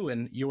not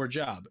doing your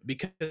job.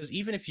 Because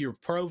even if you're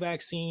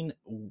pro-vaccine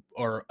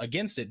or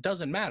against it,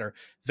 doesn't matter.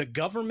 The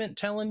government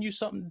telling you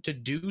something to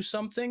do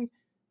something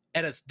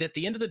at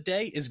the end of the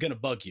day is going to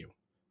bug you.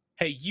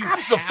 Hey, you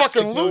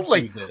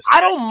absolutely. this.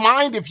 I don't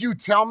mind if you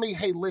tell me,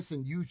 hey,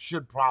 listen, you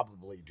should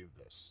probably do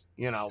this.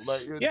 You know,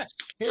 yeah.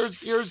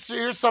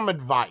 Here's some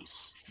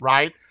advice,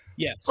 right?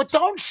 Yes. But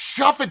don't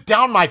shove it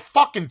down my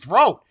fucking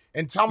throat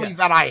and tell me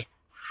that I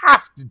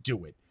have to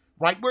do it.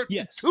 Right? We're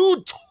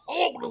two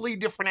totally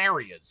different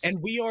areas.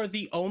 And we are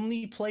the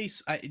only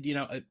place,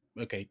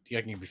 okay,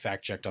 I can be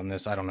fact checked on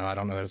this. I don't know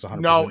that it's 100%.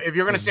 No, if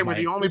you're going to say we're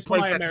the only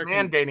place that's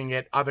mandating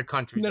it, other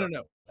countries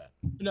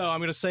No, I'm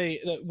going to say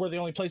that we're the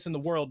only place in the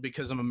world,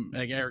 because I'm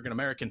an arrogant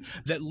American,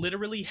 that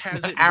literally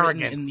has it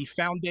written in the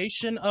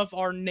foundation of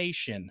our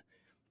nation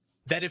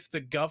that if the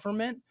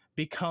government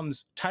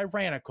becomes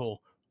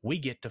tyrannical, we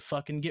get to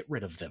fucking get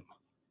rid of them.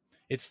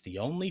 It's the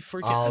only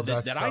freaking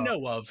that I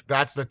know of.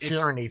 That's the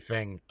tyranny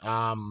thing.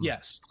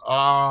 Yes.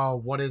 Oh,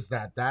 what is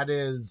that? That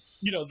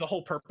is, the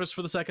whole purpose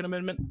for the Second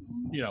Amendment.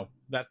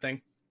 That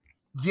thing.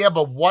 Yeah,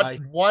 but I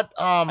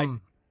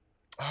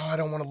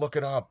don't want to look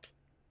it up.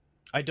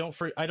 I don't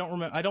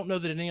remember. I don't know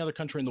that any other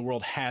country in the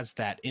world has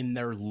that in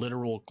their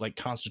literal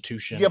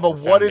constitution. Yeah, but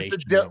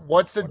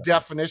what's the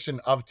definition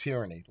of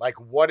tyranny? Like,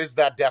 what is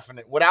that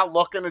definite? Without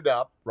looking it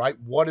up, right?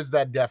 What is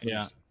that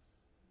definition?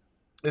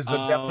 Yeah. Is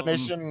the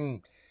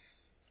definition?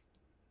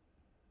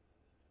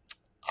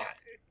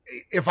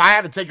 If I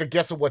had to take a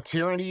guess at what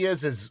tyranny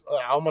is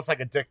almost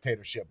like a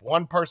dictatorship.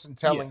 One person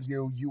telling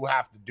you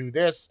have to do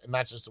this, and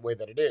that's just the way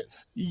that it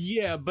is.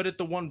 Yeah, but at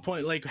the one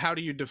point, like, how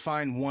do you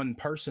define one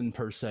person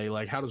per se?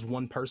 Like, how does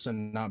one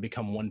person not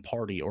become one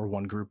party or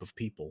one group of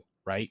people,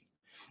 right?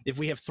 If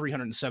we have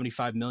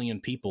 375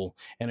 million people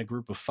and a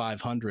group of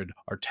 500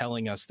 are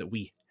telling us that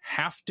we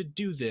have to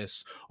do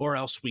this or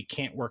else we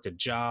can't work a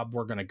job,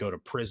 we're going to go to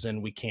prison,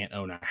 we can't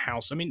own a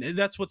house. I mean,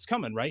 that's what's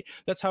coming, right?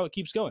 That's how it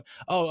keeps going.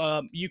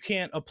 You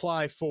can't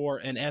apply for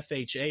an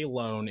FHA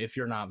loan if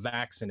you're not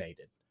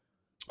vaccinated.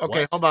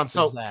 Okay, hold on.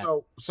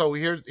 So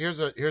here's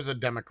a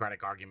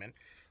Democratic argument,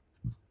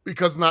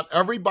 because not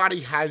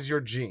everybody has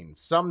your genes.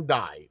 Some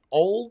die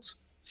old,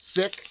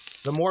 sick.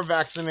 The more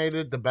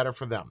vaccinated, the better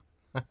for them.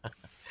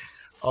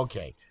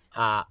 Okay.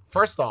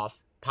 First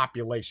off,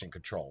 population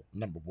control,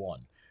 number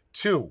one.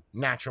 2,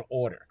 natural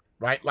order,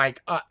 right?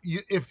 Like,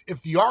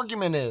 if the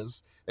argument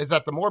is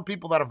that the more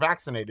people that are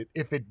vaccinated,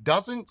 if it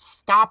doesn't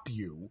stop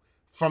you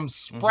from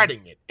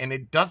spreading it and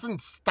it doesn't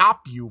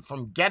stop you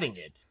from getting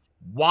it,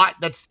 why?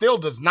 That still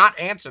does not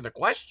answer the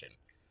question.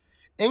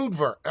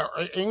 Ingvar,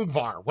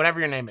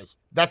 whatever your name is,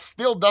 that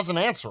still doesn't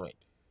answer it.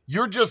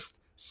 You're just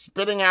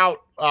spitting out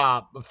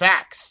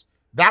facts.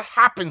 That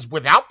happens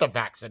without the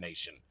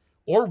vaccination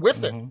or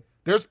with it.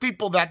 There's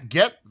people that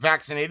get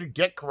vaccinated,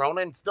 get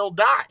corona, and still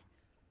die.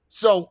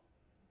 So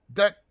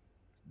that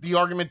the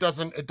argument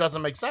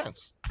doesn't make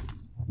sense.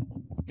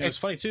 It's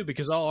funny too,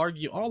 because I'll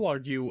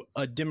argue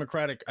a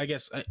Democratic, I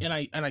guess, and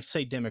I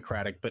say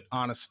Democratic, but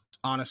honest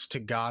to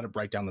God,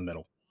 right down the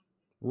middle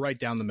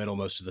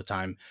most of the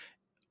time,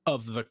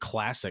 of the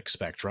classic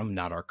spectrum,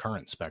 not our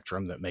current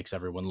spectrum that makes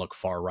everyone look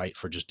far right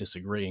for just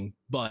disagreeing.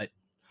 But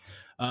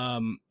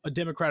a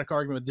Democratic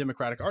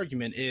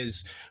argument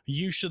is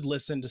you should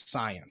listen to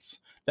science.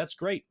 That's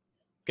great.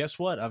 Guess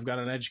what? I've got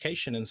an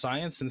education in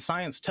science, and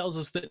science tells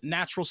us that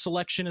natural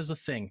selection is a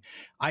thing.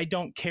 I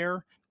don't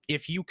care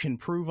if you can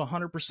prove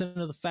 100%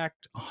 of the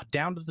fact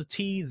down to the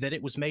T that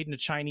it was made in a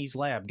Chinese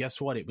lab. Guess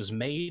what? It was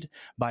made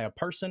by a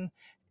person,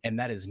 and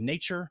that is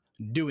nature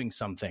doing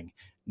something.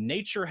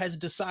 Nature has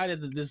decided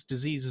that this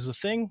disease is a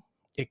thing.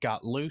 It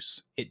got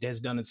loose. It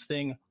has done its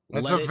thing.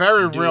 It's a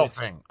very real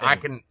thing. I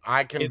can.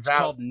 It's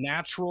called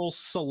natural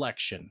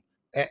selection,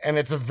 and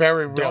it's a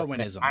very real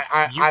Darwinism. Thing.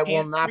 I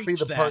will not be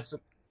the person.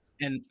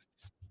 And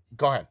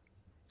go ahead.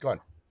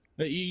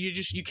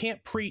 You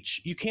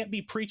can't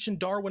be preaching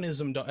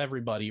Darwinism to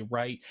everybody,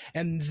 right?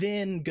 And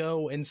then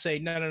go and say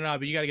no,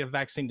 but you got to get a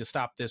vaccine to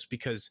stop this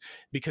because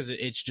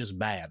it's just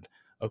bad.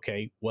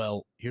 Okay,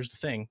 well, here's the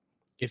thing: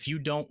 if you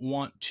don't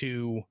want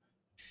to,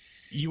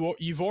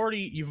 you've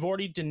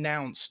already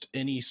denounced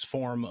any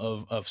form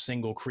of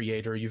single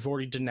creator. You've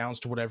already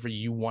denounced whatever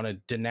you want to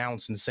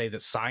denounce and say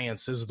that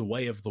science is the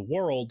way of the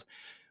world.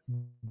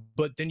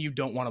 But then you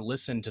don't want to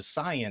listen to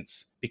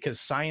science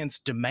because science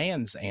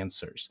demands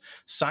answers.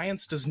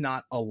 Science does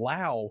not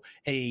allow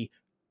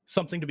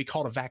something to be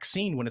called a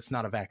vaccine when it's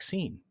not a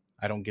vaccine.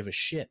 I don't give a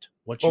shit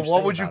what you say. Well,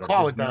 what would you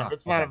call it then? If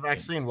it's not a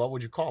vaccine, what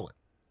would you call it?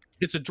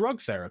 It's a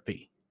drug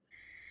therapy.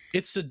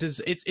 It's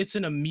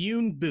an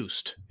immune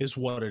boost is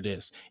what it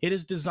is. It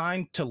is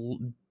designed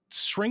to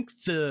shrink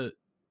the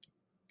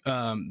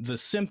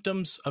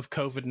symptoms of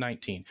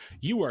COVID-19.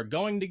 You are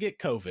going to get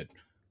COVID.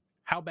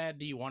 How bad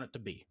do you want it to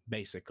be,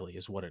 basically,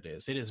 is what it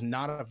is. It is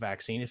not a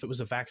vaccine. If it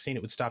was a vaccine,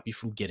 it would stop you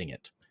from getting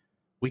it.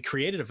 We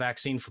created a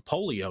vaccine for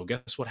polio.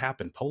 Guess what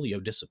happened?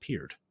 Polio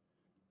disappeared.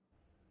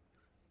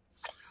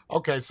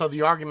 Okay, so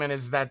the argument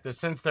is that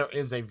since there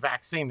is a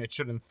vaccine, it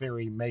should, in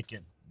theory, make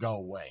it go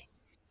away.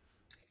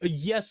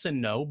 Yes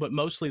and no, but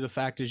mostly the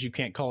fact is you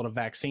can't call it a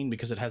vaccine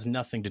because it has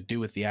nothing to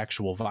do with the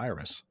actual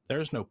virus. There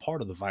is no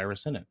part of the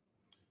virus in it.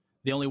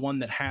 The only one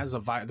that has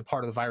the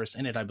part of the virus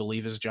in it, I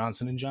believe, is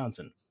Johnson &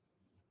 Johnson.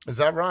 Is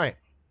that right?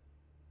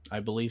 I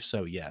believe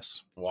so.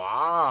 Yes.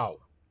 Wow.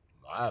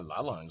 I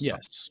learned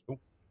Yes. something.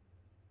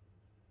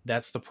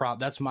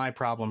 That's my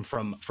problem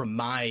from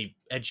my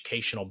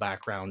educational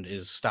background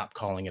is stop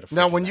calling it a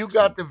Now, freaking when you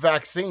vaccine. got the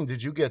vaccine,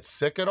 did you get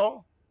sick at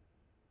all?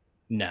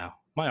 No,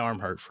 my arm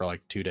hurt for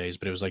like 2 days,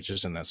 but it was like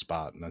just in that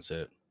spot, and that's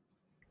it.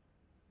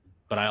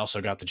 But I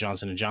also got the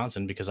Johnson &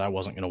 Johnson because I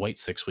wasn't going to wait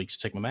 6 weeks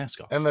to take my mask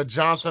off. And the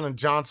Johnson &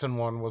 Johnson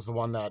one was the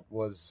one that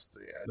was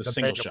The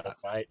single shot,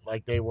 right?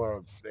 Like they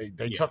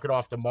took it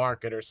off the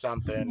market or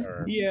something,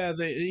 or yeah,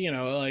 they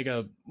like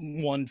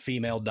one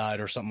female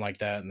died or something like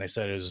that, and they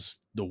said it was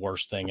the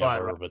worst thing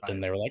ever. But then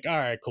they were like, "All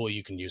right, cool,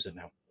 you can use it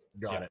now."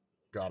 Got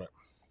it.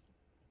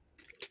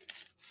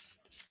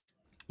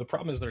 The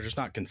problem is they're just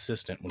not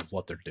consistent with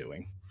what they're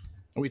doing.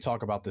 And we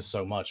talk about this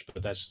so much,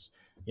 but that's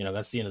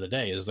that's the end of the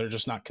day, is they're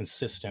just not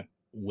consistent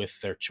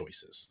with their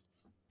choices.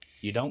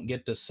 You don't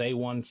get to say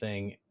one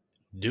thing,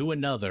 do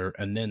another,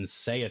 and then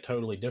say a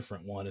totally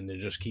different one, and then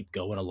just keep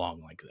going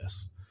along like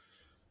this.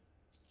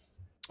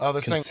 Oh,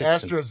 they're saying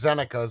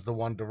AstraZeneca is the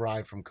one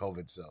derived from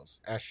COVID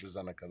cells.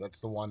 AstraZeneca, that's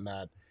the one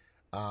that.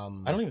 I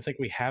don't even think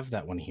we have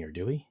that one here,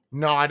 do we?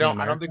 No, I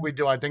don't. I don't think we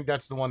do. I think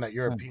that's the one that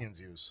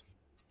Europeans use.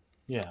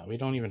 Yeah, we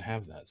don't even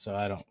have that. So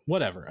I don't.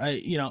 Whatever.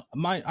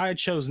 I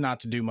chose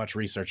not to do much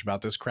research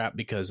about this crap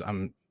because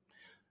I'm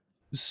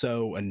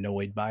so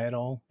annoyed by it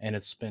all, and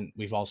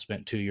we've all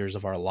spent 2 years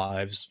of our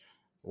lives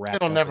wrapped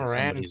It'll up never in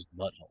end. somebody's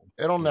butthole.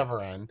 It'll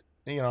never end.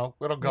 It'll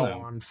go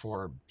on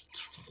for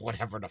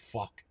whatever the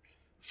fuck,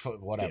 for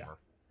whatever,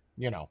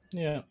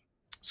 Yeah.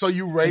 So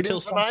you raiding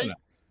tonight?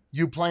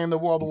 You playing the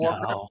World of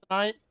Warcraft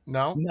tonight?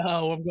 No.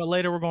 No,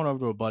 later we're going over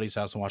to a buddy's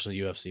house and watch the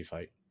UFC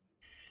fight.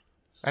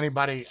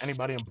 Anybody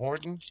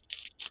important?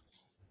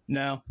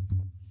 No,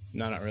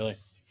 not really.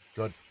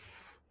 Good.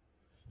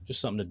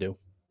 Just something to do.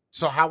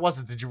 So how was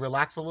it? Did you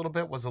relax a little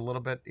bit? Was it a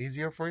little bit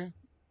easier for you?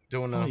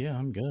 Oh yeah,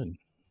 I'm good.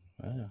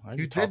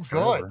 You did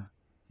good.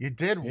 You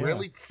did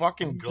really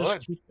fucking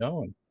good. Keep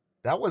going.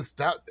 That.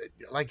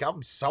 Like,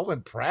 I'm so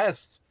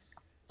impressed.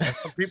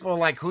 Some people are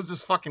like, "Who's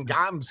this fucking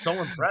guy?" I'm so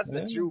impressed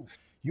that you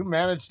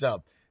managed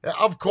to.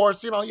 Of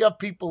course, you have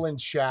people in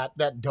chat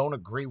that don't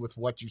agree with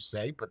what you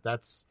say, but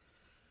that's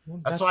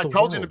what I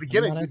told you in the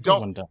beginning. You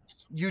don't.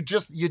 You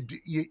just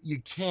you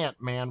can't,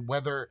 man.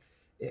 Whether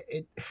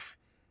it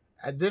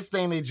at this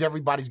day and age,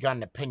 everybody's got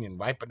an opinion,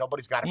 right? But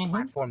nobody's got a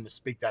platform to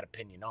speak that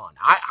opinion on.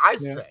 I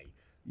say,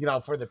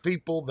 for the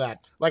people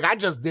that, like, I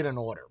just did an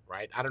order,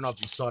 right? I don't know if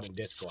you saw it in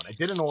Discord. I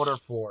did an order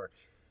for,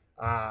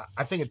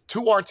 I think,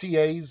 2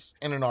 RTAs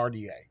and an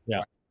RDA. Yeah.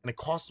 Right? And it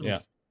cost me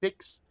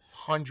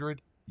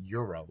 600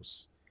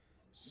 euros.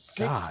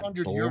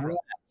 600 euros.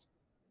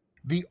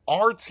 The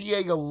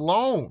RTA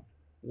alone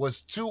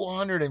was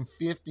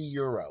 250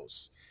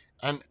 euros.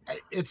 And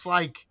it's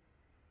like,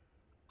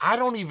 I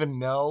don't even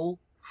know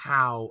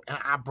how, and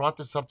I brought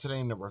this up today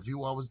in the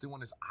review I was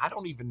doing, is I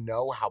don't even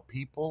know how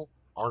people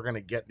are going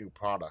to get new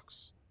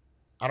products.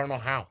 I don't know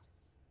how.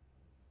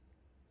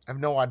 I have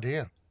no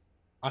idea.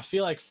 I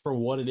feel like for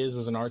what it is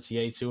as an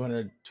RTA,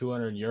 200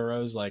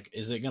 euros, like,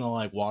 is it going to,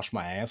 like, wash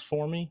my ass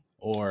for me?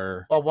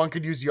 Or, well, one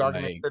could use the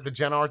argument that the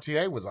Gen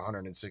RTA was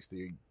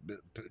 $160,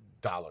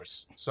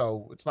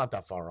 so it's not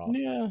that far off.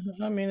 Yeah,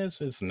 I mean,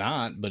 it's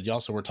not, but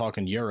also we're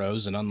talking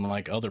euros, and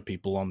unlike other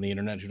people on the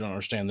internet who don't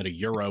understand that a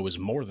euro is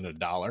more than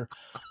 $1,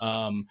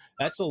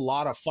 that's a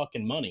lot of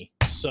fucking money.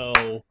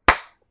 So,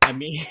 I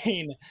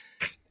mean,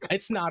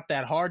 it's not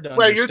that hard to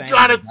understand. Wait, you're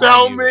trying to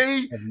tell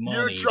me?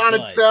 You're trying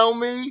to tell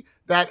me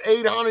that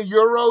 800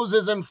 euros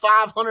isn't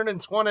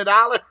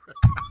 $520?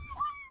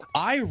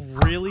 I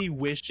really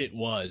wish it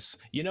was.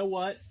 You know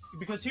what?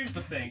 Because here's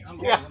the thing.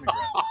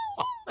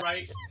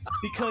 Right?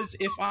 Because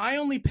if I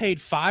only paid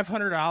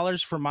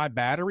 $500 for my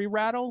battery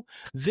rattle,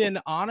 then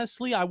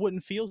honestly, I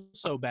wouldn't feel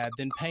so bad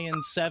than paying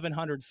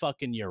 700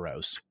 fucking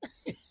euros.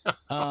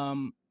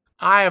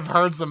 I have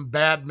heard some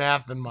bad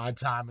math in my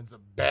time and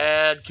some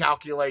bad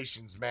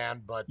calculations,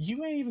 man. But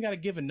you ain't even got to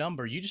give a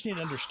number. You just need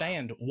to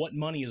understand what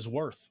money is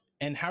worth.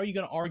 And how are you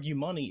going to argue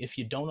money if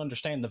you don't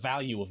understand the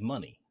value of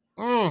money?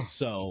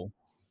 So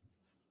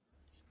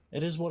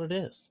it is what it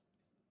is.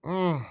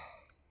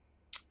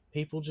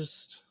 People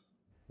just,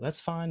 that's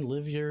fine.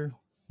 Live your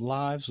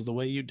lives the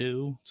way you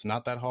do. It's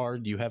not that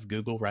hard. You have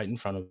Google right in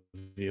front of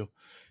you.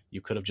 You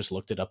could have just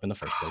looked it up in the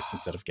first place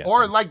instead of guessing.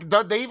 Or like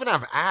they even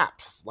have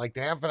apps. Like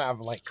they even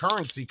have like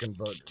currency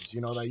converters,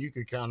 that you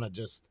could kind of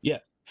just wing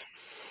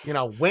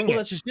it.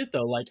 That's just it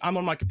though. Like I'm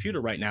on my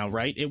computer right now,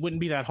 right? It wouldn't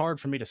be that hard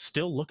for me to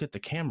still look at the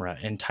camera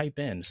and type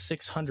in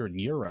 600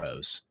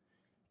 euros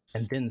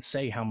and then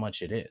say how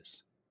much it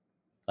is.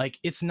 Like,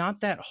 it's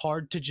not that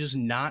hard to just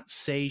not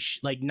say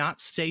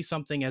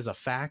something as a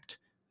fact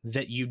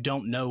that you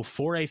don't know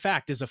for a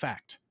fact is a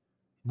fact.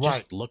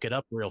 Right. Just look it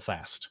up real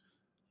fast.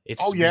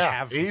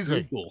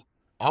 Easy. Google.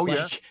 Oh,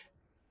 yeah.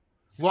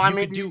 Well, I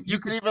mean, you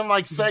could even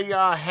like say,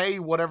 hey,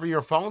 whatever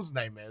your phone's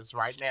name is,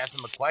 right? And ask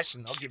them a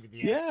question. They'll give you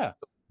the answer.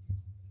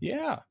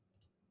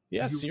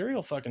 Yeah, Siri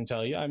will fucking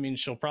tell you. I mean,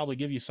 she'll probably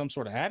give you some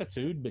sort of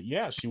attitude, but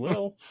yeah, she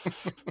will.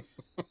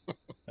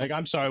 Like,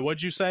 I'm sorry,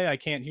 what'd you say? I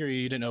can't hear you.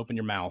 You didn't open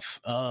your mouth.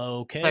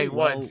 Okay. Hey,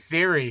 well, what,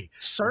 Siri?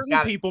 certain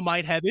people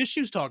might have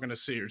issues talking to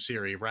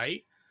Siri,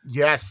 right?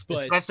 Yes, But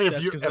especially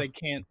if because they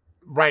can't.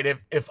 Right,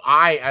 if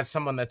I, as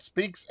someone that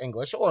speaks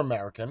English or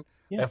American,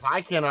 Yeah. if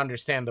I can't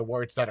understand the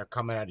words that are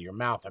coming out of your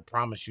mouth, I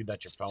promise you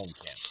that your phone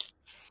can.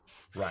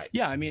 Right.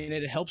 Yeah, I mean,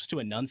 it helps to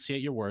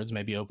enunciate your words,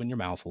 maybe open your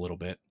mouth a little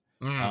bit.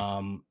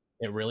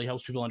 It really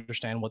helps people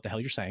understand what the hell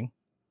you're saying.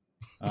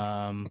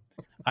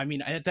 I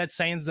mean, that's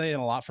saying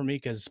a lot for me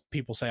because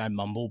people say I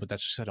mumble, but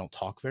that's just I don't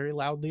talk very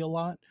loudly a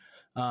lot.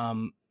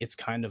 It's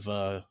kind of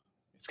a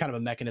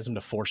mechanism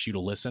to force you to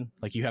listen.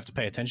 Like, you have to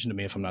pay attention to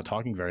me if I'm not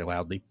talking very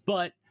loudly.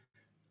 But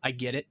I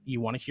get it.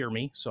 You want to hear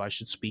me, so I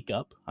should speak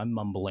up. I'm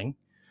mumbling.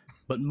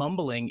 But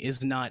mumbling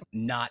is not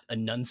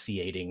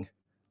enunciating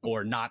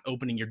or not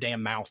opening your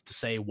damn mouth to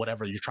say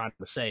whatever you're trying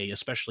to say,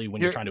 especially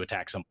when you're trying to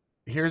attack someone.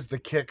 Here's the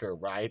kicker,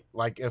 right?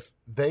 Like, if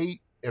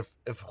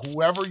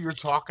whoever you're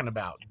talking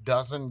about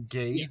doesn't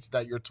gauge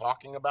that you're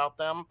talking about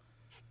them,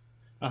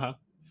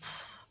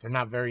 they're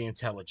not very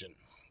intelligent.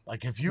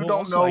 Like, if you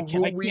don't know I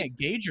can't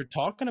gauge you're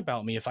talking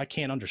about me if I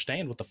can't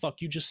understand what the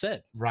fuck you just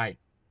said. Right.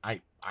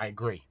 I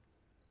agree.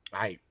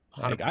 I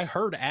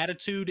heard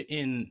attitude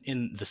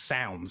in the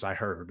sounds I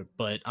heard,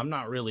 but I'm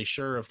not really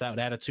sure if that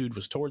attitude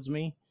was towards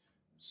me.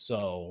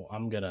 So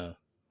I'm gonna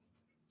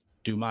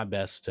do my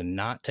best to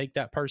not take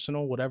that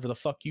personal, whatever the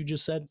fuck you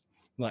just said.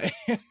 Like,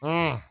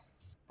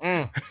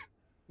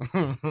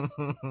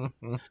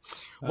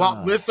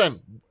 Well,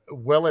 listen,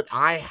 Willett,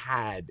 I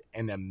had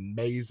an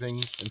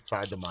amazing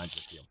Inside the Minds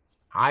with you.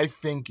 I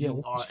think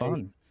you are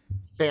a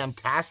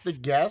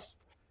fantastic guest.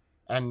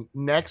 And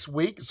next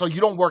week, so you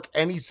don't work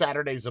any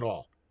Saturdays at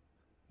all?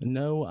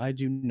 No, I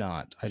do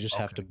not. I just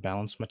have to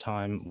balance my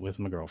time with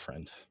my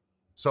girlfriend.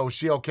 So is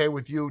she okay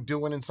with you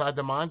doing Inside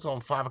the Minds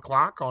on 5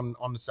 o'clock on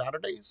the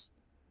Saturdays?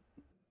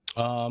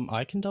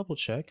 I can double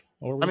check.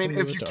 Or I mean,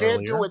 if you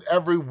can't do it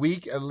every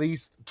week, at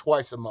least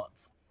twice a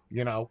month,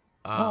 you know?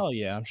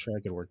 Yeah, I'm sure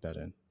I could work that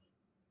in.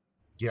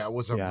 Yeah, it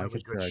was a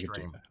really good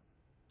stream.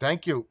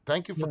 Thank you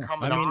for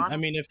coming on. I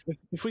mean,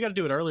 if we got to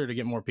do it earlier to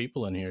get more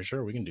people in here,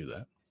 sure, we can do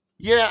that.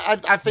 Yeah,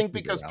 I think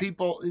because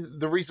people,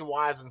 the reason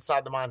why is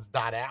Inside the Minds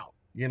died out,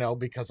 you know,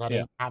 because I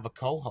didn't have a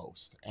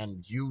co-host,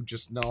 and you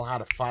just know how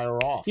to fire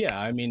off. Yeah,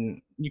 I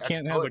mean,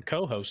 can't have a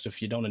co-host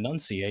if you don't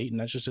enunciate,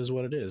 and that just is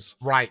what it is.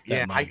 Right.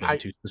 That yeah,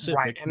 too specific,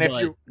 right.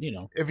 And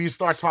if you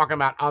start talking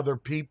about other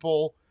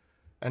people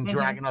and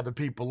dragging other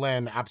people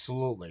in,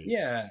 absolutely.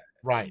 Yeah.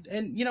 Right.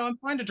 And I'm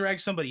fine to drag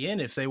somebody in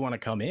if they want to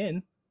come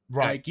in.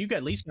 Right. Like, you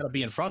at least got to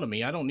be in front of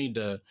me. I don't need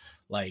to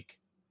like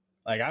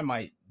I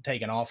might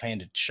take an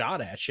offhanded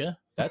shot at you.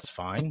 That's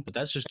fine, but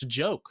that's just a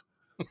joke.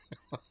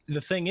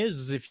 The thing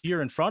is if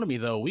you're in front of me,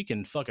 though, we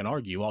can fucking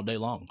argue all day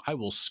long. I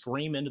will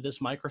scream into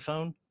this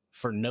microphone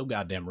for no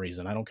goddamn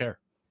reason. I don't care.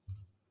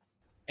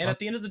 And at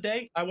the end of the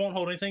day, I won't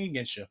hold anything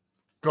against you.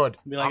 Good.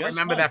 I'll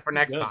remember that for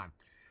next time.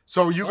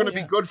 So you're going to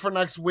be good for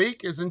next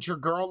week? Isn't your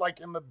girl like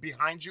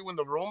behind you in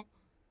the room?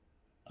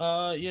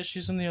 Yeah,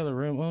 she's in the other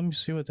room. Well, let me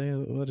see what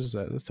is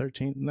that? The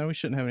 13th? No, we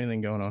shouldn't have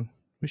anything going on.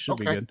 We should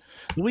be good.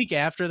 The week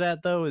after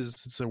that, though,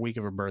 it's a week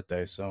of her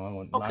birthday, so I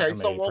won't. Okay,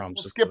 so we'll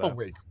skip a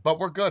week, but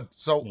we're good.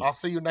 So I'll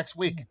see you next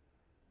week.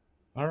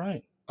 All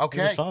right. Okay.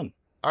 It was fun.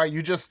 All right,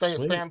 you just stay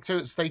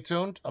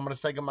tuned. I'm going to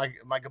say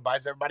my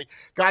goodbyes, everybody.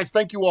 Guys,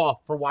 thank you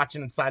all for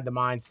watching Inside the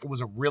Minds. It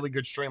was a really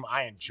good stream.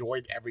 I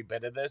enjoyed every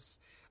bit of this.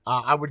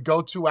 I would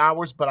go 2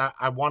 hours, but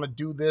I want to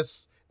do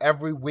this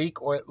every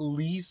week or at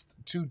least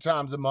 2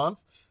 times a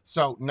month.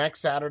 So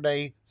next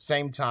Saturday,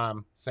 same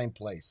time, same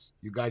place.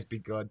 You guys be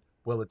good.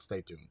 Willett,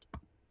 stay tuned.